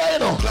 Yeah, you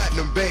know.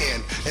 Platinum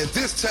band, and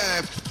this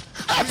time,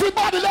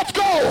 everybody, let's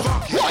go.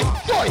 Why?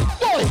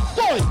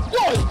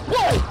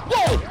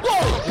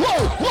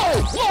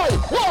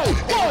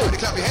 Everybody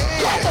clap your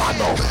hands. Come on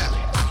now.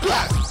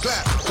 Clap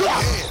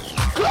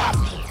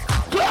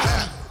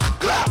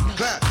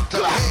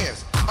your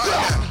hands. All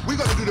right, now, we're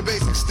gonna do the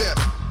basic step.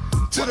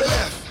 To the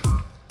left.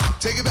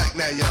 Take it back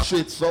now, y'all.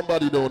 Shit,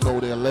 somebody don't know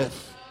their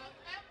left.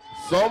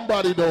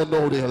 Somebody don't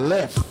know their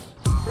left.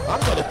 I'm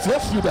gonna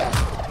test you that.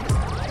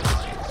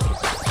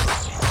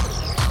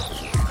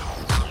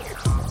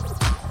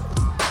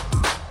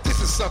 This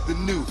is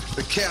something new,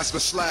 the Casper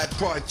Slide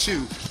Part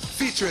 2,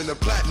 featuring the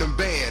Platinum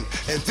Band,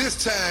 and this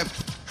time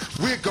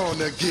we're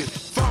gonna get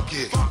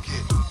funky.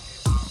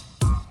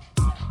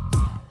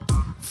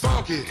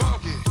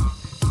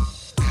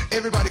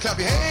 Everybody clap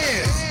your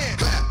hands.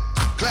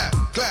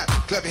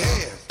 Clap your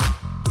hands.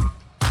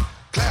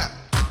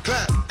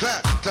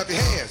 Clap your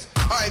hands.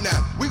 All right,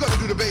 now we're gonna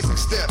do the basic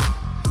step.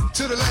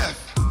 To the left.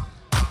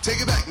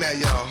 Take it back now,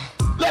 y'all.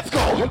 Let's go.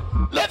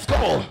 All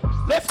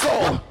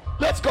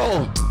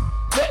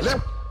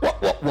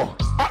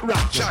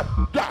right,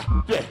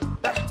 yeah.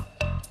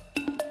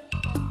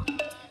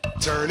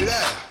 Turn it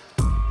out.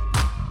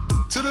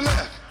 To the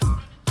left.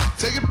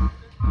 Take it.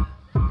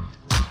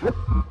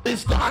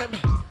 This time.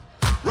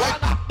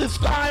 Right. Not this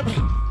time.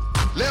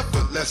 Left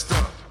foot, let's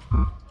start.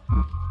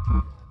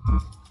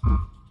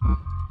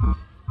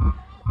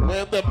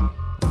 Where them?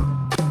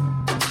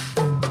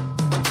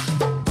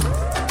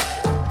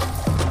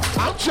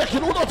 I'm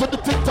checking who knows on the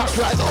TikTok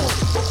right now.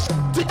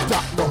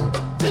 TikTok no.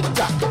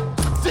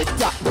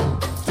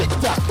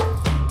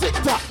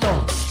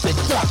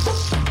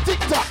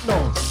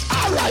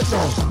 All right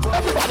now.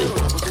 Everybody.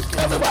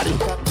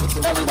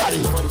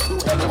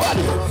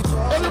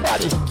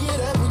 Get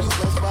up when you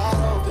first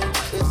wide open.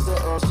 It's the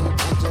ocean,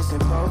 I'm just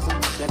imposing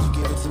that you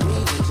give it to me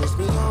and just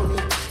be on me.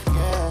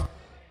 Yeah.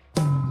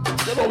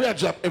 You know we are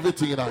drop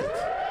everything tonight.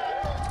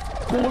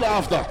 Cool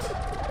off that.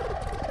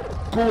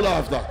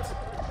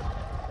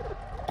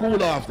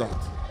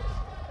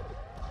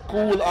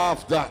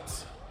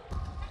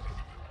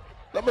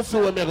 Let me see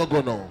where I'm gonna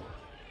go now.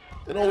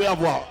 You know we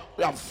have what?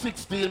 We have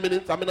 16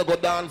 minutes. I'm gonna go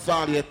dance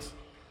all yet.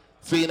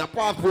 See, in a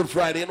Passport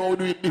Friday, you know we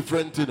do it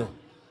different, you know.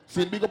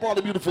 See, big up all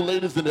the beautiful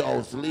ladies in the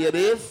house.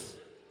 Ladies,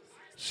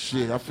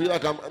 shit, I feel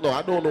like I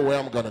don't know where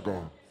I'm gonna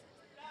go.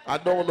 I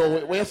don't know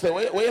where you say?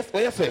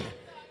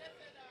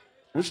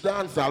 Which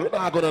dancer? We're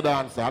not gonna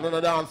dance. I don't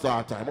know dance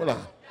all time.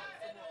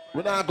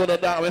 We're not gonna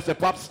dance. Where you say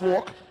Pop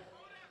Smoke?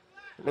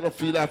 We don't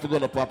feel like we're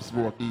gonna Pop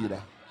Smoke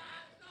either.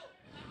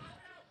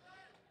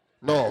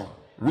 No,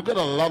 we got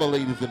a lot of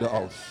ladies in the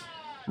house.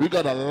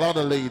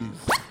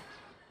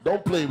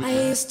 Don't play with me.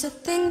 I used to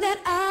think that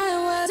I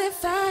wasn't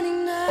fine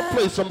enough. I'll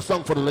play some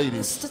song for the ladies.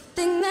 Used to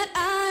think that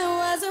I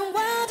wasn't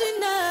wild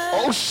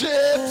enough. Oh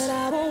shit! But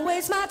I won't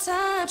waste my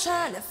time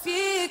trying to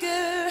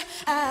figure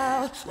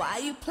out why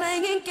you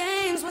playing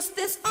games. What's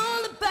this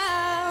all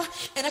about?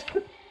 And I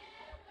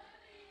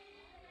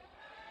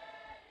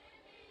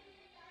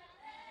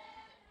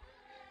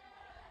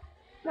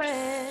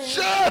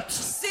shut!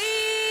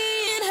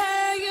 Seeing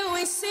her, you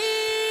ain't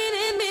seen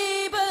in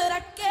me, but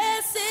I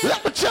guess it's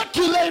let me check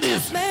you,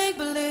 ladies. Make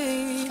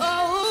believe.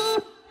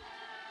 Oh.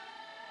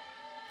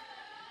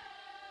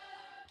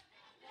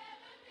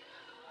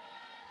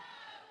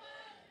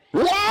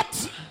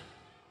 What?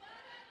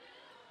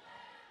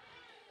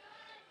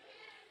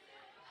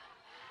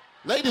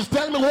 Ladies,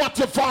 tell me what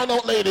you found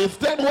out, ladies.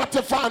 Tell me what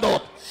you found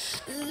out.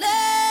 Love,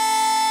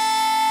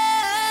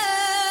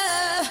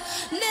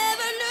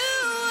 never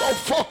knew. Don't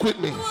fuck with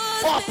me.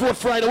 Passport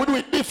Friday, we do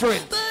it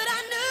different. But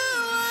I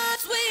knew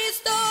once we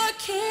start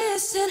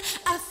kissing,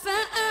 I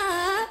found.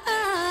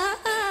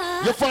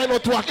 You find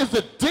out what? It's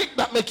the dick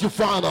that make you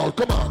find out.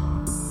 Come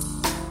on.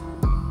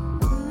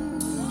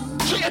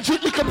 Change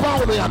it, you can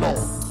power me, I know.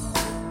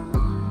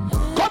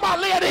 Come on,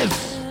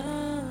 ladies.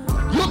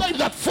 You ladies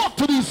that fuck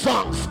to these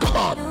songs. Come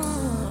on.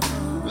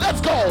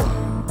 Let's go.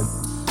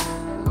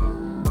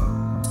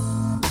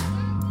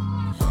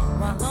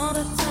 While all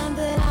the time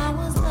that I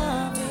was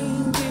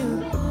loving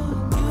you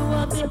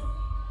were the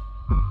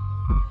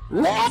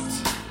what?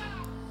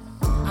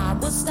 I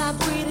would stop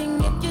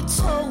breathing if you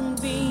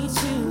told me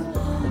to.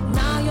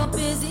 Now you're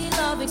busy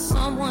loving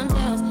someone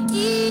else. 11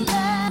 years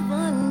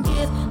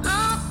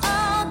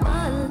of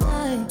my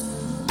life.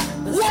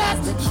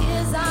 Besides the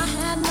kids, I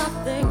had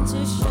nothing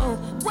to show.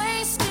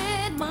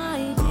 Wasted my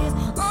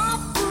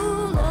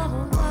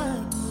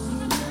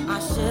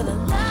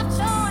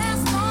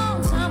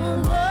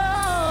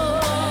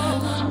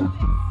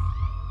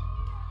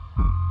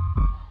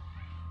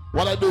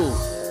do?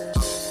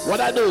 What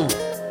I do?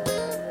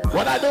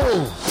 What I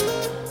do?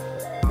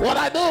 What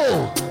I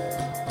do?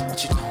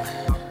 What you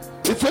doing?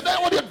 If you're there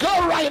with your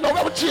girl right now, I'm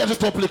gonna change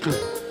it up a little.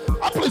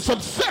 I'll play some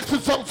sexy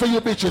song for you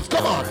bitches.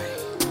 Come on.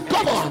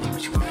 Come on.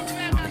 You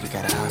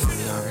got a high for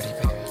me already,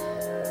 baby.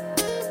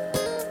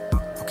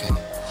 Okay.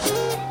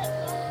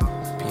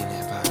 Be in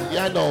there about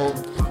Yeah, I know.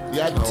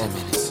 Yeah, I know. 10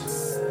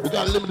 minutes. We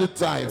got limited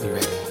time. You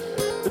ready?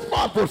 It's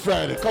Marvel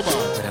Friday. Come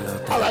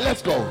on. All right,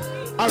 let's go.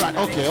 All right,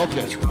 okay.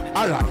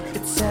 All right.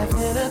 It's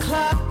 7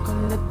 o'clock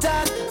on the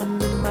dot.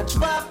 I'm in my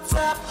drop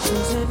top,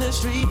 cruising the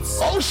streets.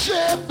 Oh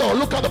shit! No,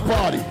 look at the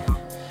party.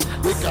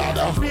 We got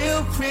a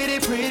real pretty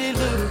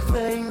little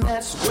thing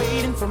that's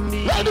waiting for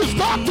me. Ladies,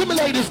 talk to me,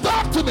 ladies,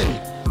 talk to me.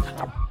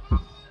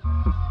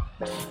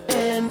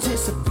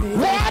 Anticipate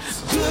what?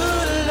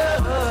 Good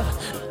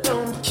love,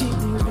 don't keep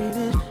me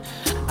waiting.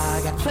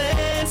 I got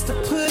plans to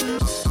put in.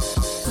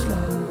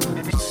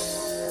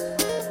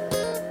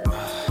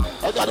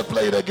 I gotta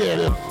play it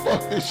again.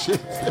 Fuck this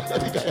shit.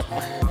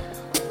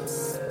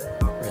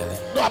 Really?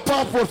 No,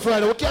 Powerful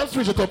Friday. We can't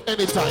switch it up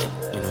anytime.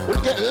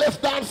 We'll get less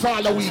dance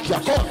all the week.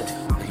 Yeah, come.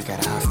 You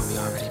got a high for me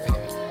already, baby.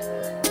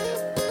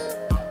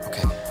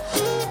 Okay.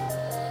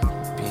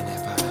 Be in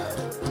there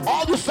about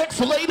all you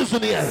sexy ladies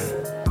in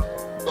here.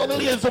 All the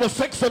ladies that are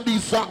sex on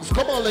these songs.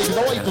 Come on, ladies.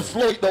 I want you to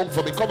slow it down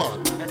for me. Come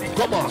on.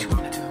 Come on.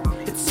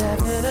 It's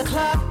 7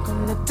 o'clock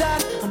on the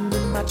dot. I'm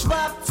in my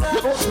drop top,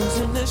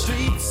 cruising the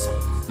streets.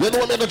 You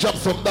know I'm gonna drop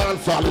some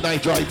dance all the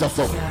night, right? Or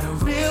something. Got a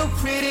real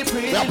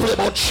pretty. I play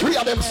about 3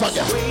 of them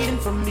songs. Waiting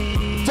for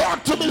me.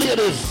 Talk to me,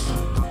 ladies.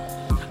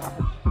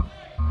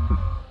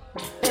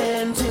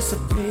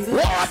 Anticipated.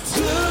 What?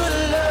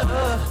 Good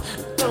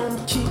love,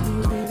 don't keep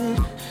me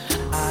waiting.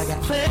 I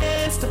got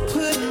plans to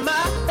put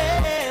my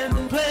hand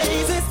in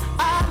places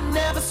I've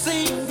never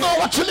seen. No,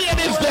 what you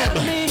ladies then?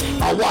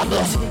 I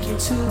wanna take you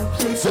to a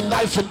place so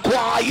nice and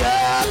quiet.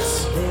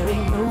 There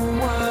ain't no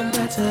one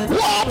better.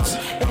 What?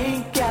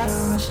 Ain't gotta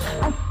rush.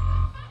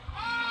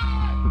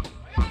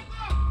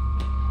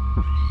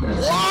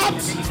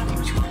 What? See,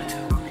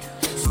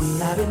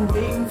 I've been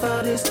waiting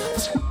for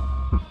this.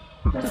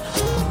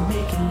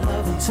 Making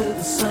love until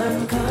the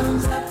sun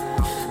comes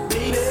up.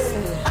 Baby,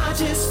 I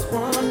just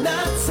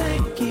wanna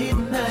take it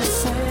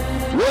nice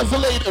and Where's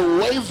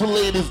the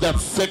ladies that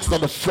sex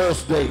on the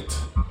first date?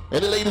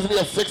 Any ladies in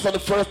here sex on the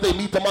first date,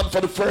 meet a man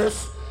for the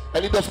first,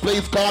 and he just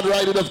plays card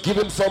right, he just give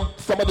him some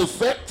of the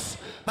sex?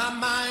 my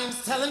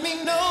mind's telling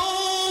me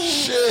no.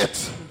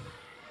 Shit.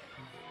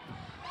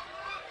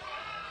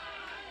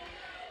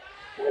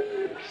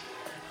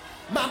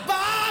 My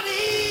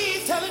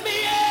body's telling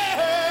me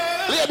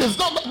yeah. Ladies,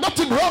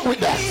 nothing wrong with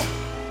that.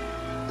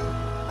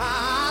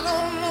 I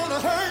don't wanna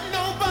hurt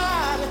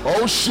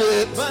nobody. Oh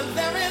shit. But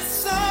there is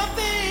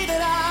something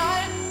that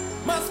I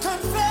must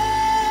confess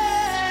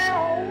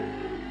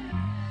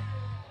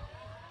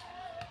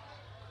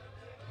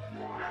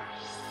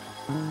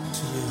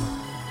to you.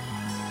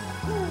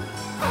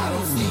 I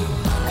don't see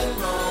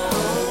nothing wrong.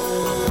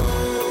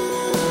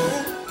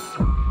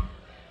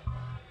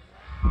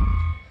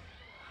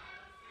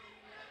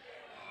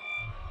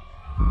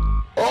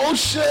 Oh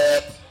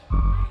shit.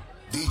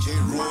 DJ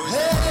Roy.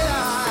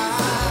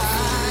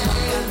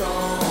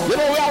 You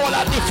know we all want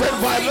a different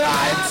vibe,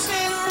 right?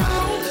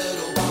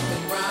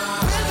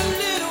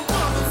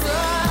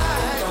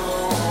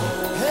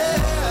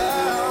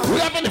 We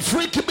have any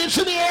freaky bitch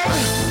in here?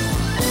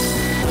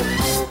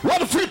 What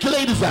the freaky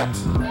ladies at?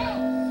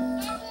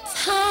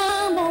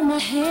 Time on my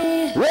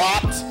hand.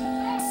 What?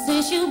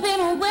 Since you've been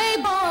away,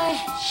 boy.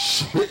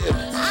 Shit.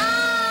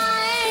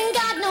 I ain't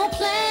got no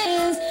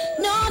plans.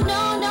 No.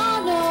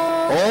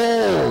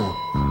 Oh.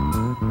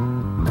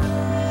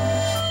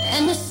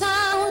 And the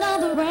sound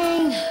of the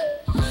rain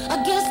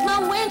against my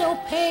window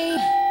pane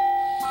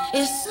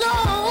is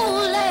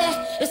slowly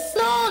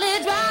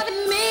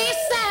driving me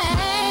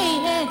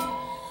insane.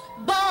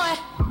 Boy,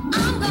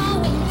 I'm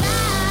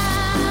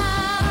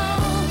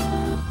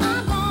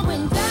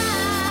going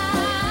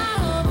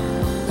down,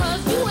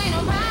 'cause you ain't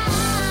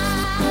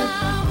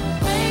around,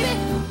 baby.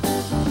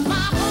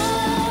 My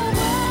whole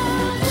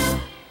world is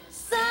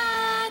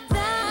upside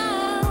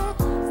down.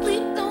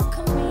 Sleep don't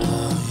come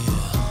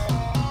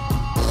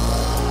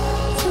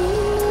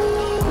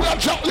We are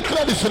jumping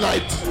credits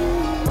tonight.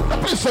 I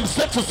play some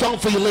sexy song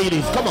for you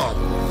ladies. Come on.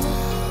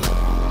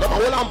 Come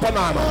on, hold on,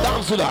 Panama.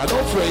 Dance with that. Don't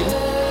afraid.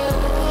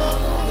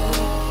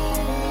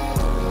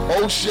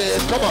 Oh shit.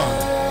 Come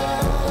on.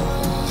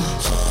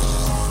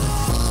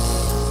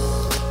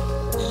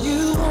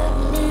 You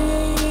want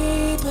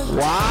me, but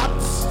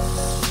What?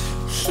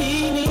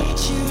 he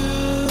needs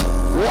you.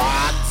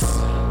 What?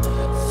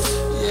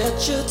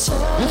 Yet you're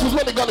told This is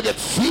when they're gonna get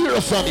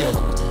serious on you.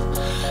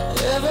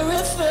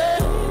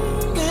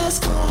 everything is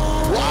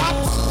cool. What?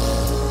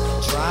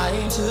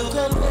 Trying to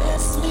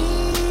convince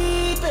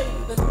me,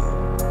 baby,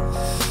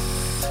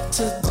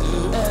 to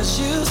do as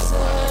you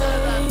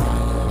say.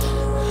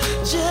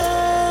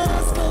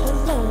 Just go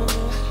along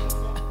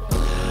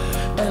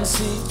and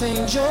see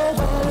things your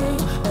way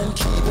and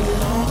keep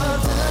it on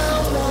the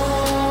down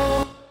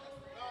low.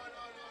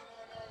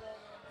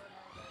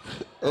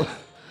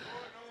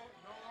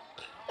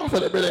 for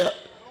them there.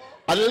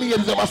 And the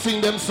ladies ever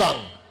sing them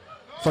song.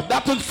 So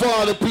that is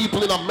for the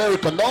people in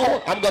America.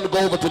 Now, I'm going to go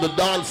over to the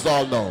dance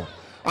hall now.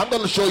 I'm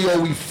going to show you how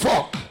we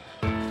fuck.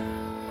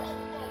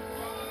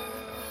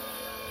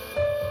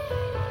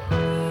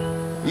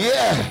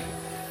 Yeah.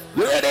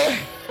 You ready?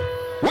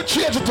 We'll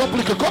change it up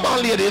little. Come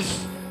on,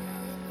 ladies.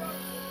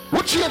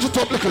 We'll change it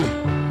up little.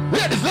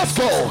 Ladies, let's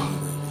go.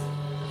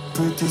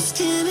 Pretty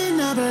skinny,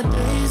 another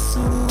day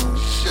soon.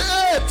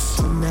 Shit!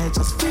 Tonight,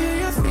 just feel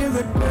your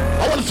favorite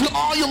bird. I want to see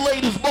all you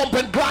ladies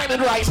bumping,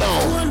 grinding right now.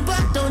 One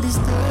back, don't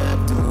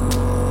disturb too.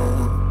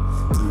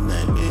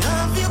 Tonight, me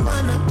have you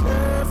on a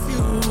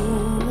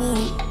perfume.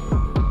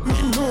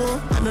 Me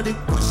know, I know the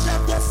push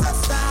up, yes, I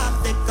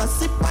stop. Take a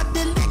sip of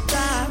the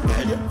liquor.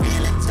 Girl, you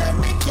really turn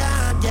me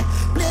on. Yeah,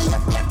 play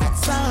your favorite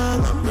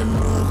song. I'm the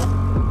over.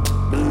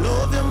 I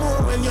love you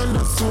more when you're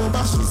not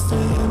sober. She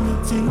say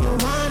anything you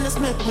want, let's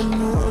make me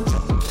know.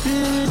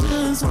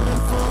 Visions one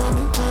for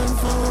me.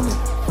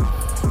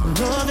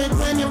 Love it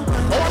when you want.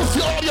 I want to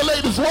see all your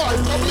ladies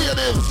wine. Come here,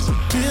 this.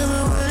 Give me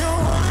when you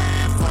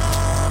want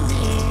for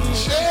me.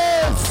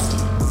 Cheers.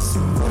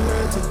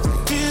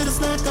 It's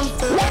like I'm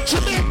fair. What you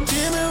mean?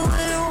 Give me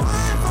when you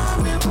want for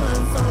me.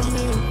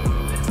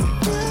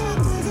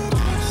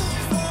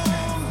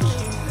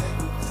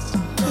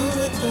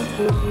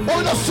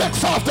 Oh, the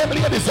sex off them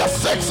ladies, the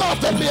sex off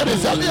them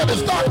ladies, the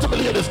ladies, talk to me,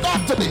 ladies,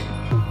 talk to me.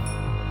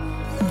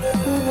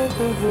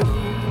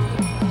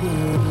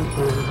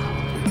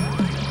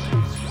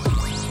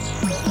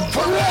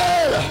 For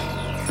real.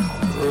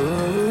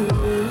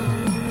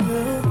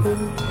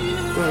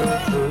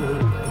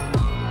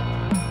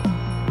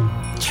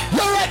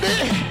 You ready?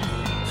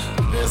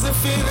 There's a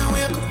feeling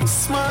where I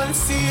smile,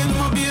 seeing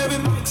my baby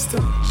next to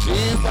me.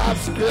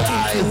 Jesus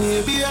Christ.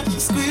 Maybe I can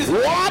squeeze.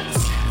 What?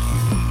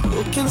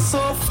 Looking so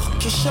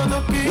fuckish on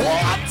a beat.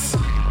 What?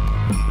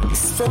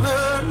 It's from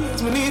her,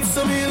 we need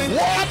some healing.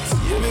 What?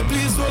 Yeah, me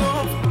please roll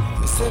up.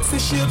 The sexy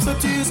shapes are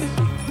teasing.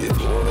 If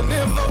you wanna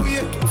never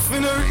wake for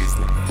no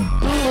reason.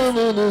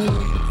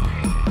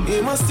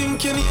 You must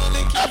think you need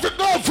it. Every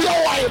girl feel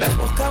wide.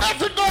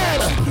 Every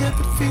girl.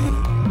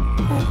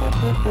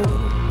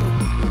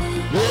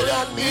 You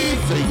don't need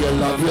to, you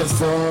love your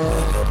son.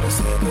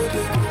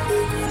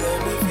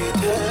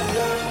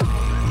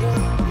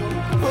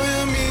 What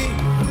you mean?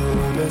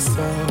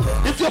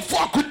 If you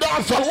fuck with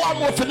dancehall, one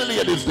more for the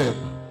ladies then.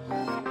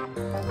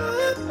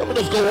 Let me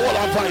just go all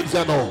our vibes,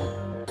 you know.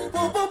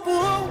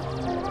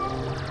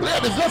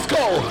 Ladies, let's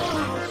go.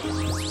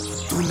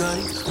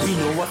 Tonight, we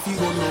know what we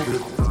gonna do.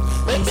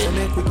 So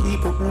make we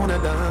keep up on a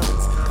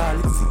dance. Call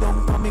it sit down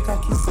and make a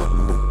kiss up.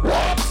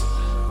 What?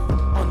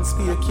 On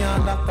spear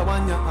can't lock the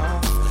one you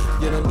have.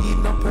 You don't need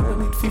no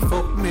permit fi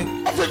fuck me.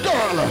 Every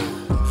girl.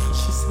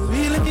 She said,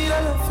 really need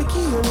a love for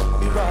you.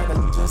 Me rather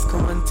you just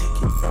come and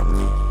take it from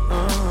me.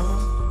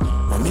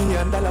 $1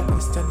 million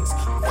question is,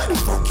 when the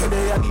fuck you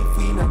there and if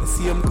we in the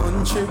same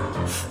country?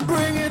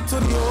 Bring it to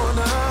the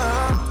owner.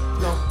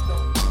 No.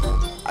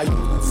 I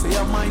would say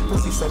I might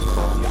pussy some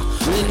call.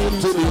 Bring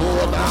it to the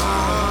owner.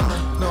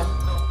 No.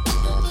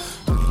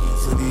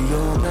 To the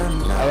owner.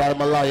 Alright,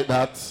 I like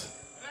that.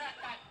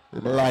 I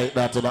like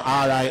that.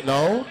 Alright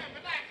now.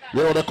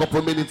 You know, the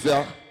couple minutes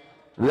here,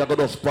 we are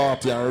going to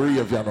party and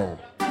rave, you know.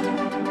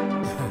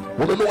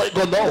 We don't know what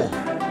you're going to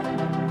know.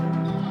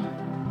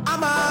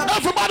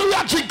 Everybody we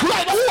are drinking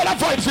right now. All the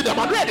vibes in them.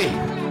 I'm ready.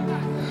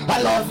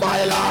 I love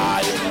my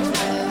life.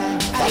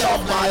 I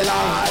love my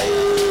life.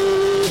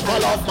 I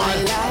love my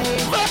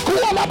life. Make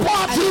all the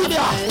party in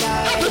here.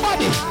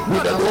 Everybody. We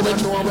don't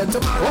know when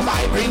tomorrow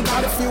might bring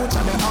out the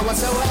future. Me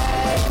hours away.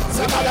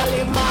 So I gotta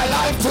live my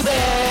life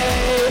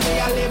today.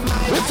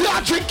 If you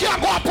are drinking,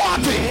 go a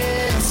party.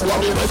 So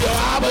what you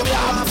have,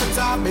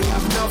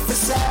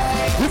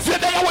 if you're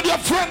there with your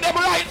friend them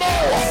right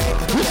now.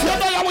 If you're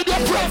there with your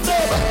friend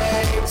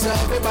them. So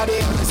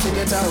everybody sing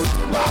it out.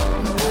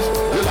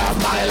 You love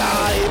my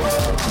life.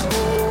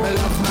 I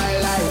love my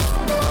life.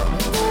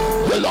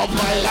 You love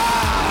my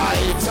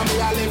life. So me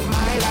I live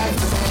my life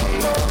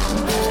today.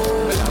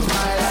 I love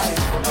my life.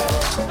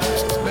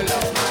 I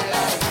love my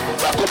life.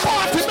 Make a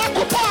party, make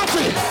a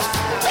party.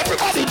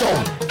 Everybody know.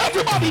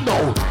 Everybody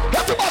know.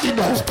 Everybody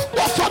know.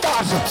 What's a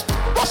dance?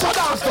 What's a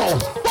dance now?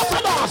 What's a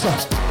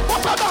dance?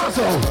 What's a dance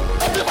now?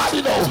 Everybody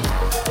know.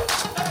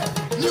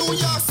 New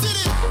York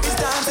City is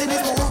dancing,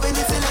 it's moving,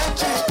 it's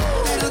electric.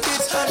 Little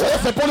kids hot.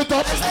 Yes, pull it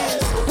up.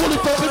 Pull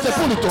it up, it's a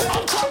pull it up.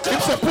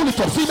 It's a pull it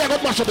up. See, I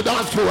got mash on the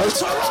dance floor.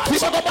 See,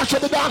 I got mash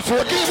on the dance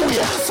floor. Give away.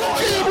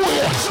 Give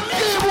away.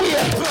 Give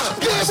away.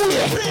 Give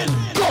away.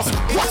 Go.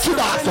 Watch you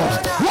dance.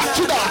 Watch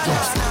you dance.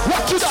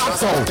 Watch you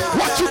dance.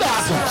 Watch you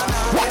dance.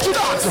 Watch you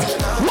dance.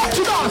 Watch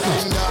you dance.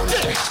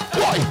 Yeah.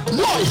 Boy.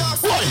 Boy.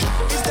 Boy.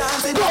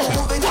 Go.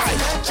 Why?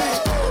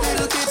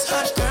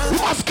 You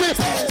must skip.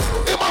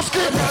 You must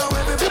skip.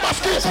 You must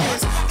skip.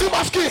 You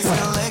must skip.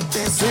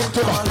 Skip to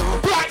the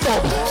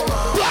platinum.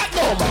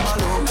 Platinum.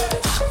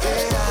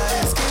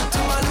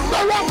 The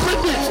wrong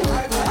with me.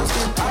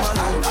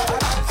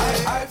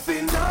 I've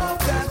been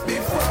loved that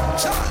before.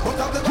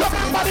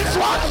 Remember this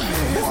one?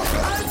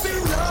 I've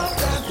been loved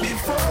that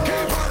before.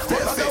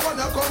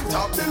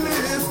 up the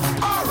list.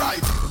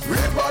 Alright,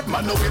 real bad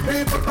man, no we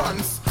people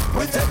pants.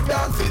 We take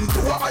dancing to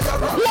a higher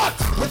rank. What?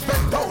 We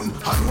spend down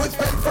and we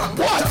spend franc.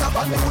 What? Just up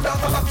a new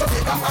dance and a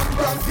Jamaica and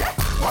France. Yeah.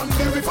 On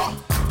the river,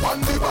 on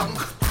the bank.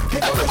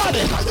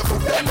 Everybody,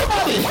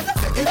 everybody,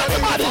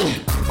 everybody,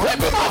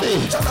 everybody.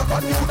 Just up a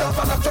new dance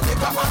and a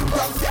Jamaica and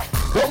France. Yeah.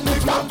 Down the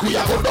flank, we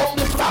a go down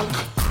the flank.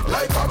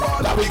 Like a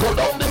baller, we go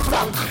down the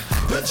flank.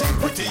 The cheap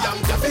pretty young,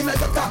 just in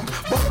like a tank.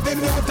 But the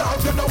new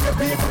dance, you know we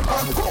people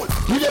are cool.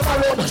 He never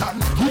run,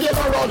 he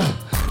never run.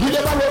 He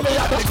never run me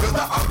out of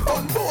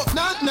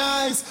not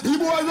nice. He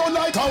boy run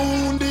like a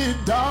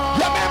wounded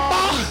dog.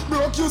 Remember?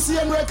 Broke you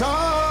same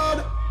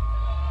record.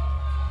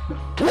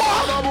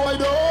 What? The boy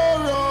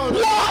don't run.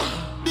 What?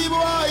 The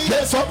boy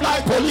gets up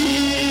like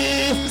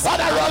police.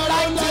 And I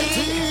run like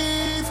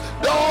thief.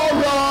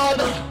 Don't run.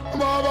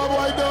 Baba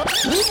boy don't.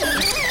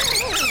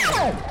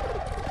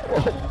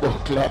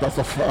 Oh, God, that's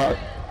so far.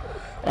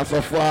 That's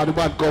so far the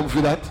man come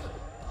for that.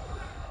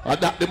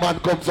 And that the man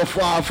comes so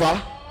far for.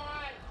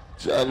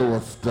 Jello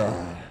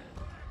star.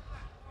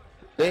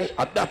 Hey,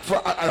 and that for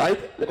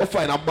alright, we go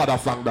find a better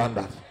song than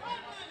that.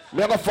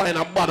 We go find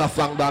a better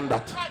song than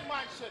that.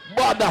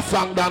 Better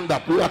song than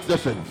that. Watch the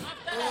thing.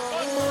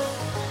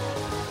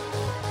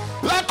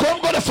 Like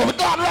come go to so we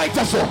don't write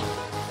us so.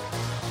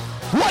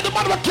 Why the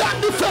man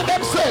can't defend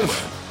themselves?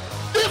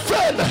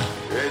 Defend!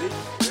 Ready?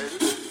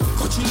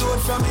 Coachy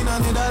load from in a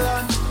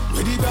Netherlands.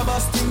 Where the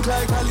grabbers stink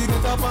like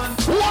alligator pan.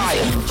 Why?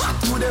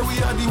 Today we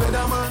are the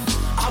weatherman.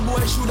 A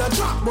boy shoulda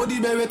drop, but the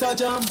beretta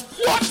jam.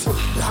 What?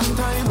 Long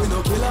time we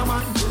no kill a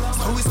man.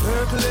 So we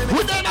circling.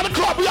 We there at the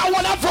club, we are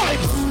one of vibe.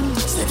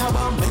 Set a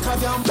bomb, make a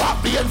jam. Stop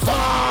being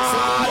fast.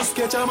 So must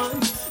catch a man.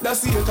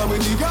 That's the come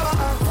with the grabber.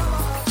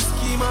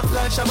 Scheme up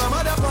like Shabba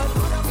Motherfuck.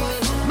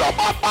 No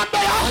bad man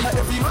there.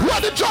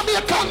 Where the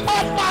Jamaican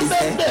bad man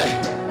there?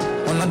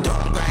 On a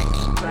dog grind.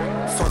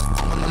 First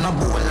time on a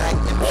bowl like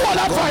them. What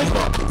a vibe,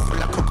 man.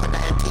 Full of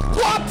crocodile teeth.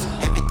 What?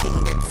 Everything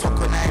get fuck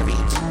when I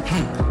reach.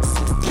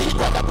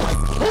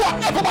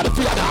 What? Everybody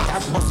feel that.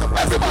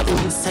 Everybody.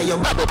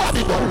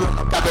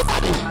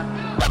 Everybody.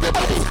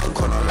 Everybody.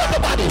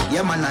 Everybody.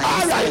 Yeah, man.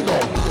 All right, no.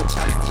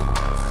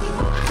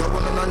 You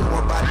wanna know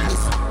about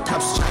this?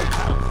 Top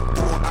striker.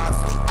 Don't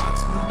ask me.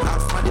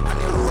 Last money on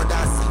the road, I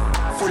see.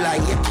 Full of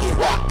AK.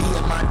 Be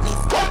a man.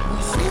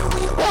 Stay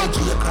away. Watch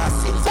your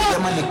crossing. Say your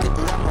money get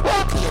wrong.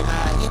 Walk here.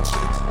 I hit you.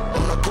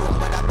 I'm not doing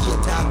what I be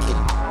talking.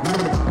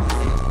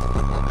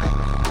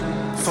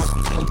 First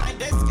thing.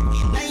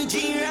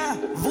 Nigeria,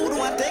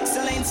 voodoo and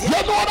excellence. You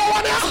know the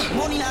one here?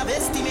 Money have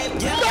estimate.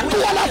 Not to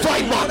all that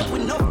fight, man.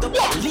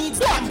 What?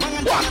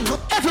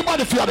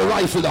 Everybody feel the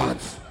rifle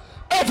dance.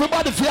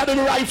 Everybody feel the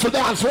rifle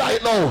dance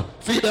right now.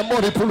 See the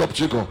money pull up,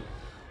 Chico.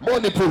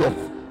 Money pull up.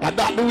 And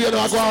that do you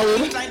know go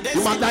away?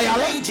 You man dial?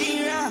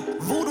 Nigeria,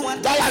 voodoo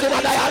and dial, you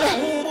man dial?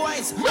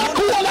 Not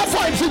to all that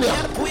fight in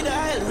here.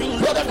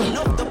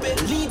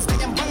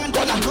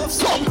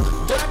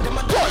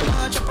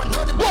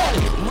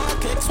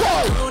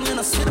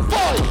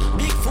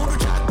 Big food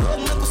jack, go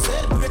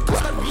celebrate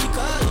Costa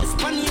Rica,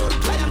 Espanol,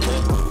 client,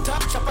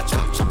 top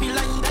choppy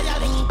line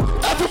dialing.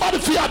 Everybody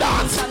fear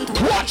dance.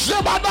 Watch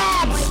them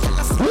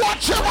dance.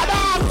 Watch them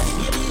dance.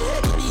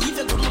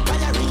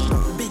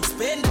 Big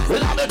spender.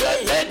 We'll have a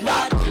big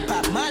man.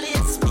 Pop Molly,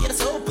 speed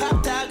so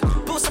pop tag.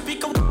 Post a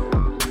pick up.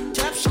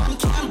 Caption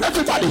cam.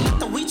 Everybody.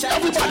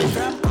 Everybody.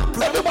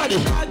 Everybody.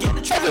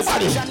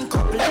 Everybody.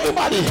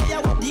 Everybody.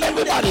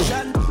 Everybody.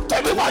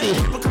 Everybody.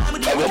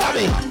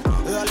 Everybody.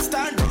 All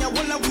star, then you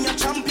wanna win a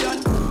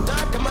champion.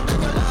 Dark, I'm a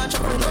launch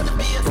up on the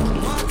beat.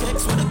 Mark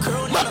X with a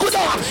crown. Mark with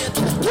dance.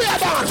 We are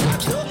dance.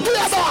 We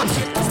are dance.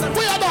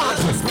 We are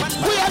dance.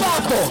 We are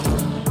dance.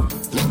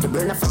 Let the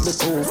burn off of the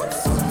cool.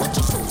 What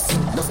you choose?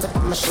 Don't step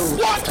on my shoe.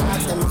 What?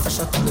 Ask them if I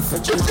shut up the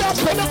fridge. You can't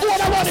put the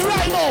water on it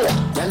right now.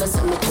 Y'all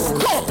send me cool.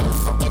 Go.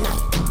 Fucking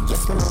night.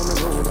 Yes, me know me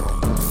rude.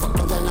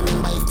 Fucking girl, I'm in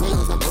my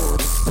nails, no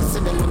good. See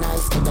them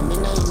nice, but I'm in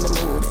the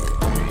mood.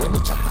 With the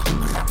chopper,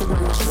 rapid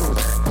on my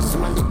shoulder.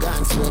 Some of the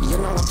guns ready, you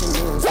know what you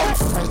need.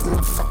 Fighting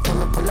the fuck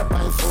when I pull up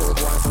my food.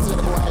 Once see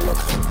the boy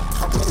look,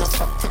 how can I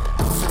fuck it?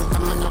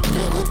 Sometimes I'm not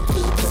playing with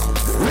people.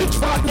 Rich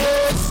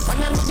badness. When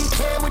I'm in the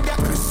care with that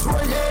Chris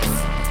Rollins.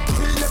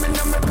 Kill them in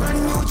my brand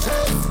new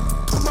chase.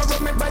 Tomorrow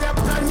me buy a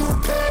brand new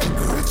plane.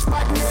 Rich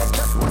badness,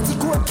 that's what he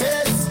go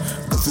case.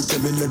 You tell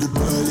me the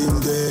Berlin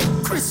there.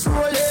 Chris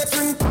Rollins,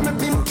 bring for me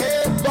pink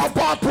cake. No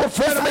part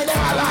prefer me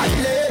now like.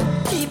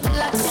 People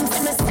like things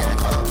in the cell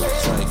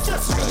cocaine.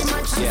 Just really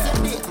much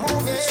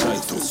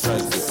Strike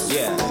force,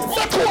 yeah.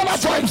 Make all the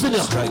vibes in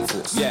here. Strike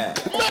force, yeah.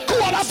 Make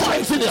all the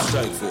vibes in here.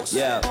 Strike force,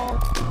 yeah.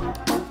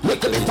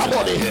 Lick a little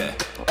money.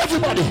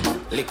 Everybody.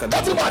 Everybody.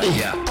 Everybody.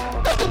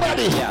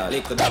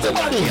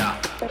 Everybody.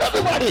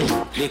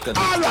 Everybody.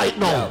 All right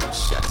now.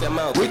 Shut your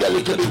mouth. We get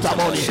little bit of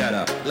money. Shut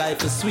up.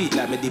 Life is sweet,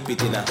 like me dip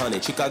it in a honey.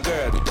 Chick a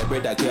girl with the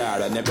bread a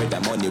car and the bread a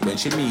money. When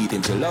she meet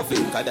him, she love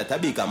him, cause that a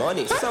big a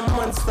money.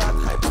 Someone start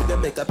hype to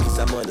them make a piece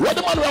of money. Where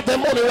the man have their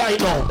money right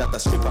now? That a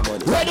strip of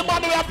money. Where the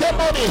man have their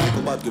money?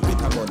 About you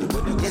bit of money.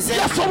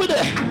 Yes, so we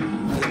there.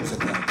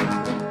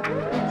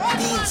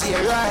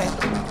 DJ right.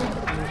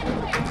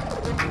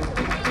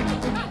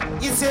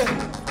 say?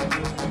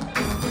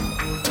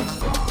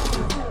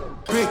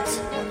 Bricks.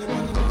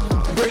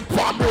 Brick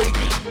palm brick.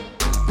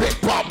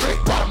 Brick palm brick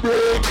palm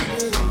brick.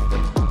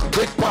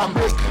 Brick palm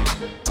brick.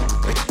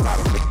 Brick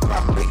palm brick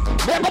palm brick.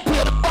 Never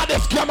play the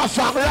baddest camera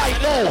song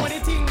right now. What do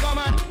you think, go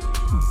man?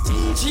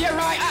 DJ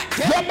Roy at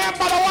them. You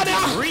remember the one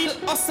there? Real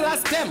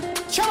hustlers them.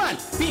 Come on.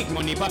 Big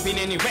money popping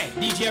anywhere.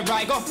 DJ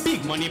Roy go.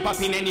 Big money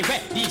popping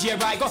anywhere. DJ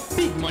Roy go.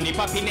 Big money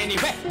popping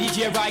anywhere.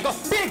 DJ Roy go.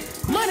 Big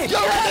money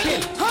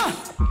popping. Huh?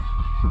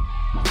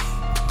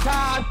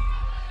 God.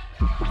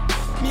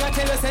 Me I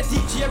tell you say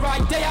DJ Roy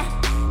there.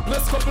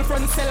 Plus couple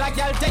friends sell a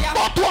girl there.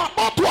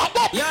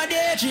 Yo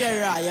DJ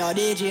Roy, yo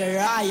DJ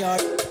Roy, yo.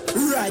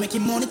 Right,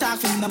 making money talk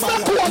for me. Look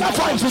who I'm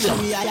fighting you.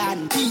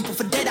 People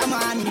for dead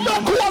man.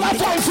 Look who I'm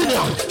fighting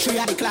you. Show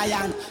you the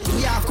client.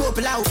 We have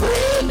couple out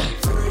friend.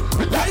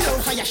 Right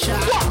out for your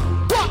shot.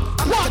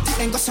 I'm not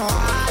taking go so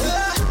hard.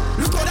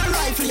 Look how the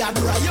rifle you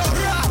do. Yo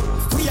right.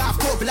 We have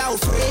couple out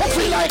friend. What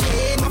feel like?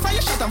 My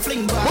fire shot and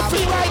fling back. What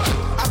feel like?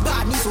 A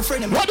bad news for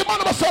friend. What the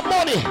man about some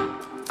money?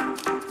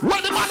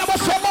 What the man about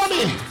some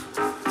money?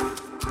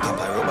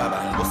 Papa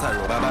Robaban, Bossa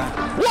Robaban.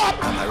 What?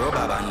 Papa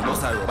Robaban,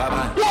 Bossa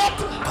Robaban. What?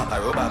 Papa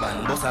Robaban,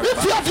 Bossa Robaban. If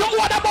you have your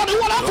water money,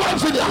 what I'm trying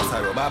to do? Bossa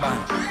Robaban.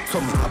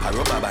 So me Papa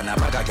Robaban, a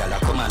bag of gyal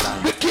come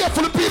along. Be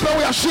careful the people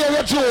we are sharing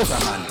your juice.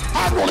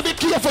 I'm going to be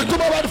careful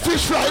tomorrow the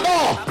fish fry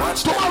now.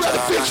 Tomorrow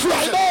the fish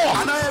fry now.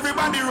 I know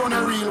everybody run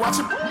a reel.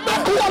 Watch it.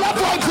 Look who I'm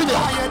trying to do.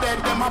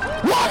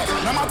 What?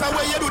 No matter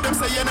where you do them,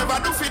 say you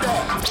never do for them.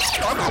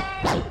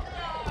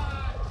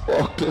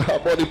 Okay,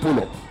 money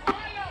pull up.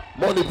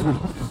 Money pull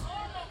up.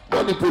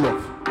 Money pull up.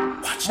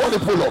 Money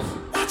pull up.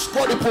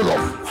 Money pull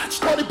up.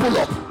 Money pull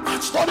up.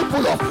 Money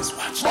pull up.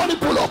 Money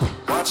pull up.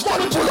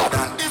 Money pull up.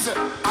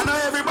 I know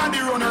everybody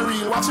run a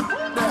reel. Watch it.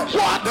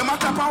 What? Them a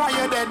clap and why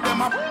you dead.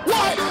 Them a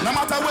what? No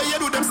matter where you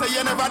do them, say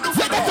you never do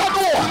for them.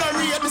 You know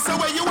real. This is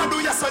where you want do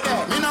yesterday.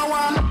 Me no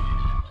one.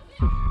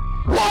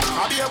 What?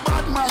 I be a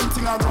bad man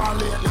thing I go on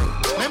lately.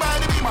 Me by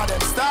the beam of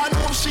them start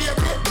move shake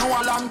it. No a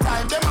long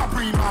time. Them a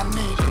pre-man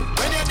need it.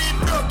 When you did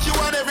broke, you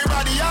want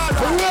everybody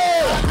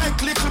alright.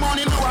 Make little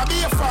money, no a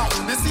be a fault.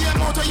 The same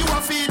motor you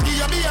a feed,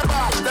 you be a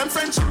bad. Them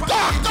friendship.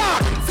 God.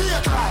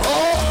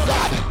 Oh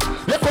God.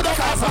 You could have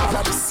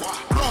had this.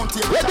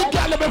 When the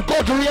girl them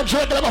go to range,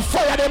 they never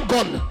fire them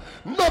gun.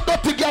 No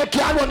dirty girl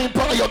can run in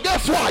front of you.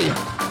 Guess why?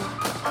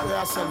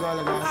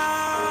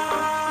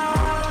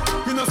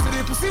 You know see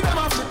the pussy them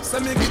off. So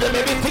me give them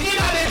everything in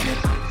it.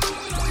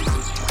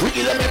 We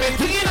give them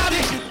everything in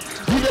it.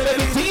 Give them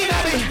everything in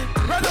it.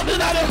 Run up in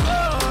it.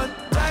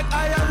 Like I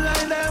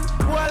align them.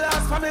 Who are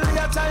last family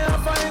I try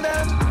and find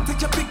them.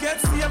 Take your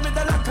pickets, see them with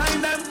the lock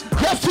kind them.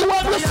 Yes, you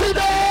want to see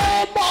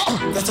them.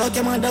 That's how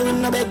come on down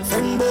in a big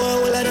friend boy.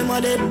 All of them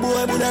a dead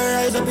boy, but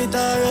I rise up it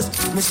us.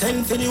 Me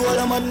send for the whole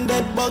of man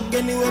dead bug.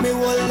 Anyway me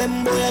hold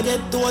them boy I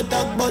get to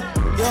attack. But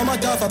you're my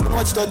tough up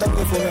much to attack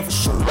me for me for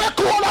sure. Make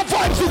all the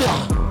vibes in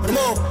there.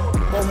 No,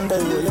 Bumbo,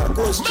 your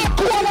ghost. Make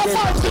all the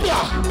vibes in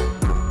there.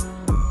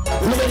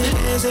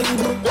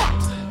 What?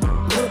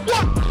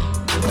 What?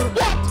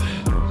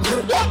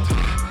 What?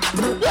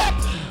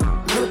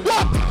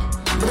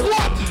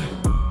 What?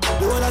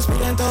 You wanna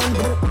speak and turn.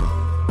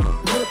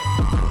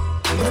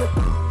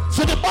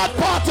 See the bad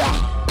party.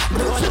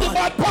 See the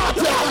bad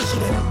party.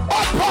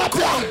 Bad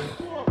party.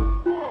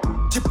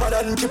 Chipper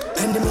than chip,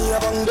 and me a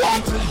bang.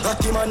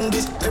 Got him on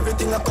this,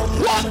 everything I come.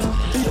 What?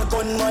 Be a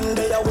gunman,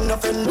 they a win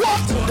offend.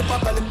 What? The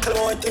papa little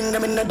boy thing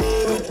them in the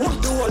day with.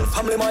 The whole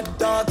family my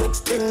dog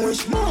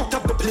extinguish.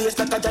 Top the place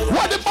like a giant.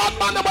 What the bad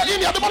man number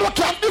in here? The man who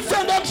can't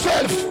defend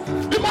themselves.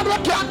 The man who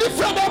can't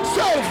defend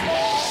themselves.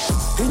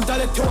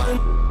 Intellectual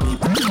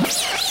people.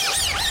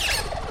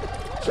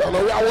 So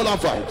now we are all our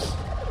vibes.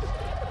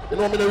 You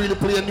know, I don't really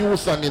play a new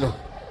song, you know.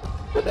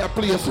 But I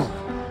play a song.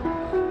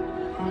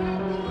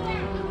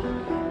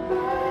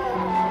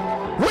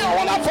 We are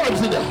all our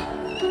vibes in there.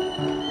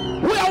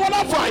 We are all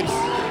our vibes.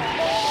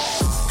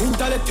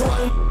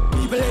 Intellectual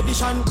people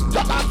edition.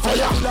 Just on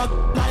fire.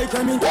 Like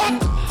Remington.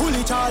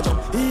 Fully charged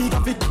up. He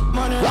got it,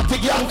 man. What the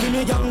gang? Give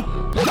me gang.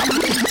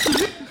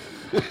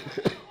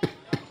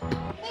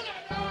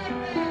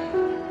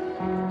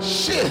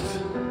 Shit.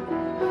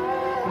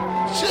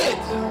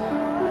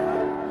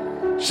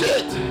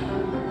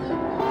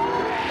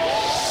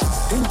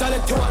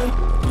 Intellectual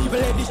people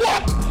edition.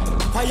 What?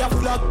 Fire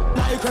full of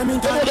like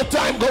Remington. All the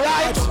time go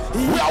right.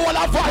 We are all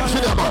our vibes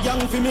in there, man.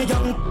 Young for me,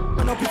 young.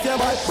 Man up with your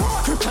boy.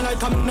 Kryptonite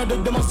coming out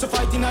of the must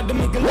fighting at the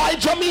middle. Why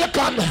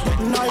Jamaican?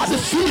 Are the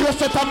serious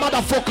set of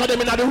motherfucker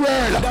them in the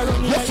world?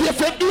 You see if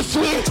this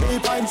way.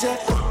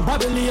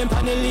 Babylon,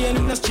 Panellian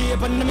in the street,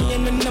 and the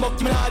man in the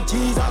book, me Lord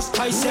Jesus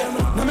Christ.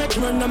 No make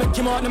him run, no make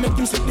him out, no make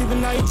him sleep,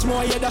 even nights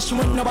more. Yeah, that's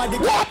when nobody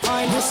got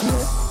find this me.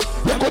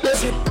 You could do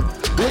it.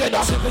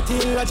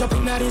 17, I jump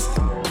in at this.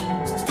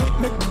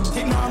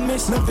 Take my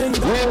miss, nothing.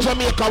 We in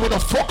Jamaica, we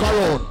don't fuck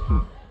around.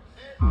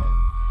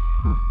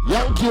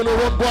 Yankee, you know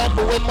what, boy,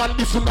 but when man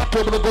this in that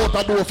club, they go out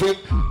and do a thing,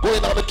 go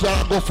in on the car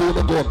and go for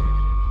the gun.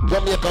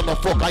 Jamaica, no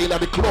fuck, I in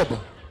the club.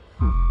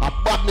 A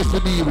badness to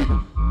deal with.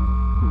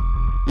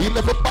 He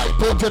never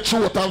bite out your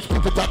throat and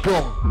spit it at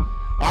ground.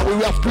 And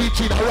we are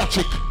screeching a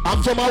ratchet.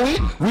 And somehow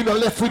we no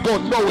left we go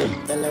no way.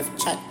 The left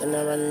chat and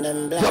I run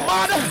them black. Your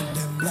man.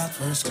 Black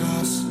first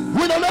class.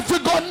 We no left we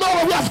go no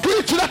way. We are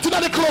screeching that in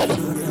the club.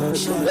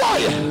 Why?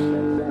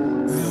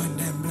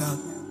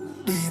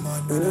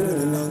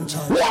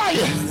 Why?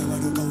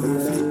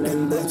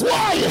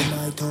 Why?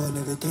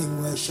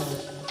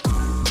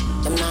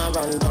 Them now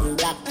run them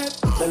black.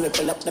 When we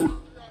pull up them.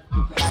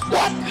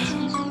 What?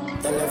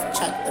 The left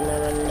chat and I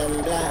run them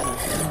black.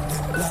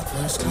 Black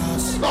first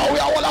class. No, we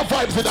are all our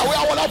vibes in there. We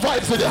are all our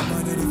vibes in there.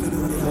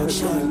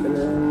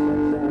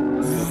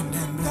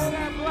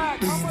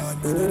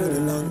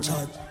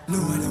 No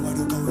one ever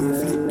do come and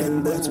flip them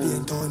birds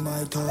being torn,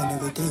 my torn,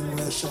 everything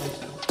was shot.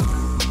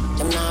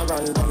 Them now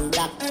run them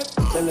black.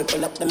 When we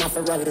pull up them off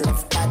a run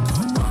left back.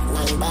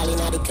 9 ball in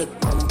the click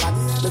come back.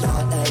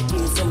 Without that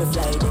keys and we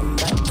fly them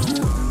back.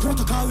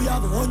 Protocol we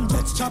have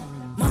 100 chop.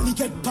 Money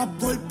get pop,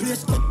 whole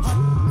place get hot.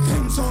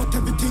 Hands out,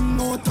 everything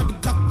out of the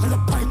clock. All a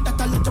pint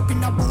that I let up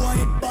in a boy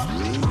head back.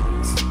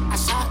 A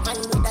shot man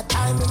with a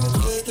time in the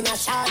cake in a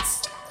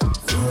shots.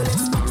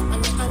 Rolex watch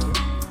on the hand.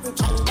 We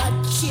try that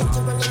shit to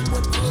run in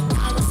wood. We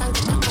can't stand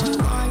to back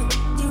on.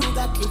 You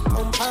got clip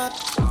on pop.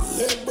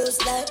 Yeah,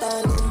 boost like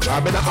on.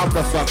 I'm in the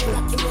after something.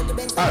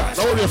 Alright,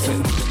 now what do you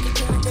think?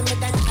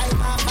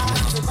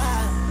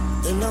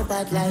 Ain't no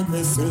bad like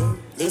we say.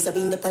 Lace up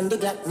in the pan the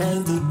Glock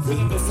 90.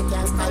 With this you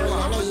can't style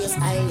on a year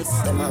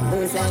stylist. Them a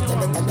move like you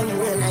better than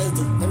real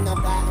 90. Them no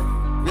bad.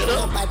 Ain't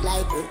no bad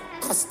like we.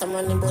 Custom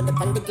running bout the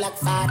pan the Glock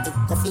 40.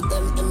 Coffee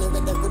them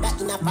anywhere they good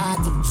at in a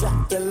party.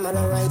 Drop them on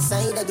the right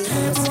side of the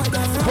house.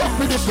 What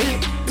with the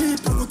beat?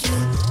 People who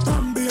kill.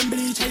 Bambi and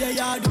bleach. Hey,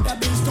 yard with a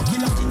bill stuck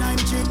in up in I'm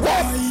cheap.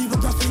 What? Even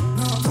graphic.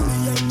 Fully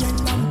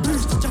yang and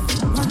breeze to traffic.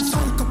 Man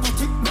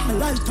psychopathic. Make me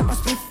light up a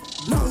spliff.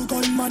 Now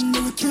gunman,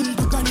 we kill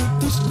the gun.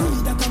 This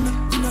need a gun,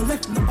 you know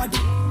wreck nobody.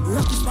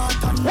 Rocky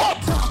Spartan. What?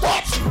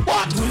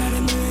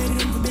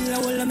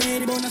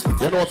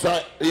 You know what's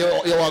that? You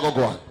want to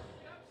go on?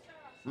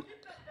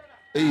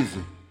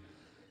 Easy.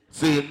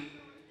 See,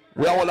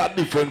 we are all a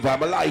different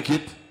vibe. I like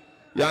it.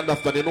 You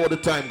understand? You know the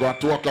time go at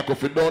 2 o'clock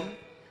if we done.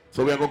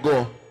 So we are going to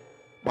go.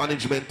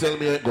 Management tell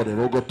me go there.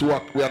 We'll go 2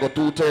 o'clock. We are going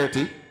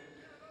 2:30.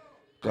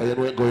 Because you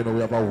know we going.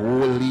 We have a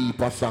whole heap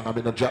of song. I'm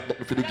going to drop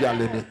for the girl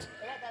limit.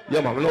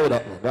 Yeah, man, I love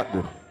that, man. That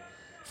good.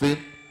 See?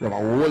 We have a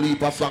whole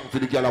heap of song for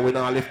the girl and we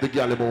now left the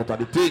girl out of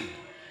the thing.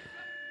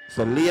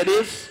 So,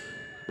 ladies,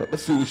 let me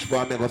see which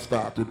one I'm going to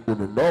start with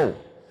Uno now.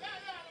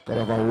 Because I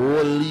have a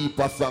whole heap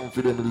of song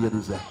for them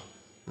ladies.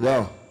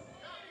 Yeah.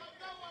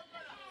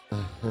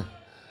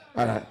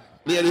 Alright.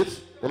 Ladies,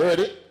 you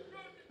ready?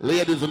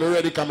 Ladies, you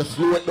ready? Can I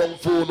slow it down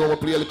phone and we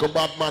play a little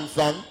Batman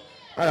song?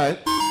 Alright.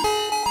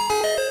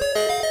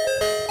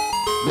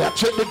 We are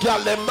check the girl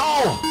them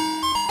now.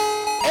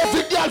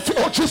 Every girl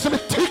feel just me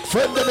thick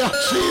friend them here.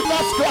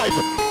 Jesus Christ.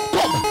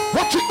 Come,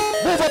 watch it.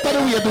 Move out of the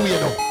way, do you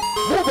know?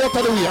 Move out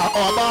of the way. Oh,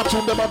 I'm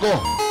marching them a go.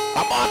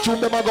 I'm marching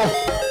them a go.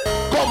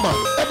 Come on,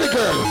 every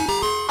girl.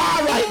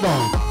 Alright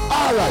now.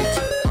 Alright.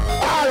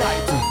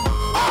 Alright.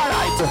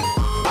 Alright.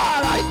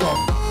 Alright now.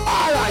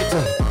 Alright.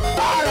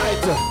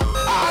 Alright.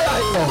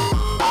 Alright now.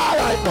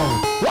 Alright now.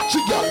 Watch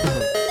it girl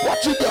them.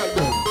 Watch it girl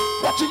them.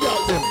 Watch it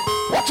girl them.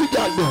 Watch it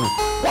girl them.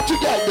 Watch it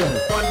girl them.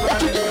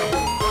 Watch it girl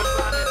them.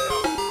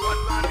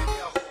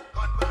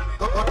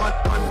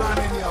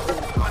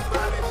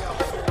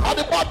 And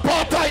the bad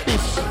part like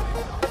this.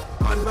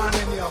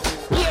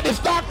 Ladies,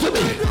 talk to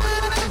me.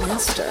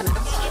 Master.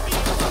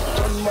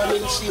 Gunman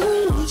in she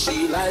hole,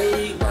 she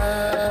like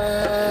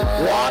that.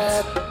 What?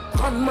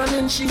 Gunman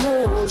in she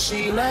hole,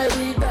 she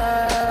like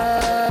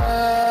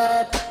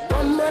that.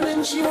 Gunman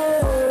in she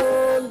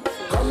hole,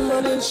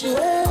 gunman in she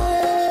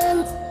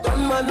hole,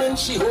 gunman in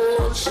she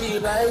hole, she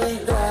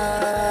like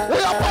that. We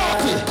are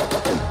party.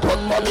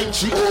 Gunman in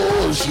she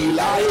hole, she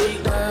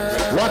like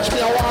that. Watch me,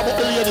 I want the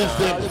ladies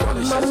thing.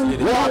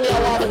 Watch me, I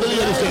want the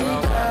ladies thing.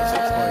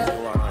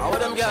 How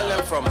them girl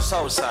them from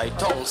south side,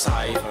 tongue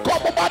side?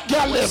 Come on, bad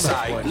girl them.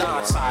 Side,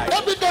 north side.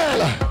 Every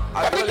girl.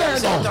 Every girl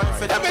now.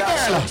 Every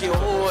girl.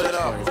 Hold it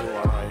up.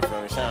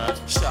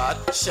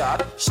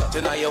 Shot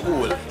in your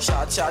hole.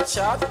 Shot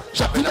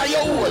in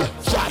your hole.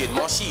 Washing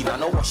machine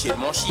and a washing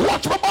machine.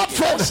 Watch my bad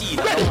friend.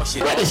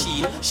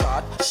 Ready.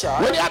 Shot.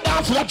 When you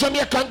dance with a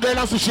Jamaican girl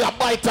and see she a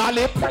bite her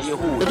lip,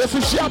 if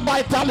you see she a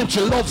bite her lip,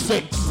 she loves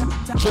sex.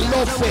 She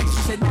loves sex.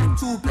 She said that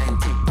too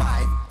plenty.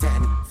 5,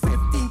 10,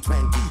 15,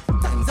 20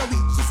 times a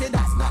week. She said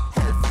that's not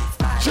healthy.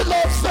 She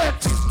loves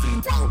sex.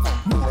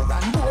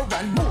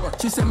 More.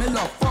 She said me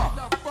love fuck.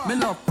 Me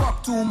love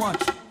fuck too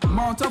much.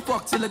 Mount a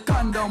fuck till the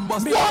condom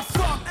bust. Me love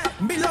fuck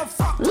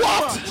too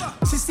what?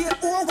 much. She said,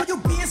 oh, what you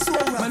be so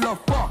rough?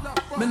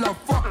 Me love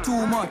fuck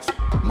too much.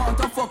 Mount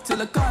a fuck till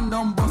the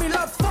condom bust. Me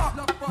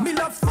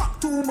love fuck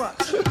too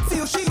much.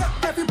 Feel she got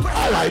every breath.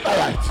 Alright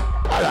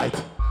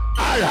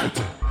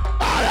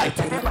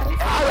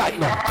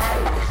now.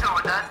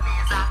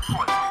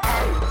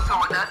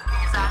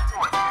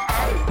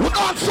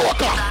 Look on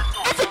soca.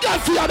 Every girl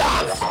for your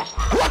dance.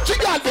 What you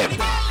got them?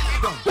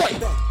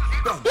 Wait.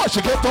 What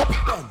she get up?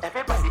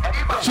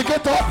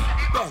 get up.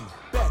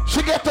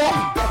 She get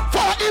up.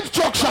 For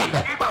instruction.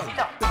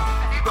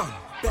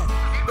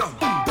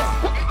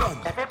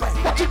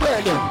 What you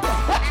doing then?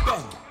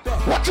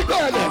 What you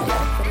doing then?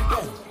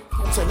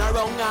 Turn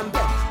around and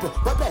bend.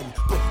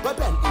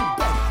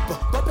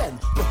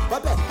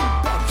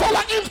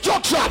 Follow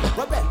instruction.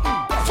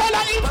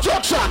 Follow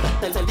instruction.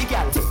 Tell the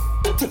girl tick,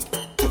 tick,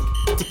 tick,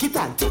 tick it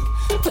and tick,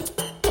 tick,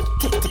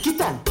 tick, tick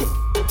it and tick,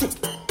 tick,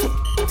 tick,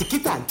 tick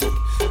it and tick,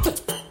 tick,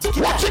 tick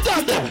it. What you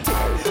done then?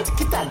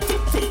 Tick it and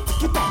tick, tick,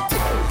 tick it and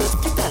tick,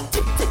 tick it and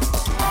tick, tick.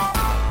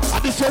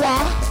 And this you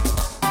want?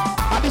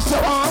 And this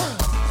you want?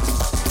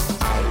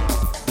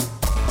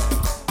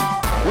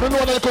 We don't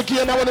know that the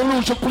game now when the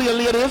rules should play,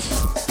 ladies.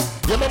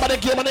 You remember the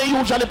game when they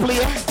usually play?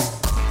 Yo,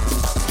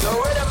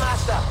 we're the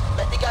master.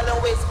 Let the girl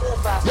always move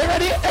fast. You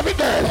ready? Every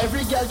girl.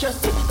 Every girl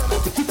just tick it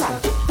and tick it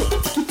and tick,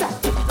 tick it and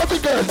tick. Every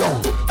girl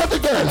now. Every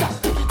girl.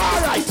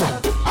 All right.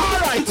 All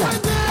right.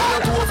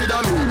 Girl,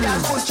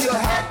 put your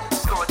head.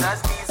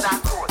 Shoulders, knees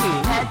and toes.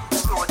 Head,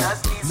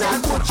 shoulders, knees and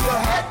toes. Put your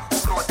head.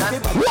 Shoulders, knees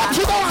and toes. What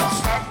you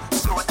want? Head,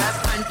 shoulders,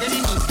 and to the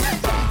knees.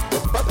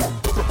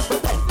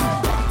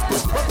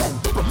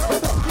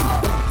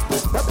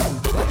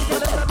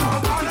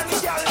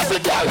 Every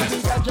girl.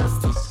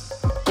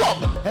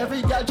 Come.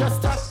 Every girl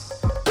just touch.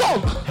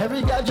 Come.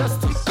 Every girl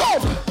just tick.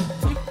 Come.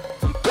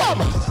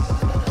 Come.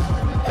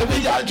 Every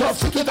girl just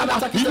stick it and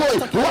you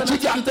boy. Watch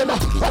it down them.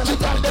 Watch it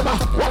down them.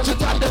 Watch it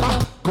down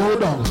them. Go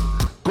down.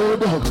 Go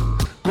down.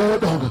 Go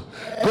down.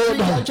 Go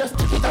down. Just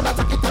tick it and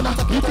attack it and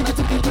you think it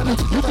and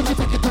you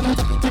think it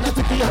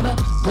and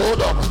go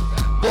down.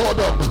 Go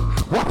down.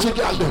 Watch it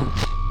down them.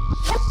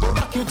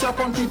 Back you chop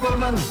on people,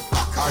 man. You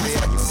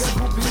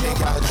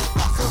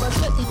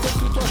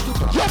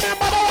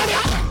remember the one,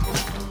 yeah?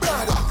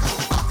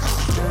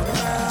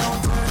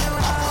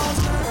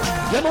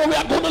 You know we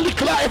are going to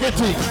lick like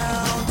everything.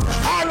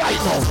 All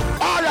right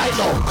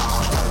now.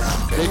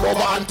 They go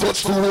over and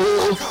touch the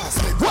wall.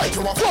 Wait.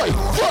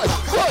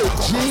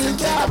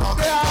 Jesus Christ.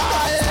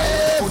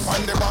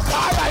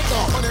 All right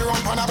now.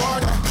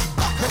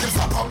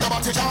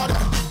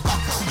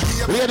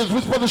 Ladies,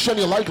 which position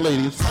you like,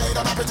 ladies?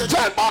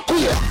 Turn back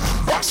here.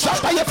 What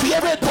shot are your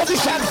favorite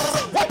position?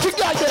 What you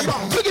got them?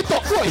 Pick it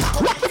up, boy.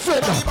 What the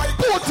friend?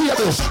 Both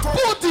table.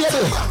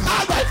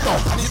 All right now.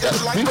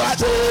 We got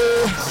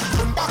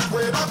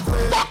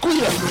back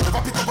here.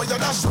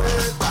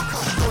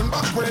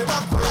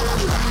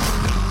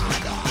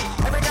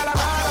 Every girl a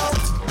ride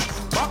out.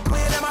 Back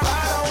way them a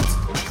ride out.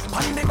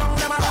 Pan the gong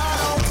them a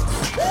ride out.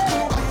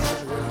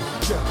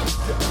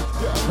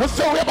 We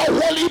say we have a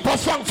whole heap of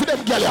song for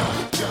them, girl.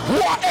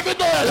 What every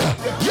girl?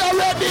 You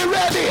ready?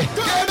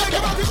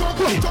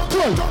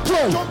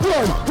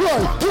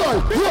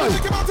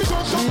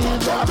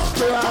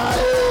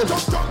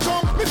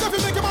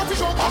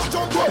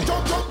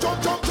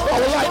 Oh,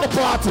 we like the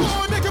party.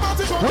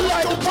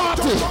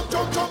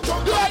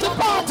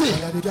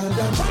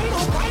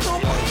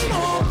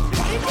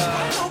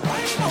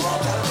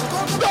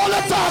 Don't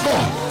let her go.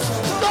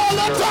 Don't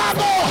let her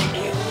go.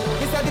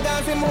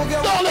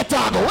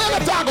 Where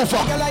let her go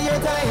for?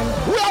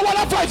 We are one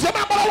of fight. You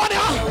remember the one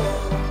here?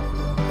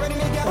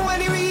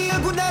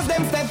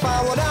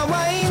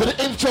 So the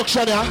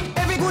instruction here.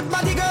 Every good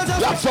body girl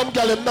just like some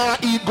girl them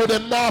not eat good,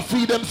 them not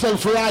feed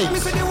themselves right.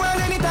 miss the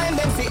world anytime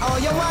them see all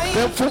your wine.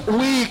 Them foot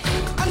weak.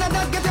 And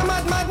that get you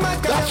mad.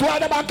 That's why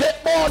them a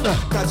get born.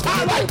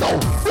 All right now.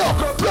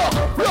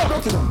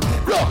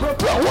 Look.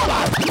 Hold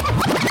on.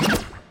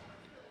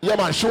 Yeah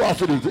man, show off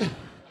for this. Eh?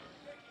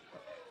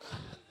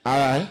 All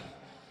right.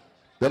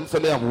 Them say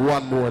they have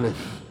one more left.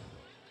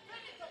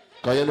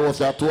 Because you know,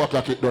 say at 2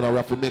 o'clock it done, and we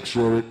have to make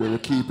sure we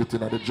keep it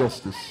in the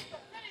justice.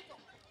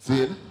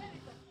 See it?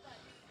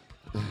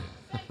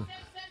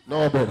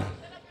 No, brother.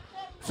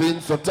 See,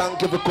 so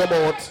thank you for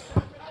coming out.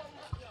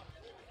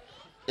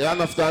 You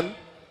understand?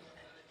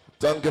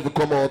 Thank you for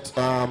coming out.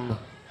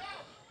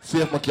 See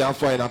if we can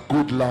find a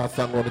good last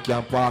song when we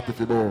can party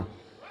for the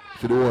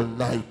whole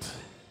night.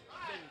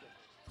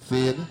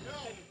 See it?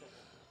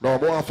 No, I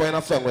want to find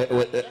a song where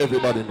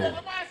everybody knows.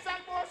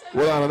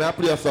 Well, I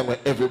play a song where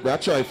everybody. I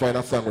try to find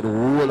a song with the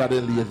whole of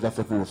the ladies that's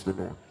supposed to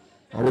know.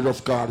 I will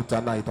just call it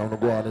tonight. I want to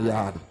go on the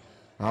yard.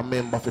 I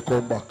remember if you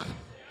come back.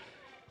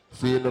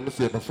 See, let me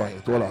see if I find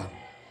it. Hold on.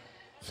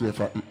 See if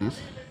I eat this.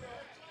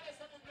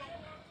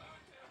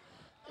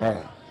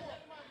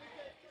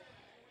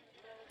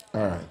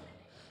 Alright.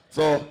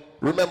 So,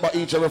 remember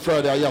each and every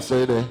Friday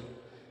yesterday.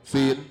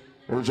 See,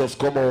 we'll just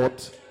come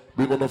out.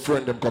 We're going to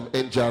friend them, come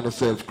enjoy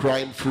themselves.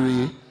 Crime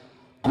free,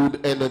 good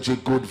energy,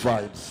 good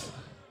vibes.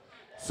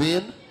 See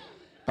it?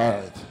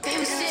 Alright.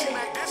 This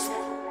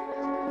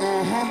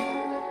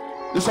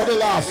is the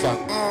last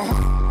song.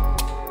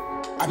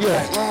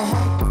 Yeah.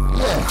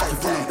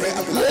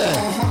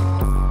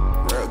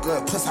 Real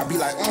good, plus I be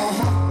like,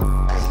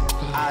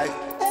 I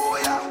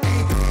ain't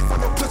paying for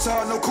no picture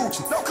or no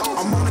coochie.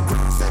 I'm on the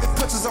ground, saving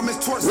pictures cause I'm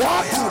his torch.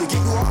 What? To get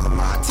you all of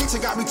my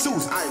attention got me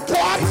choosing.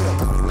 What?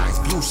 Nice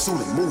view,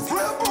 shooting, moving.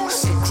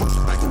 Shit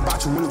cruising like you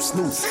bought you when you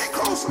snooze.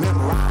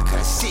 Memorize,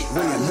 cause shit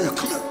when you move.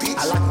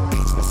 I like a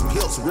bitch with some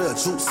hills, real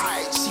juice.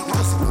 She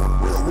wants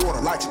real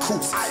water like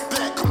jacuzzi.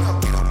 Come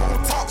up, get up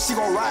on top, she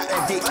gon' ride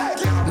that dick.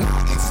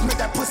 Nah, just make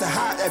that pussy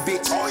hide that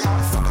bitch. Oh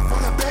yeah, fuck up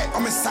on the back,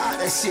 I'm inside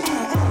that shit.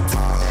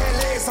 Tall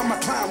ass legs, I'ma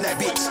climb that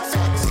bitch.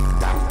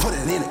 Put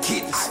it in the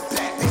kidneys.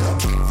 Little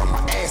kid from my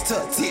ass to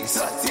her titties.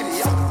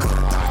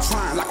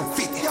 Trying like I'm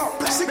 50.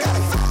 She got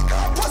it,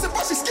 pussy,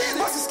 but she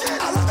skinny. I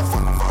like the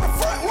fuck from the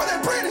front when they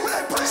pretty.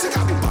 She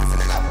got me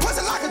bustin' in that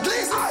pussy like a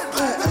glizzy.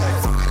 Fuckin'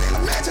 in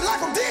a mansion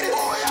like I'm Diddy.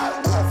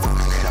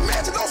 Fuckin' in a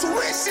mansion on some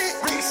rich shit.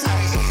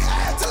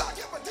 Till I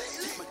give a D.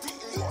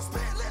 You gon'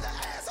 spend let the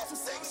ass off some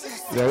sex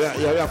shit. Yeah,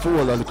 we have to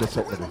hold a little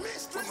something.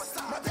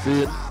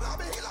 See it?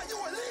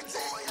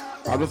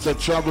 I just said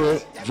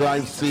travel,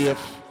 drive safe.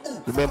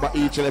 Remember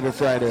each and every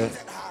Friday,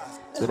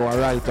 you know, I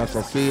write us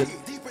a scene.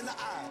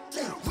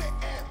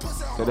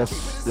 So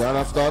that's, you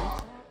understand?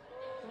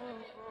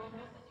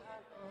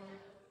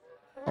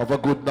 Have a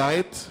good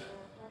night.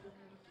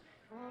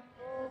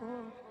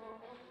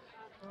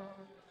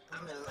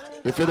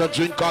 If you don't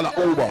drink, call it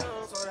over.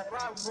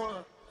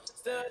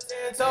 Stood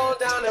 10 toes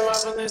down in my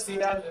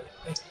Balenciaga.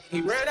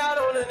 He ran out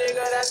on a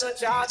nigga, that's a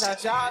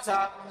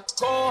cha-cha.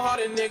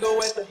 Cold-hearted nigga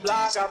with the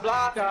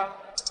blocker.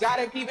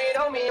 Gotta keep it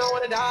on me, I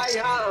wanna die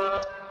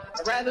young.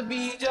 I'd rather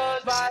be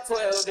judged by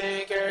 12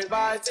 than carried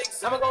by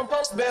 6. I'm gonna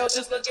post bail,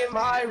 just look at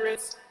my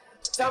wrist.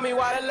 Tell me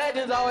why the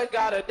legends always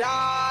gotta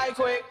die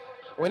quick.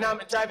 When I'm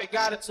in traffic,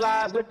 gotta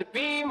slide with the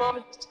beam on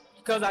me.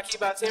 Cause I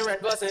keep out 10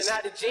 racks bustin'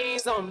 out the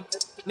jeans on me.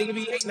 Nigga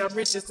be hating, I'm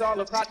rich, it's all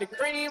about the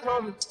cream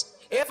on me.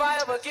 If I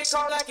ever get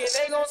caught like it,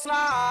 they gon'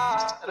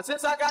 slide. And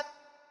since I got